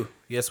 Yes, we do.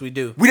 Yes, we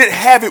do. We didn't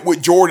have it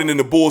with Jordan and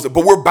the Bulls,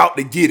 but we're about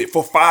to get it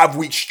for 5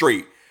 weeks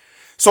straight.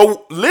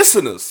 So,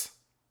 listeners,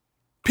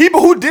 people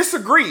who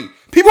disagree,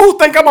 people who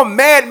think I'm a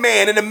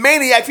madman and a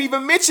maniac for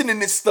even mentioning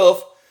this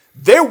stuff,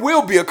 there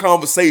will be a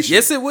conversation.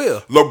 Yes, it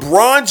will.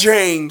 LeBron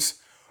James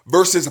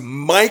versus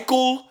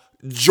Michael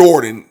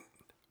Jordan.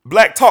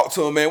 Black, talk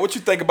to him, man. What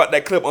you think about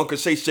that clip Uncle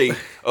Shay Shay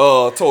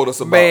told us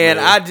about? Man,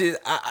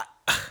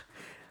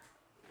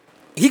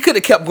 he could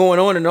have kept going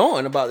on and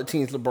on about the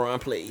teams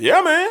LeBron played. Yeah,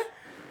 man.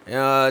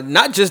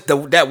 Not just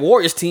that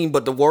Warriors team,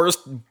 but the Warriors,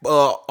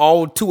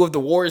 all 2 of the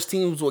Warriors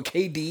teams were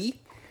KD.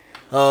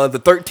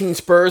 The 13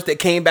 Spurs that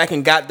came back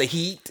and got the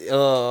Heat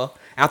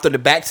after the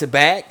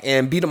back-to-back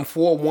and beat them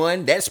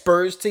 4-1. That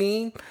Spurs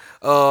team.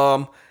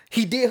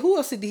 He did. Who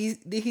else did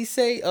he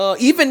say?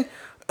 Even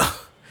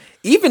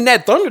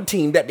that Thunder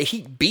team that the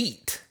Heat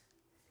beat.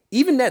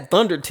 Even that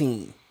Thunder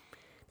team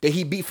that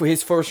he beat for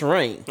his first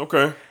reign.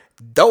 Okay.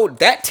 Though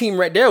that team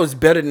right there was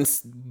better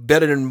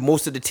than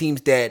most of the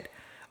teams that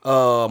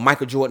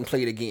Michael Jordan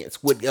played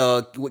against with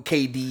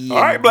KD.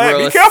 All right, Black,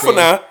 be careful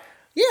now.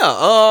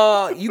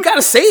 Yeah, you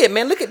gotta say it,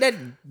 man. Look at that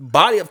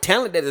body of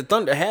talent that the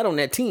Thunder had on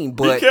that team.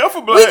 But be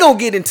careful, Black. We gonna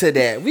get into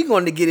that. We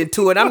gonna get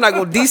into it. I'm not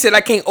gonna decent.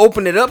 I can't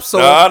open it up, so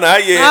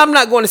not yet. I'm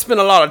not going to spend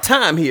a lot of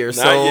time here.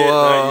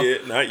 Not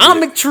yet.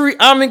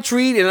 I'm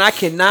intrigued, and I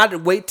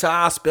cannot wait till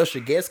our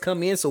special guests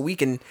come in so we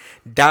can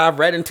dive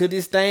right into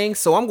this thing.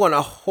 So I'm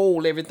gonna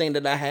hold everything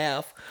that I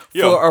have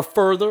for a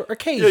further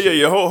occasion.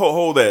 Yeah.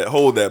 Hold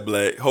that,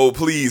 Black.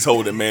 Please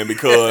hold it, man,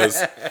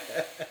 because.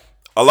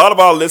 A lot of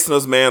our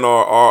listeners, man,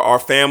 are our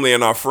family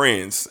and our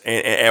friends.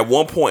 And at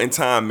one point in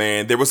time,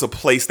 man, there was a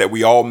place that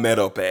we all met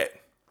up at.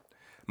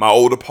 My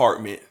old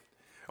apartment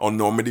on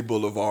Normandy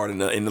Boulevard in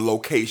the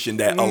location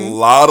that a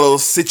lot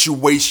of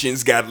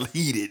situations got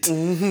heated.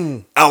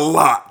 A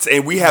lot.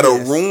 And we had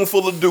a room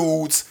full of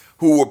dudes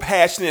who were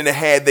passionate and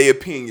had their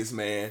opinions,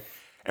 man.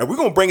 And we're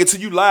going to bring it to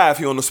you live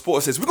here on the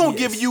Sports Sense. We're going to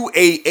give you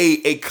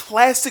a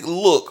classic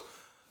look,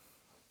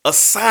 a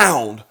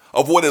sound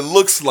of what it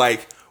looks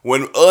like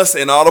when us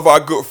and all of our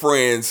good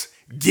friends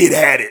get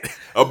at it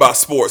about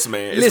sports,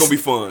 man. It's going to be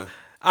fun.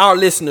 Our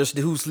listeners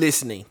who's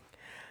listening,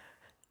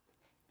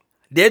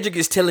 Dedrick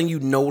is telling you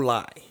no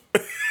lie.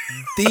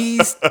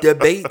 These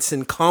debates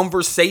and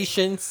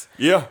conversations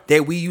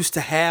that we used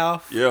to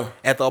have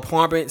at the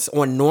apartments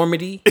on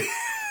Normandy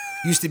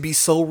used to be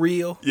so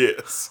real.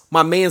 Yes.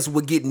 My mans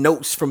would get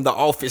notes from the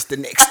office the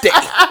next day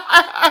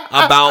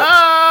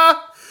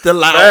about... The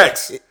loud.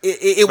 Facts.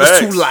 It was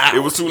too loud.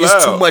 It was too loud.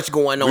 It's too much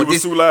going on. It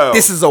was too loud.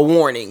 This is a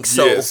warning.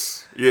 So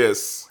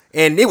yes.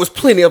 And there was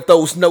plenty of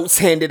those notes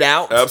handed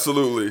out.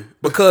 Absolutely.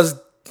 Because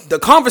the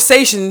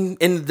conversation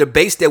and the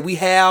debates that we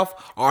have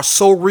are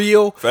so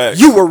real. Facts.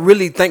 You will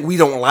really think we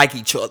don't like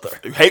each other.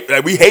 We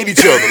hate each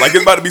other. Like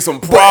there's about to be some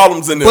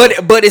problems in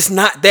there. But it's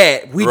not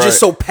that. We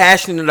just so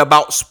passionate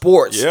about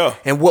sports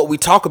and what we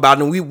talk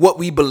about and what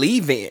we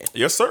believe in.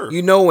 Yes, sir.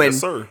 You know, and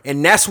yes, sir.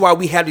 And that's why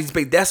we have these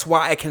debates. That's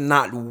why I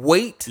cannot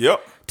wait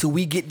till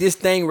we get this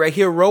thing right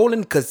here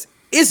rolling, because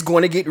it's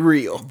going to get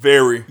real.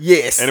 Very.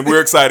 Yes. And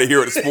we're excited here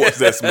at the Sports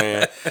Desk,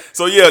 man.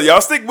 So, y'all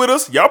stick with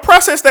us. Y'all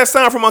process that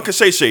sound from Uncle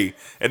Shay Shay,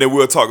 and then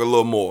we'll talk a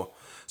little more.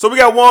 So, we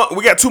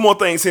got two more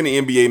things in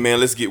the NBA, man.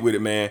 Let's get with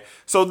it, man.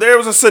 So, there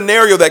was a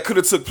scenario that could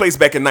have took place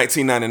back in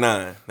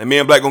 1999. And me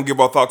and Black going to give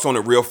our thoughts on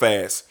it real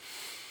fast.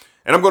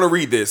 And I'm going to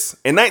read this.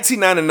 In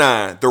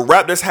 1999, the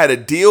Raptors had a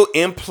deal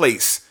in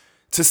place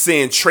to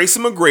send Tracy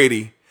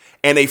McGrady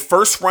and a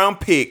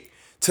first-round pick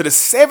to the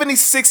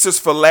 76ers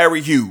for Larry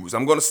Hughes.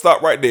 I'm going to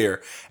stop right there.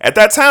 At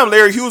that time,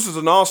 Larry Hughes was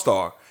an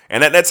all-star.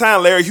 And at that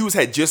time, Larry Hughes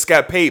had just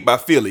got paid by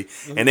Philly.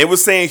 And they were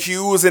saying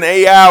Hughes and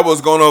AI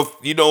was going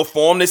to,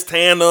 form this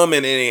tandem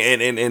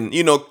and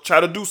try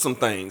to do some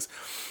things.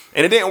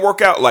 And it didn't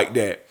work out like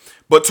that.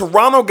 But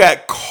Toronto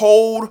got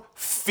cold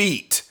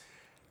feet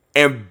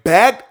and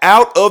backed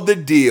out of the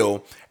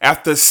deal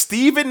after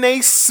Stephen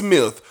A.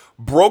 Smith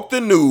broke the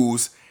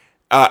news.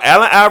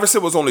 Allen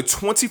Iverson was only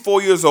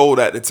 24 years old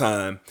at the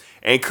time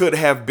and could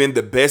have been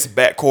the best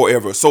backcourt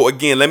ever. So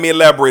again, let me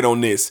elaborate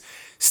on this.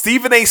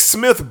 Stephen A.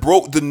 Smith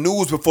broke the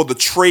news before the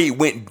trade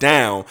went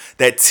down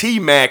that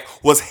T-Mac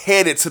was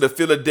headed to the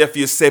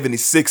Philadelphia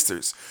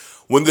 76ers.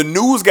 When the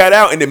news got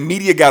out and the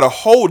media got a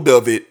hold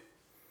of it,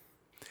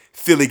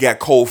 Philly got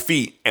cold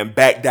feet and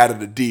backed out of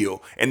the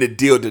deal, and the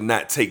deal did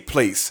not take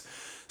place.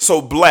 So,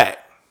 Black,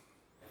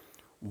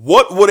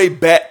 what would have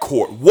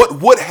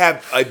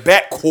a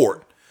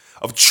backcourt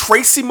of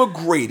Tracy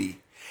McGrady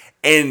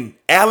and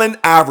Allen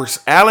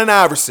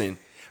Iverson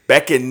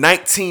back in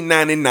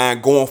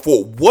 1999 going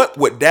forward? What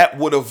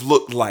would have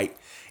looked like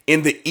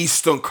in the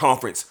Eastern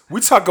Conference?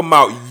 We're talking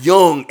about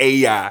young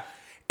AI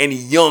and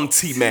young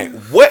T-Mac.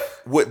 What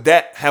would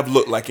that have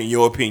looked like in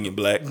your opinion,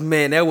 Black?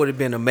 Man, that would have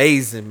been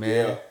amazing,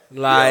 man.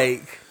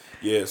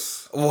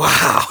 Yes.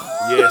 Wow.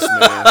 Yes,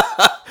 man.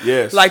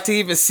 Yes. Like to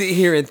even sit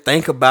here and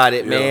think about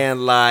it,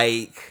 man.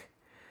 Like,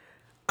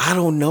 I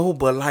don't know,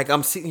 but like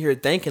I'm sitting here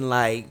thinking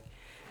like,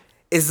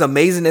 as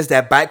amazing as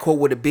that backcourt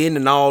would have been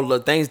and all the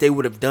things they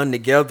would have done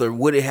together,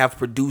 would it have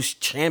produced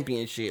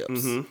championships?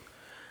 Mm-hmm.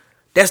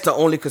 That's the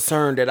only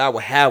concern that I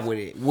would have with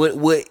it.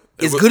 What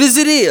as good as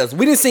it is,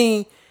 we didn't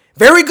see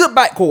very good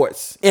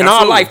backcourts in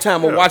our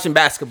lifetime of watching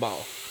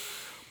basketball,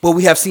 but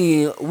we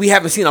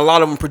haven't seen a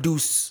lot of them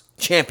produce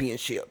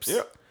championships.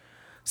 Yeah.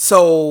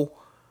 So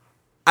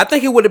I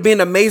think it would have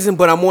been amazing,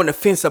 but I'm on the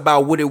fence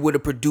about what it would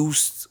have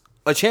produced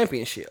a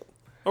championship.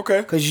 Okay.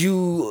 Because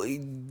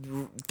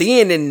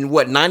then in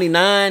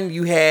 99,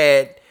 you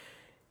had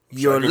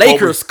your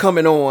Lakers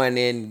coming on,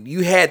 and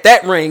you had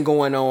that ring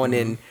going on,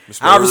 and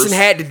Iverson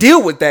had to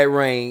deal with that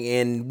ring.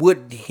 And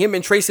would him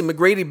and Tracy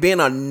McGrady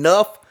been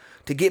enough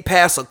to get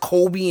past a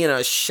Kobe and a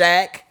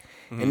Shaq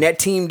and that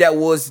team that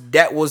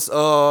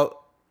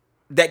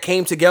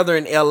came together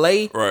in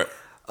LA? Right.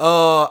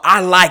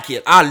 I like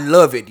it. I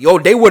love it. Yo,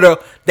 they would have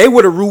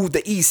ruled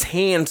the East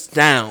hands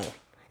down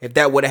if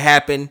that would have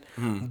happened.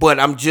 Mm-hmm. But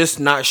I'm just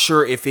not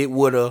sure if it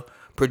would have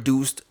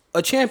produced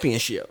a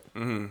championship.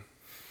 Mm-hmm.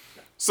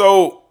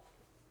 So,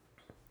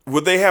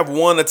 would they have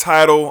won a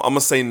title? I'm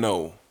gonna say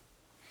no.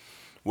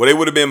 Would they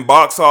would have been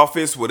box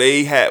office? Would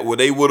they have?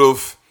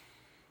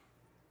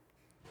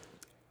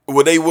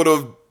 where they would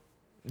have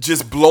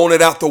just blown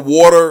it out the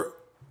water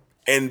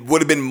and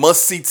would have been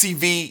must-see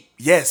TV?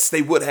 Yes,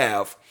 they would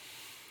have.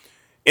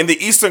 In the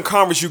Eastern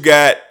Conference, you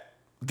got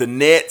the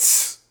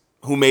Nets,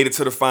 who made it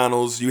to the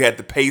finals. You had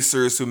the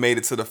Pacers, who made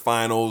it to the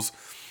finals.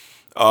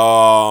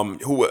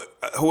 Who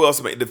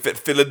else made it?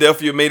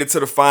 Philadelphia made it to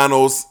the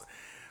finals.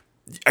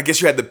 I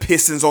guess you had the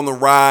Pistons on the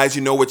rise,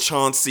 with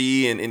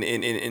Chauncey and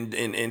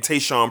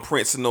Tayshaun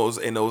Prince and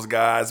those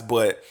guys.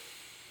 But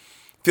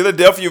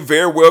Philadelphia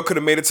very well could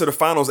have made it to the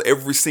finals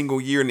every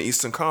single year in the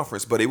Eastern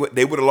Conference. But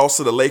they would have lost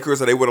to the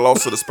Lakers or they would have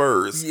lost to the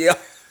Spurs. Yeah.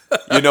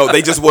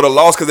 They just would have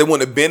lost because they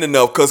wouldn't have been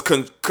enough. Because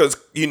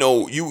you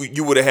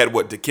would have had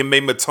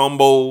Dikembe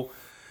Mutombo,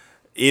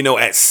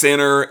 at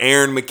center,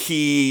 Aaron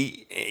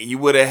McKee. You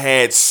would have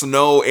had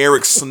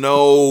Eric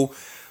Snow.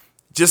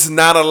 Just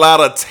not a lot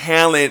of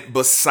talent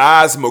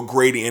besides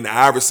McGrady and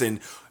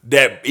Iverson.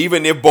 That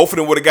even if both of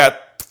them would have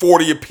got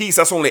 40 apiece,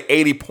 that's only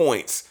 80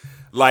 points.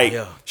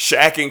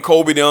 Shaq and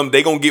Kobe,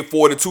 they gonna get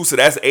 42, so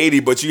that's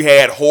 80. But you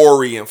had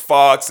Horry and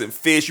Fox and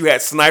Fish. You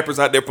had snipers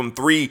out there from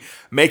 3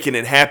 making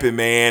it happen,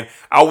 man.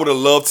 I would have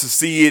loved to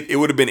see it. It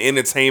would have been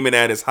entertainment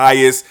at its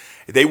highest.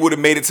 They would have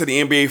made it to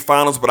the NBA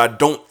Finals, but I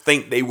don't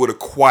think they would have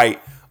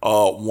quite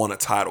won a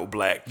title,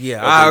 Black.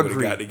 Yeah, I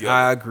agree.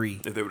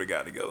 If they would have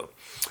got together.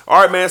 All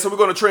right, man, so we're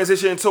going to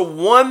transition into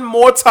one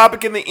more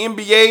topic in the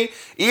NBA.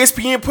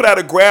 ESPN put out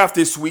a graph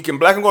this week, and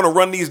Black, I'm going to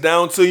run these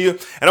down to you,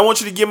 and I want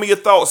you to give me your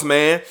thoughts,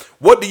 man.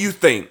 What do you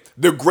think?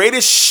 The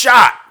greatest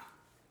shot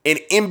in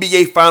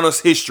NBA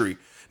Finals history.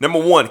 Number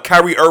 1,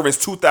 Kyrie Irving's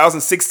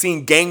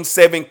 2016 Game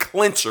 7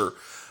 clincher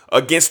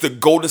against the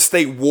Golden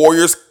State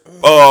Warriors,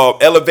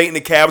 elevating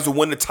the Cavs to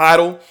win the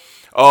title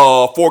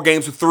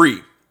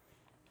 4-3.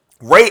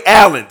 Ray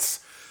Allen's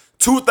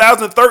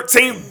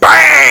 2013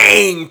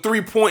 bang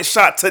 3-point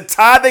shot to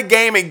tie the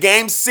game in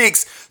Game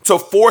 6 to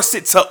force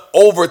it to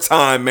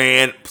overtime,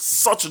 man.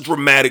 Such a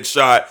dramatic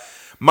shot.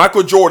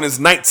 Michael Jordan's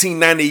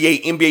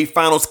 1998 NBA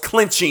Finals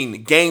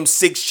clinching Game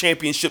 6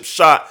 championship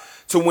shot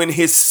to win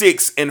his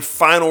 6th and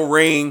final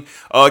ring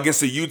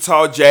against the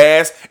Utah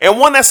Jazz. And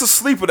one that's a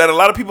sleeper that a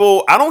lot of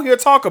people I don't hear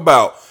talk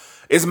about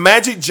is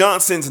Magic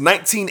Johnson's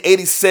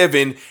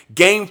 1987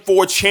 Game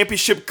 4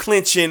 championship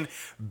clinching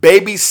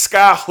baby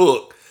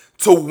skyhook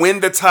to win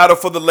the title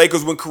for the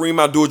Lakers when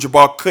Kareem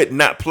Abdul-Jabbar could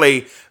not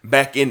play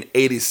back in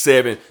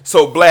 87.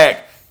 So,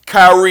 Black,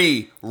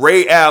 Kyrie,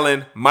 Ray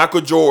Allen, Michael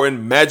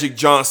Jordan, Magic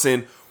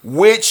Johnson,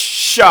 which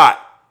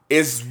shot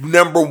is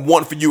number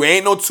 1 for you?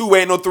 Ain't no 2,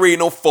 ain't no 3, ain't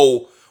no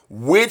 4.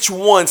 Which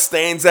one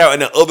stands out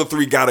and the other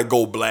 3 gotta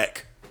go,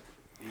 Black?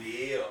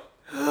 Yeah.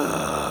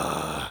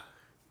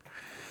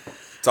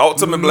 Talk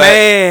to me, Black.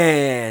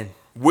 Man.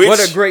 What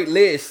a great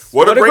list.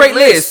 What a great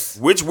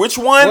list. Which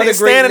one is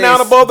standing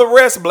out above the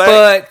rest, Black?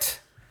 But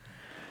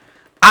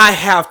I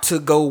have to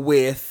go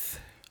with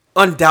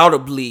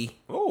undoubtedly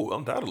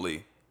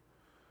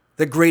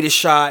the greatest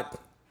shot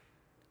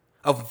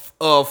of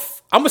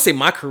I'm gonna say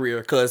my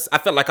career, because I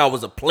felt like I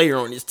was a player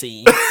on this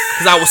team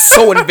because I was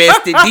so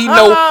invested. Do you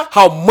know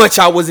how much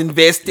I was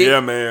invested?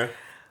 Yeah, man.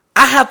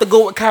 I have to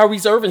go with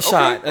Kyrie's Irving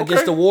shot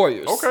against the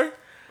Warriors.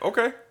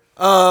 Okay.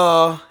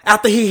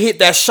 After he hit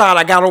that shot,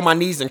 I got on my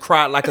knees and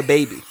cried like a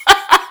baby.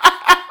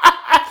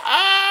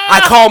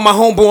 I called my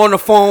homeboy on the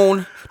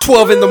phone,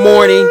 12 in the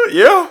morning.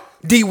 Yeah.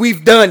 D,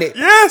 we've done it.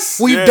 Yes.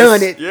 We've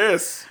done it.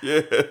 Yes.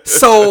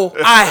 So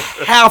I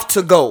have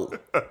to go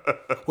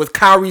with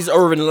Kyrie's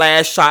Irving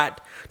last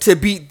shot to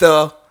beat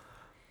the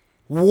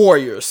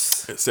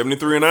Warriors.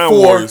 73-9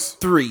 Warriors.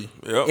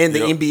 4-3 in the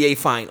NBA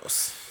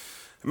Finals.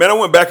 Man, I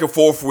went back and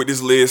forth with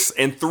this list,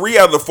 and 3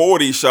 out of the 4 of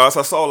these shots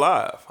I saw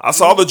live. I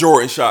saw the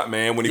Jordan shot,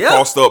 man, when he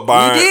crossed up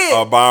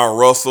Byron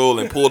Russell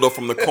and pulled up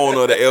from the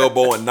corner of the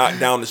elbow and knocked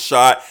down the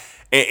shot.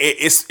 And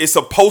it's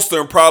a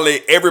poster in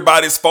probably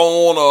everybody's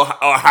phone or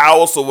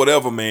house or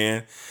whatever,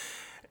 man.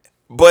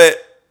 But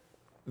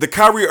the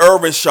Kyrie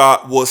Irving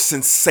shot was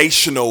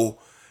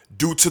sensational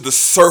due to the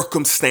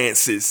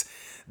circumstances.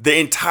 The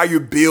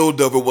entire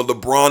build of it with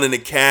LeBron and the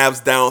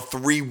Cavs down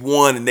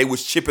 3-1, and they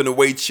was chipping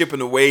away,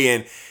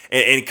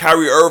 and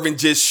Kyrie Irving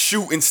just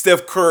shooting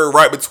Steph Curry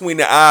right between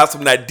the eyes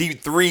from that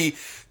deep 3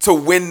 to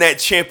win that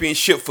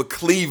championship for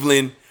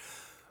Cleveland.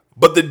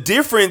 But the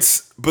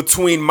difference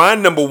between my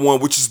number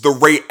 1, which is the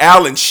Ray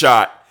Allen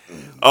shot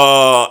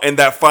in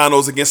that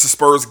finals against the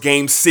Spurs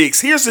Game 6,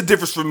 here's the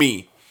difference for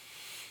me.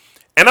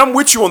 And I'm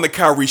with you on the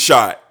Kyrie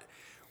shot.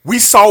 We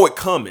saw it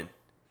coming.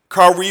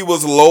 Kyrie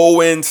was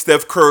lowing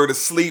Steph Curry to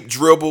sleep,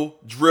 dribble,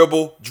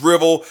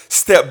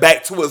 step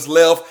back to his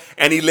left,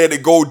 and he let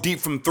it go deep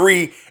from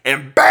 3,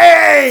 and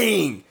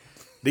bang!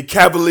 The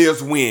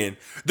Cavaliers win.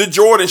 The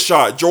Jordan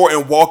shot,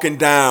 Jordan walking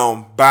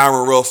down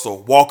Byron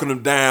Russell, walking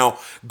him down,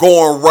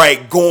 going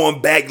right,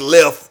 going back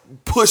left,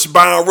 push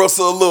Byron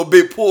Russell a little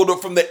bit, pulled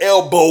up from the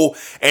elbow,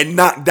 and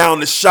knocked down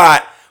the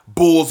shot.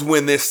 Bulls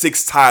win their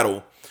 6th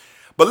title.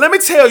 But let me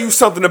tell you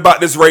something about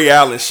this Ray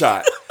Allen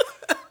shot.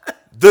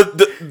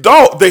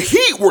 The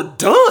Heat were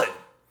done.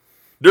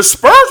 The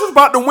Spurs was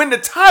about to win the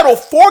title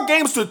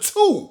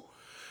 4-2.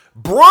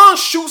 Bron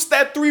shoots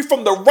that 3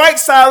 from the right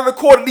side of the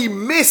court and he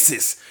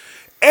misses.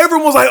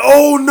 Everyone was like,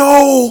 oh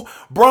no,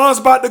 Braun's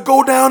about to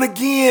go down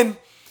again.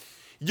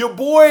 Your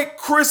boy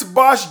Chris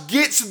Bosh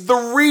gets the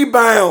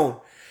rebound.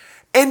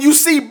 And you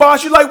see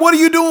Bosh, you're like, what are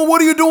you doing?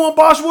 What are you doing,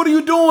 Bosh? What are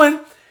you doing?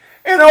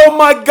 And oh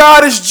my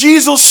God, it's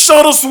Jesus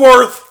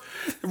Shuttlesworth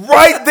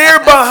right there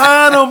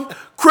behind him.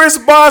 Chris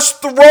Bosh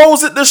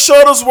throws it to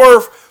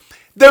Shuttlesworth.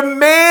 The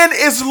man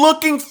is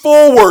looking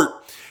forward.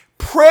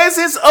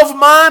 Presence of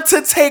mind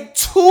to take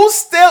 2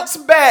 steps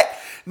back,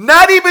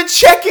 not even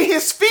checking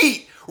his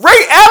feet.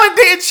 Ray Allen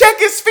didn't check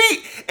his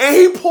feet, and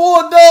he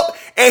pulled up,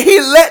 and he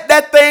let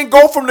that thing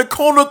go from the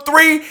corner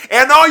 3,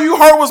 and all you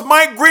heard was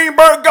Mike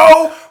Greenberg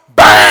go,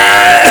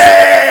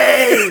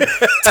 bang!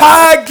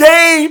 Tied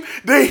game.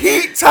 The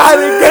Heat tied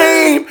the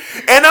game,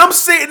 and I'm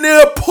sitting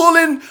there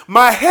pulling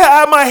my hair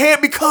out of my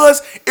head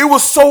because it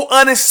was so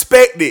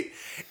unexpected.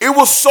 It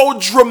was so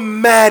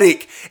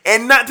dramatic,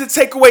 and not to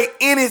take away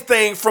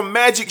anything from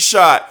Magic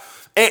shot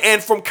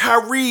and from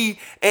Kyrie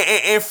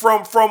and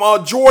from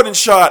Jordan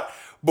shot.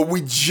 But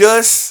we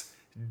just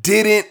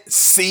didn't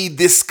see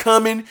this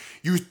coming.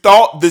 You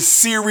thought the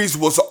series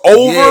was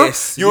over.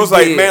 Yes, you was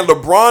like, man,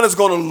 LeBron is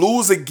going to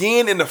lose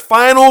again in the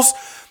finals.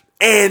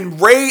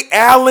 And Ray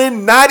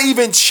Allen not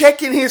even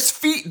checking his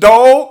feet,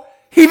 dog.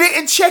 He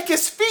didn't check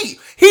his feet.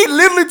 He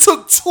literally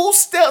took 2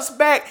 steps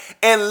back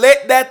and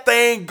let that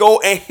thing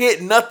go and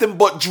hit nothing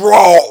but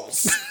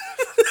draws.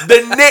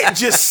 The net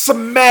just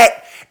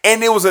smacked,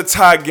 and it was a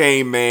tie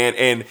game,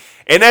 man.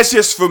 And that's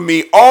just for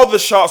me. All the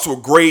shots were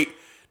great.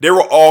 They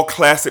were all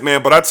classic,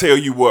 man. But I tell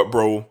you what,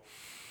 bro.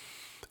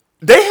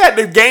 They had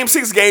the Game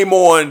 6 game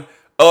on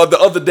the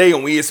other day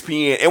on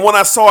ESPN. And when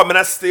I saw it, man,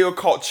 I still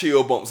caught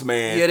chill bumps,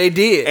 man. Yeah, they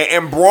did.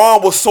 And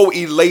Braun was so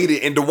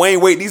elated. And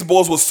Dwayne Wade, these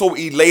boys were so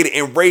elated.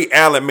 And Ray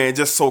Allen, man,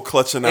 just so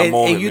clutching that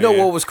moment, and you know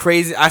what was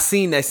crazy? I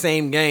seen that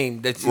same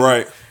game.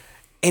 Right.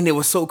 And it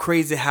was so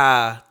crazy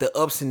how the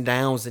ups and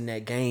downs in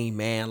that game,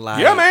 man.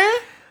 Like, yeah, man.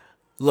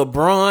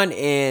 LeBron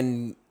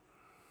and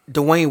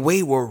Dwayne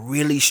Wade were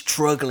really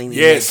struggling in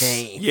that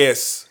game.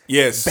 Yes.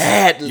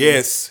 Badly.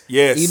 Yes.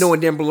 You know,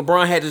 and then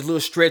LeBron had this little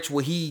stretch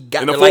where he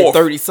got to fourth, like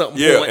 30-something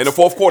points. Yeah, in the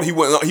fourth quarter, he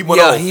went off.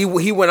 Yeah,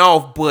 he went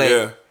off,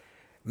 but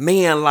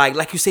man,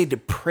 like you say, the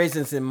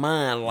presence in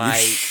mind,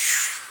 like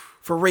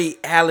for Ray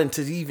Allen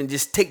to even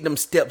just take them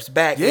steps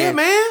back. Yeah,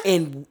 man.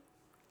 And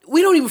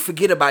we don't even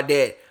forget about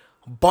that.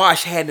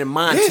 Bosh had in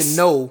mind to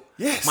know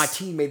my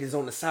teammate is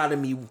on the side of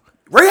me.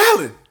 Ray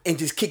Allen. And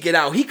just kick it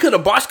out.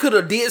 Bosh could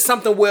have did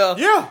something well.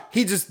 Yeah.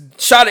 He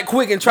just shot it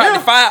quick and tried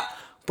to fire.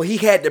 But he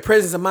had the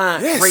presence of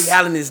mind. Yes. Ray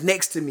Allen is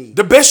next to me.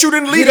 The best shooter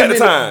in the league at the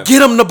time.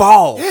 Get him the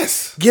ball.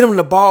 Yes. Get him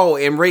the ball.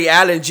 And Ray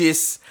Allen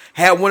just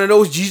had one of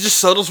those Jesus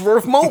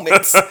Shuttlesworth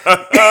moments.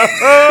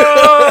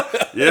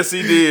 Yes,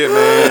 he did,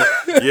 man.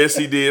 Yes,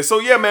 he did. So,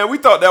 yeah, man, we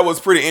thought that was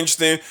pretty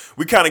interesting.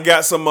 We kind of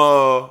got some,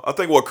 I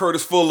think,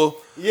 Curtis Fuller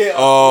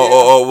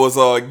was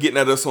getting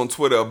at us on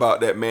Twitter about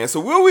that, man. So,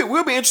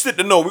 we'll be interested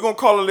to know. We're going to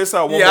call this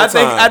out one more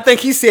time. I think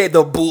he said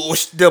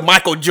the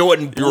Michael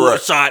Jordan bull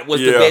shot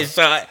was the best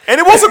shot. And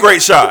it was a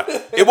great shot.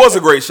 It was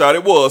a great shot.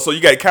 It was. So, you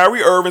got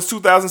Kyrie Irving's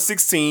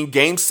 2016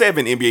 Game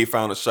 7 NBA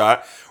Finals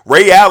shot.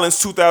 Ray Allen's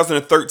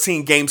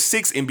 2013 Game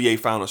 6 NBA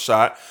Finals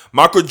shot,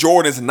 Michael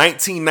Jordan's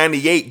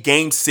 1998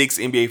 Game 6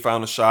 NBA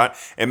Finals shot,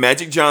 and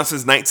Magic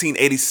Johnson's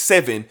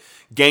 1987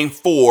 Game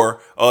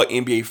 4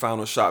 NBA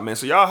Finals shot, man.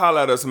 So y'all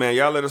holler at us, man.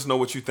 Y'all let us know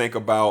what you think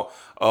about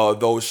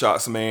those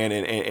shots, man,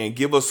 and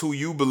give us who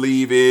you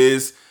believe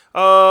is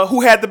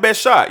who had the best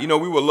shot. You know,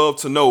 we would love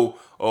to know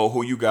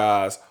who you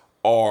guys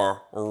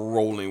are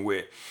rolling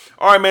with.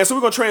 All right, man, so we're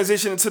going to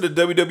transition into the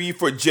WWE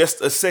for just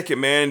a second,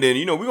 man. And then,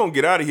 you know, we're going to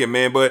get out of here,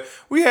 man. But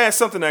we had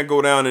something that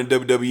go down in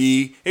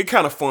WWE. It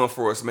kind of fun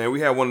for us, man. We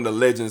had one of the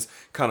legends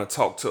kind of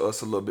talk to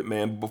us a little bit,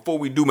 man. But before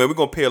we do, man, we're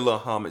going to pay a little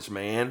homage,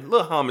 man. A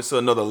little homage to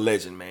another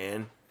legend,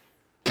 man.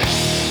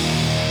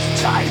 It's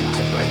time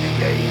to play the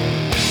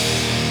game.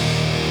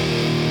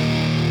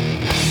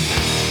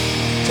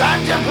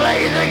 Time to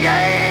play the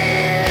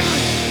game.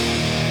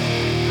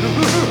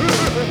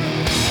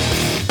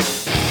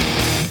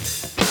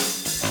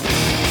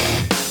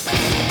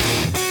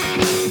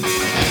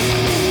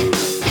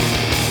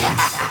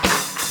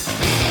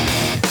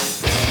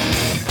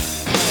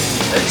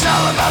 It's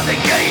all about the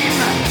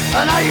game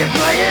and how you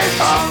play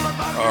it.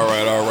 All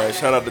right.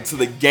 Shout out to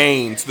the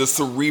game, to the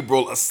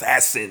cerebral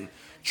assassin,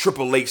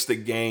 Triple H, the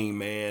game,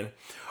 man.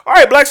 All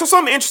right, Black. So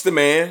something interesting,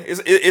 man.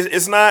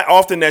 It's not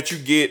often that you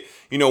get,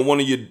 you know, one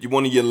of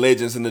your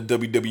legends in the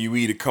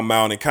WWE to come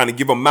out and kind of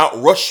give a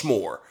Mount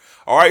Rushmore.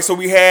 All right, so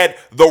we had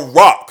The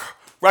Rock,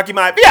 Rocky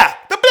Maivia,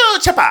 the Blue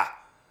Chipper,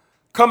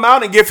 come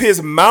out and give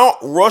his Mount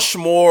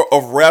Rushmore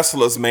of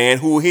wrestlers, man,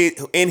 who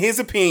in his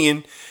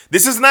opinion,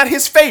 this is not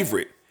his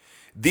favorite.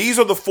 These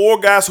are the 4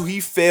 guys who he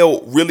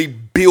felt really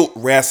built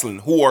wrestling,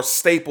 who are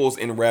staples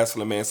in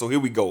wrestling, man. So here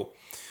we go.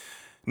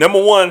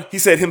 Number 1, he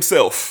said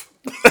himself.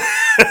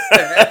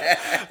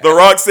 The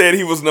Rock said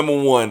he was number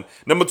 1.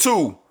 Number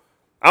 2,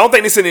 I don't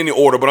think this in any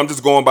order, but I'm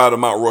just going by the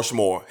Mount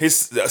Rushmore. His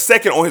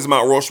second on his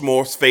Mount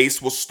Rushmore's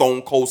face was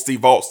Stone Cold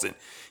Steve Austin.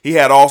 He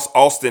had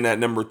Austin at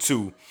number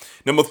 2.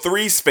 Number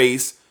 3's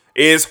face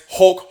is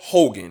Hulk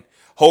Hogan.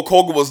 Hulk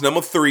Hogan was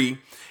number 3.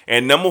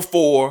 And number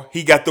 4,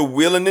 he got the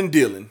wheeling and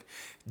dealing,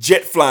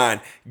 jet flying,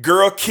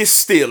 girl kiss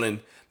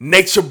stealing,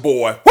 nature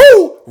boy,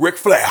 woo, Ric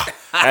Flair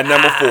at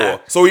number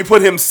 4. So he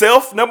put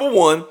himself number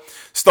 1,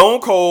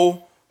 Stone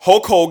Cold,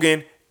 Hulk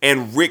Hogan,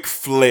 and Ric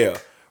Flair.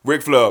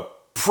 Ric Flair,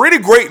 pretty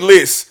great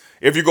list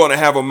if you're going to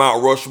have a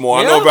Mount Rushmore.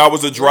 Yeah. I know if I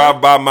was to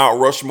drive by Mount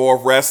Rushmore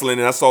of wrestling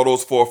and I saw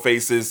those 4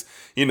 faces,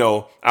 you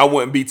know, I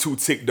wouldn't be too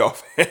ticked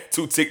off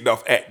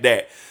at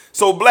that.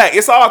 So, Black,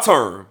 it's our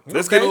turn.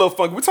 Let's get a little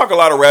funky. We talk a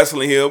lot of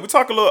wrestling here. We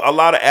talk a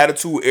lot of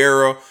Attitude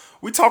Era.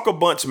 We talk a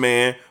bunch,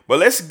 man. But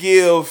let's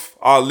give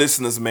our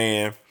listeners,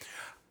 man,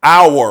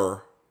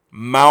 our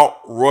Mount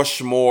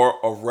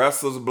Rushmore of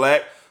wrestlers,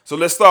 Black. So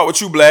let's start with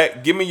you,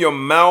 Black. Give me your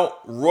Mount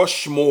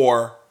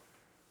Rushmore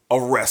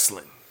of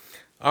wrestling.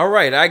 All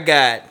right, I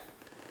got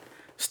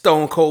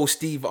Stone Cold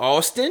Steve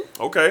Austin.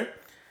 Okay.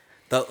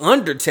 The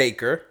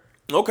Undertaker.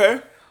 Okay.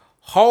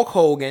 Hulk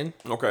Hogan.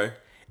 Okay.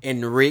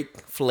 And Ric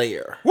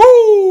Flair.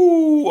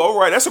 Woo! All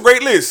right, that's a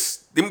great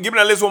list. Give me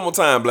that list one more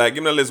time, Black.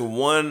 Give me that list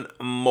one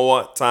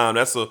more time.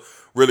 That's a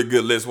really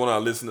good list. Want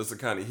our listeners to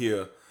kind of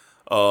hear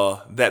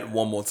that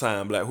one more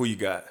time, Black. Who you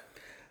got?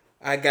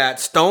 I got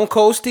Stone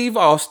Cold Steve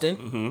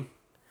Austin,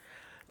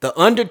 The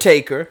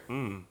Undertaker,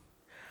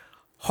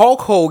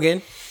 Hulk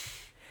Hogan,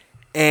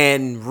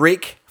 and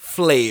Ric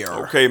Flair.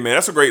 Okay, man,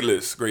 that's a great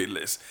list. Great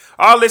list.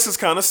 Our list is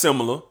kind of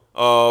similar.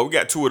 We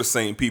got 2 of the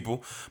same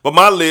people. But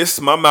my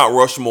list, my Mount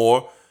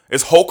Rushmore,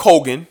 is Hulk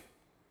Hogan,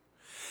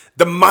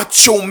 the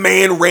Macho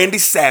Man Randy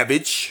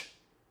Savage,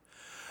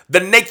 the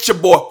Nature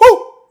Boy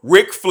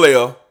Ric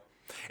Flair,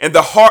 and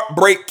the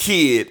Heartbreak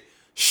Kid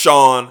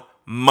Shawn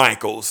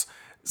Michaels.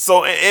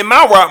 So in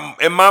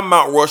my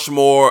Mount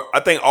Rushmore,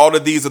 I think all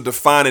of these are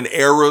defining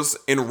eras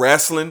in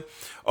wrestling,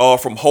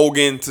 from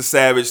Hogan to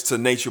Savage to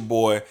Nature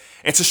Boy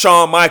and to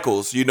Shawn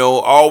Michaels. You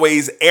know,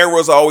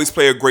 eras always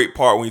play a great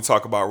part when you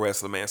talk about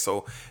wrestling, man.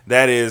 So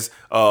that is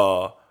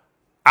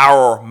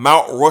our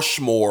Mount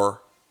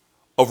Rushmore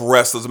of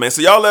wrestlers, man.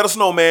 So y'all let us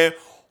know, man,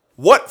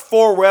 what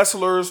 4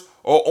 wrestlers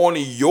are on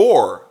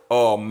your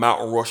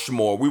Mount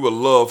Rushmore. We would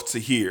love to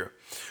hear.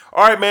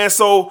 All right, man.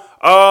 So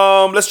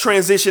let's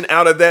transition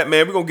out of that,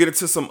 man. We're going to get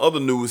into some other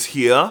news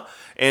here.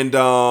 And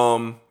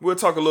we'll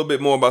talk a little bit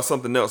more about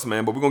something else,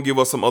 man. But we're going to give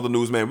us some other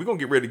news, man. We're going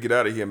to get ready to get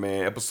out of here,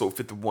 man. Episode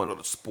 51 of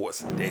the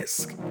Sports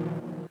Desk.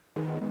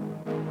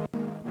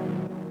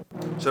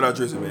 Shout out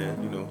Drizzy,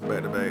 man. You know,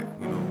 back to back.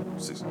 You know,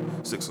 sixer.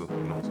 You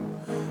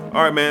know.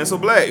 All right, man. So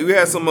Black, we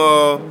had some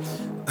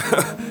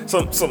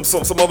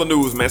some other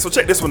news, man. So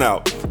check this one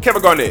out.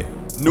 Kevin Garnett,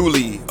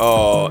 newly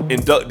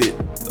inducted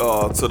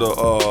to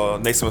the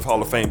Naismith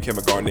Hall of Fame.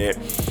 Kevin Garnett.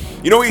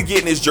 You know, he's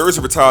getting his jersey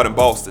retired in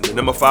Boston. The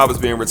number 5 is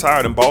being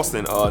retired in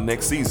Boston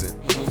next season.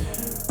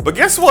 But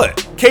guess what?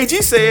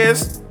 KG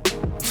says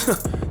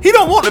he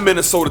don't want the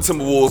Minnesota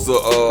Timberwolves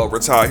to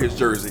retire his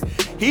jersey.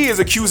 He is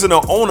accusing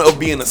the owner of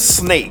being a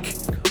snake.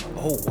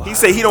 Oh, wow. He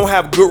said he don't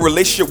have good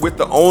relationship with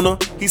the owner.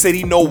 He said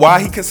he know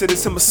why he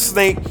considers him a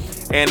snake.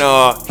 And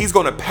he's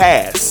going to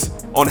pass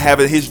on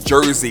having his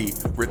jersey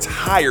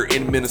retired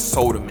in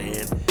Minnesota,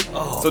 man.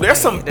 Oh, so there's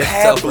some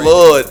bad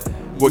blood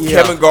with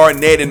Kevin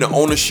Garnett and the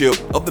ownership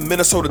of the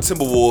Minnesota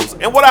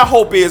Timberwolves. And what I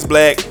hope is,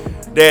 Black,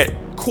 that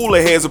cooler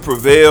heads will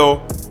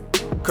prevail,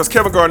 because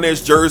Kevin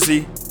Garnett's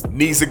jersey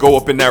needs to go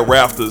up in that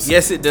rafters.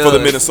 Yes, it does. For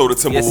the Minnesota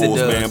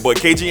Timberwolves, man. But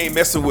KG ain't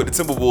messing with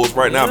the Timberwolves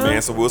right now,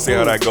 man. So we'll see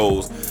how that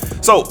goes.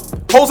 So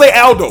Jose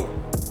Aldo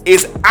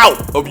is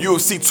out of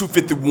UFC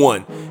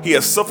 251. He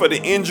has suffered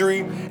an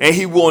injury, and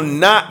he will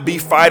not be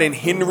fighting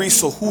Henry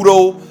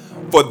Cejudo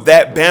for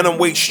that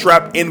bantamweight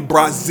strap in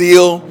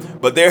Brazil.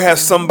 But there has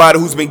somebody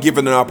who's been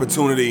given an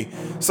opportunity.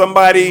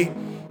 Somebody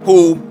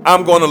who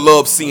I'm going to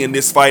love seeing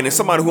this fight, and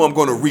somebody who I'm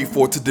going to root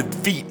for to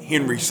defeat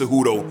Henry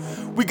Cejudo.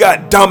 We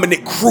got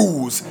Dominic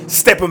Cruz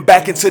stepping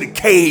back into the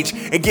cage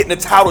and getting a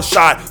title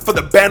shot for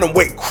the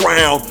bantamweight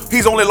crown.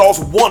 He's only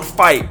lost one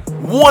fight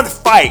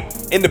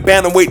in the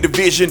bantamweight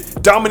division.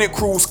 Dominic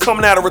Cruz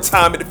coming out of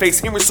retirement to face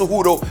Henry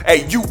Cejudo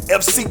at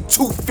UFC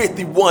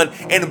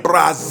 251 in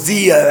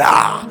Brazil.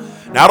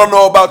 Now, I don't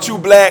know about you,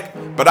 Black,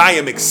 but I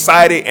am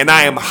excited and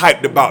I am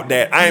hyped about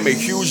that. I am a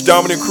huge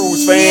Dominic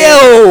Cruz fan.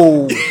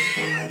 Yo!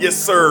 Yes,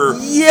 sir.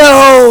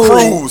 Yo!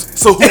 Cruz,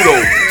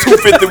 Cejudo,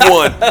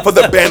 251 for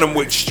the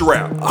bantamweight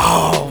strap.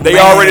 Oh, they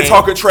already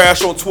talking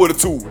trash on Twitter,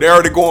 too. They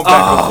already going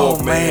back and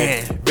forth,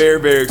 man. Very,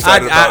 very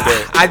excited about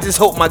that. I just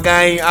hope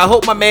I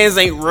hope my mans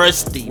ain't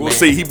rusty, We'll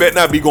see. He better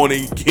not be going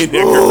to get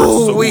there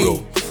versus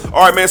Cejudo.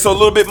 All right, man, so a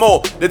little bit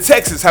more. The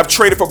Texans have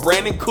traded for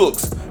Brandon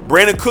Cooks.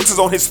 Brandon Cooks is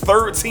on his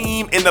 3rd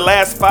team in the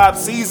last 5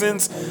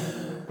 seasons.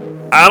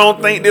 I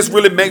don't think this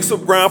really makes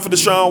up ground for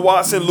Deshaun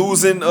Watson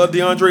losing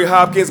DeAndre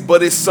Hopkins,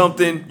 but it's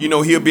something, you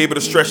know, he'll be able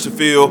to stretch the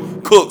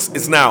field. Cooks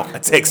is now a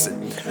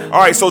Texan. All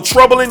right, so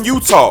trouble in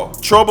Utah.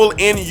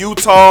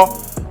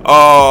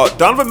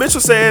 Donovan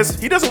Mitchell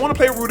says he doesn't want to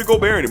play with Rudy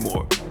Gobert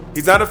anymore.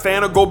 He's not a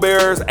fan of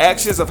Gobert's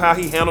actions of how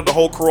he handled the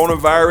whole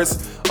coronavirus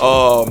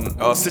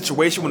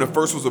situation when it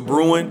first was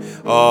brewing.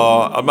 A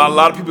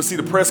lot of people see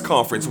the press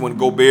conference when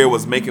Gobert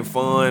was making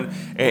fun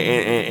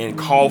and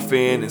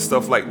coughing and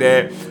stuff like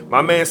that.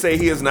 My man say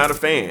he is not a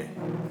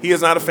fan. He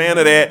is not a fan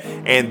of that,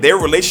 and their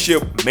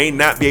relationship may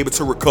not be able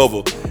to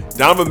recover.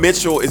 Donovan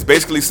Mitchell is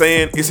basically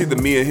saying it's either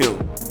me or him.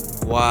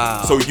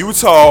 Wow. So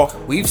Utah,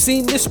 we've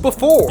seen this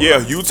before.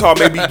 Yeah, Utah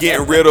may be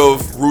getting rid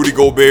of Rudy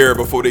Gobert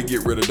before they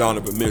get rid of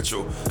Donovan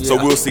Mitchell. Yeah. So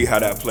we'll see how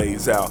that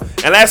plays out.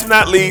 And last but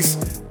not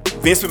least,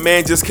 Vince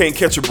McMahon just can't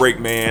catch a break,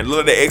 man.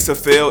 Look, the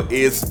XFL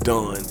is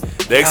done.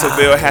 The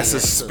XFL has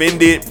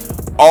suspended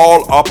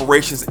all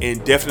operations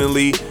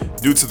indefinitely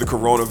due to the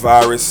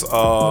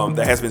coronavirus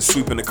that has been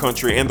sweeping the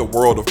country and the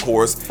world, of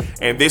course.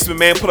 And Vince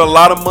McMahon put a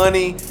lot of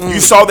money. You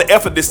saw the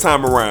effort this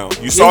time around.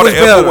 You saw the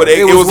effort.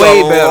 It was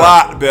a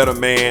lot better,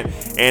 man.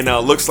 And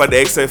looks like the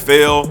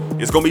XFL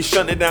is going to be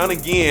shutting it down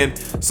again.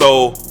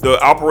 So the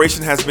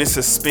operation has been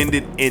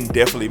suspended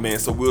indefinitely, man.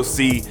 So we'll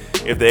see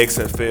if the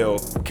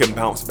XFL can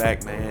bounce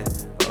back, man.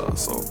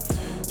 So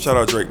shout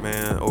out Drake,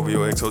 man.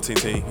 OVO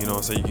XOTT. You know what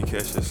I'm saying? You can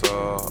catch this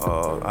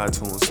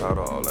iTunes, shout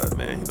out all that,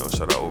 man. You know,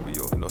 shout out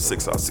OVO.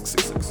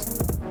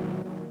 666.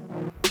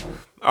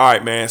 All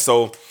right, man.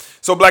 So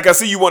Black, I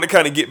see you want to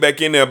kind of get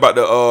back in there about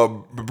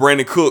the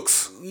Brandon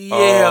Cooks to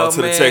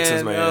the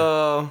Texans,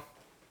 man.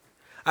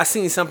 I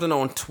seen something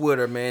on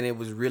Twitter, man. It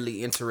was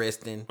really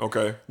interesting.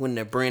 Okay. When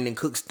the Brandon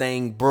Cooks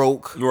thing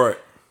broke. Right.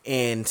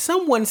 And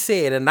someone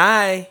said, and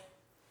I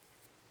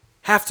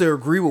have to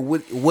agree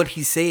with what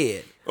he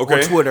said. Okay.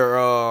 On Twitter.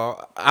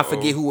 I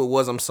forget who it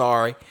was. I'm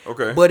sorry.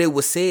 Okay. But it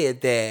was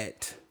said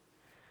that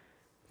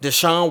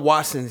Deshaun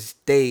Watson's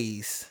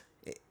days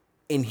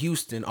in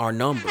Houston are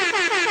numbered.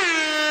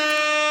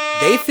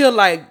 They feel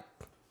like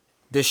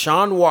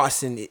Deshaun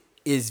Watson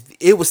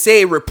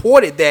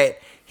reported that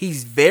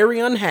he's very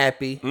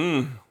unhappy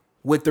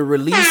with the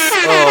release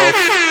of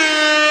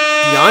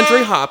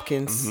DeAndre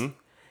Hopkins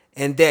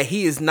and that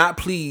he is not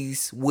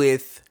pleased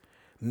with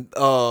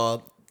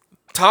Bill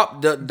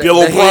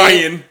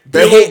O'Brien.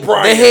 The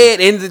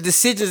head and the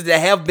decisions that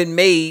have been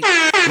made,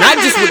 not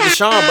just with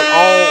Deshaun, but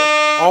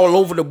all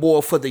over the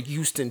board for the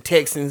Houston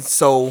Texans.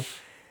 So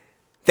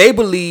they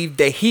believe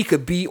that he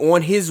could be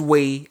on his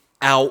way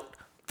out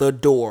the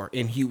door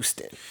in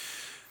Houston.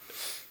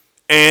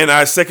 And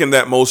I second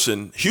that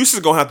motion.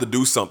 Houston's going to have to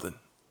do something.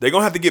 They're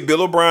going to have to get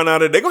Bill O'Brien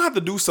out of it. They're going to have to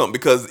do something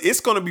because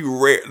it's going to be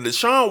rare.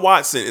 Deshaun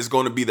Watson is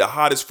going to be the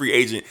hottest free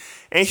agent.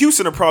 And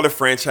Houston will probably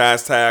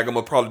franchise tag him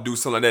or probably do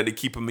something like that to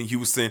keep him in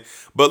Houston.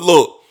 But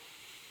look,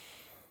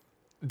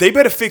 they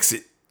better fix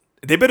it.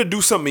 They better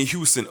do something in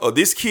Houston or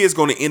this kid's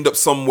going to end up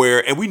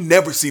somewhere. And we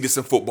never see this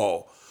in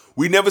football.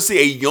 We never see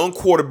a young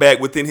quarterback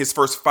within his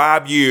first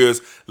 5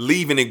 years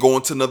leaving and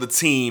going to another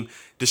team.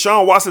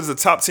 Deshaun Watson is a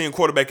top 10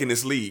 quarterback in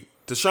this league.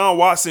 Deshaun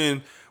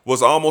Watson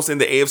was almost in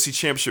the AFC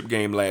Championship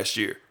game last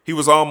year. He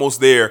was almost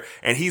there,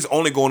 and he's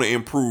only going to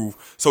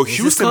improve. So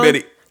Houston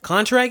better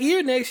contract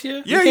year next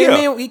year.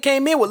 He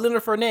came in with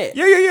Leonard Fournette.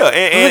 Yeah.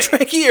 And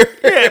contract year.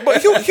 Yeah,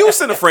 but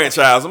Houston to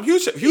franchise him.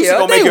 Houston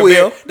gonna make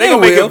it. They're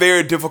gonna make it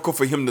very difficult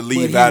for him to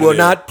leave out of there. He will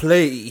not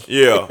play.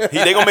 Yeah,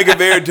 they're gonna make it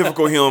very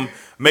difficult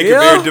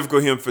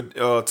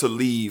to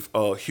leave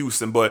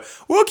Houston. But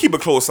we'll keep a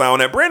close eye on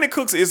that. Brandon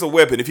Cooks is a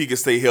weapon if he can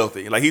stay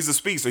healthy. Like he's a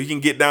speed, so he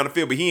can get down the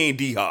field, but he ain't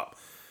D-Hop.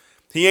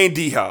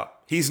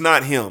 He's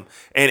not him.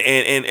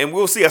 And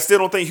we'll see. I still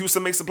don't think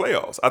Houston makes the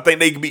playoffs. I think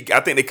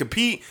they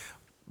compete,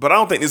 but I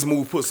don't think this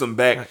move puts them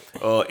back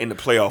in the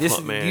playoff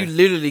hunt, man. You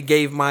literally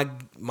gave my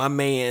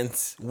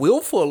man's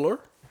Will Fuller,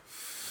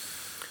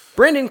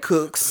 Brandon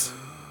Cooks,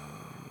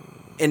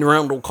 and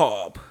Randall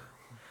Cobb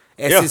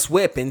as his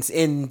weapons,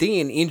 and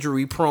then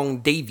injury-prone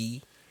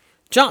Davy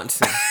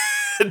Johnson.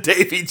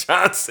 Davy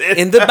Johnson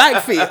in the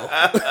backfield.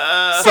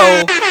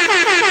 So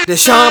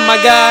Deshaun, my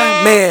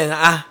guy,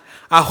 man,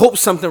 I hope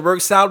something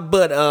works out,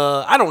 but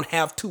I don't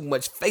have too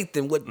much faith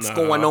in what's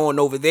going on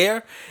over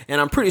there, and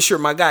I'm pretty sure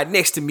my guy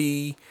next to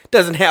me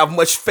doesn't have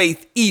much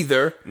faith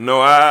either. No,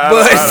 I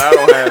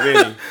don't have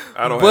any.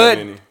 I don't have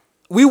any.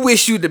 We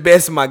wish you the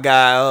best, my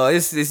guy.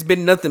 It's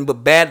been nothing but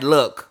bad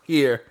luck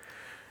here.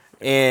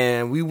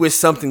 And we wish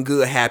something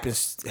good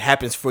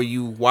happens for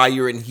you while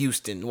you're in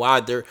Houston,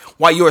 while you're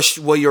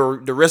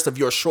the rest of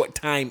your short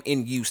time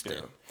in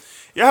Houston.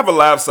 Yeah, I have a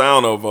live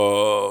sound of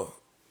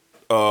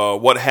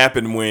what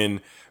happened when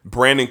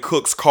Brandon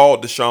Cooks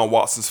called Deshaun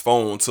Watson's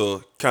phone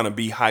to kind of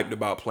be hyped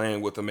about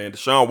playing with him. Man,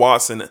 Deshaun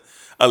Watson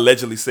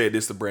allegedly said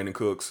this to Brandon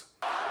Cooks.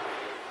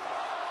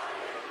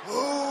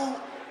 Who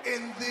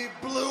in the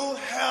blue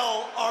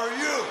hell are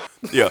you?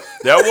 Yeah,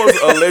 that was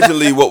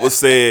allegedly what was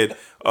said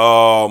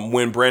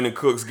when Brandon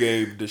Cooks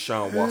gave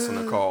Deshaun Watson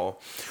a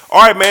call.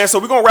 All right, man, so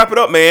we're going to wrap it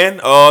up, man.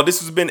 This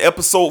has been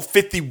episode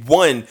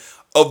 51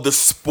 of the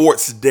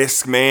Sports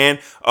Desk, man.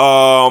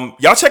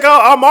 Y'all check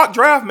out our mock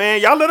draft,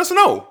 man. Y'all let us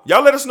know.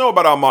 Y'all let us know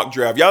about our mock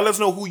draft. Y'all let us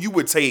know who you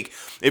would take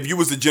if you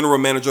was the general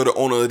manager or the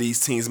owner of these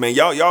teams, man.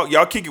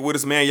 Y'all kick it with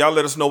us, man. Y'all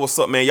let us know what's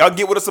up, man. Y'all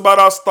get with us about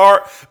our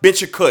start,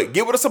 bench, or cut.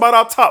 Get with us about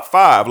our top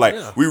 5.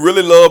 We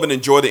really love and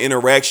enjoy the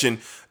interaction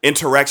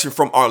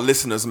from our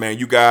listeners, man.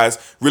 You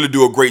guys really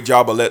do a great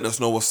job of letting us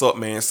know what's up,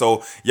 man.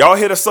 So y'all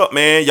hit us up,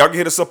 man. Y'all can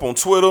hit us up on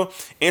Twitter,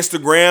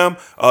 Instagram,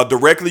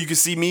 directly. You can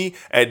see me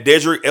at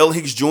Dedrick L.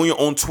 Hicks Jr.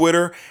 on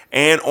Twitter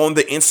and on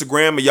the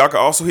Instagram. And y'all can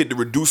also hit the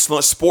Reduced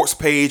Lunch Sports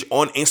page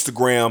on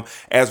Instagram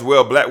as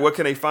well. Black, where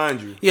can they find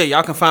you? Yeah,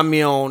 y'all can find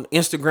me on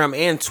Instagram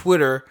and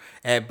Twitter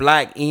at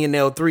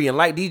BlackENL3. And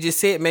like DJ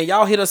said, man,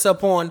 y'all hit us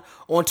up on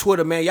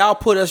Twitter, man. Y'all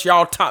put us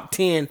y'all top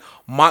 10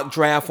 mock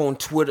draft on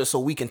Twitter so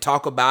we can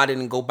talk about it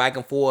and go back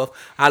and forth.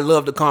 I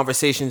love the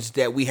conversations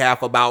that we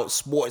have about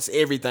sports,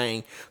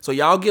 everything. So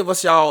y'all give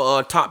us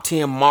y'all top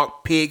 10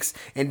 mock picks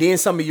and then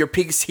some of your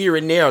picks here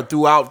and there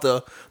throughout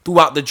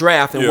the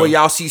draft and where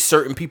y'all see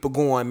certain people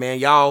going, man.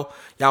 Y'all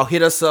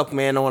hit us up,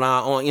 man, on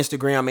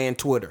Instagram and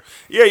Twitter.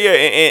 Yeah,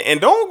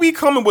 and don't be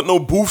coming with no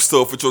booth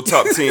stuff with your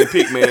top 10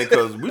 pick, man,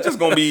 because we just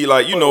gonna be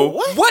like,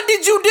 what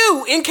did you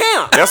do in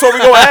camp? That's what we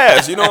gonna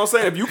ask. You know what I'm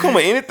saying? If you come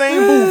with anything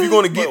booth, you're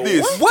gonna get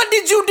this. What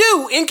did you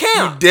do in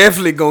camp? You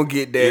definitely gonna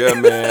get that. Yeah,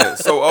 man.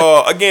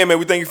 So again, man,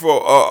 we thank you for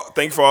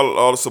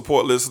all the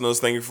support listeners.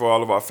 Thank you for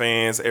all of our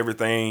fans,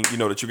 everything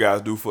that you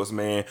guys do for us,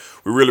 man.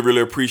 We really,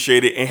 really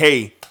appreciate it. And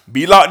hey,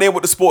 be locked in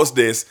with the Sports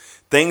Desk.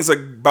 Things are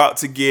about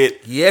to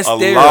get a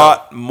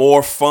lot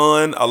more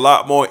fun, a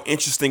lot more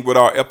interesting with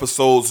our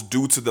episodes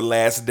due to The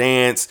Last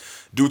Dance,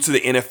 due to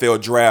the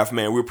NFL draft,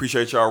 man. We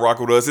appreciate y'all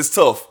rocking with us. It's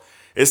tough.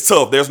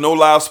 There's no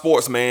live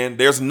sports, man.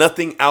 There's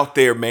nothing out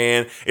there,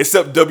 man,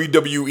 except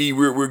WWE.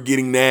 We're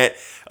getting that.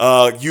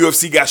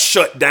 UFC got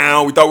shut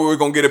down. We thought we were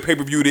going to get a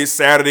pay-per-view this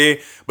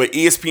Saturday, but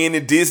ESPN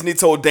and Disney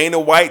told Dana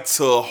White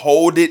to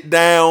hold it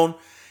down,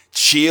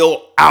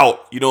 chill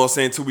out, you know what I'm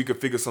saying, until we could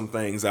figure some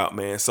things out,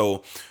 man.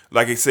 So,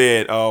 like I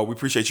said, we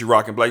appreciate you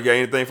rocking. Blake, you got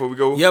anything before we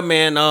go? Yeah,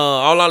 man.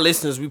 All our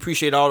listeners, we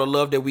appreciate all the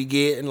love that we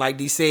get. And like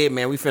D said,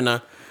 man, we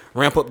finna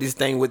ramp up this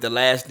thing with The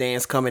Last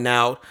Dance coming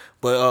out.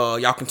 But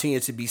y'all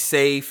continue to be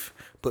safe,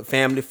 put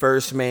family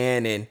first,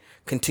 man, and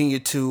continue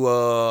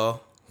to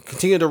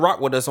rock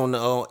with us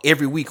on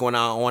every week on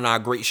our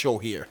great show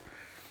here.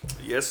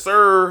 Yes,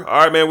 sir. All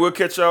right, man. We'll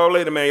catch y'all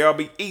later, man. Y'all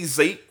be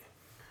easy.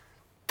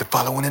 The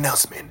following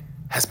announcement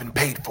has been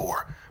paid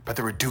for by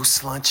the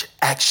Reduced Lunch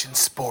Action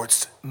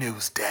Sports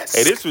News Desk.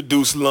 Hey, this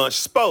Reduced Lunch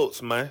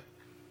Sports, man.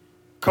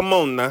 Come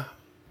on now.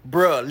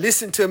 Bruh,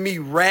 listen to me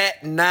right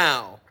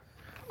now.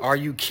 Are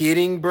you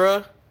kidding,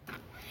 bruh?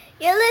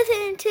 You're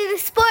listening to the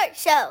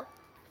sports show.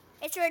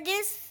 It's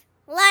Reduced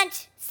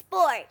Lunch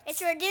Sport.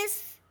 It's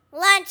Reduced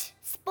Lunch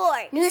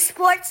Sport. New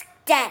Sports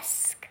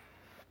Desk.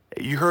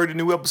 Hey, you heard a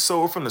new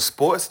episode from the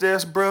Sports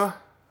Desk, bruh?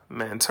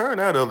 Man, turn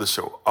that other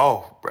show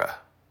off, bruh.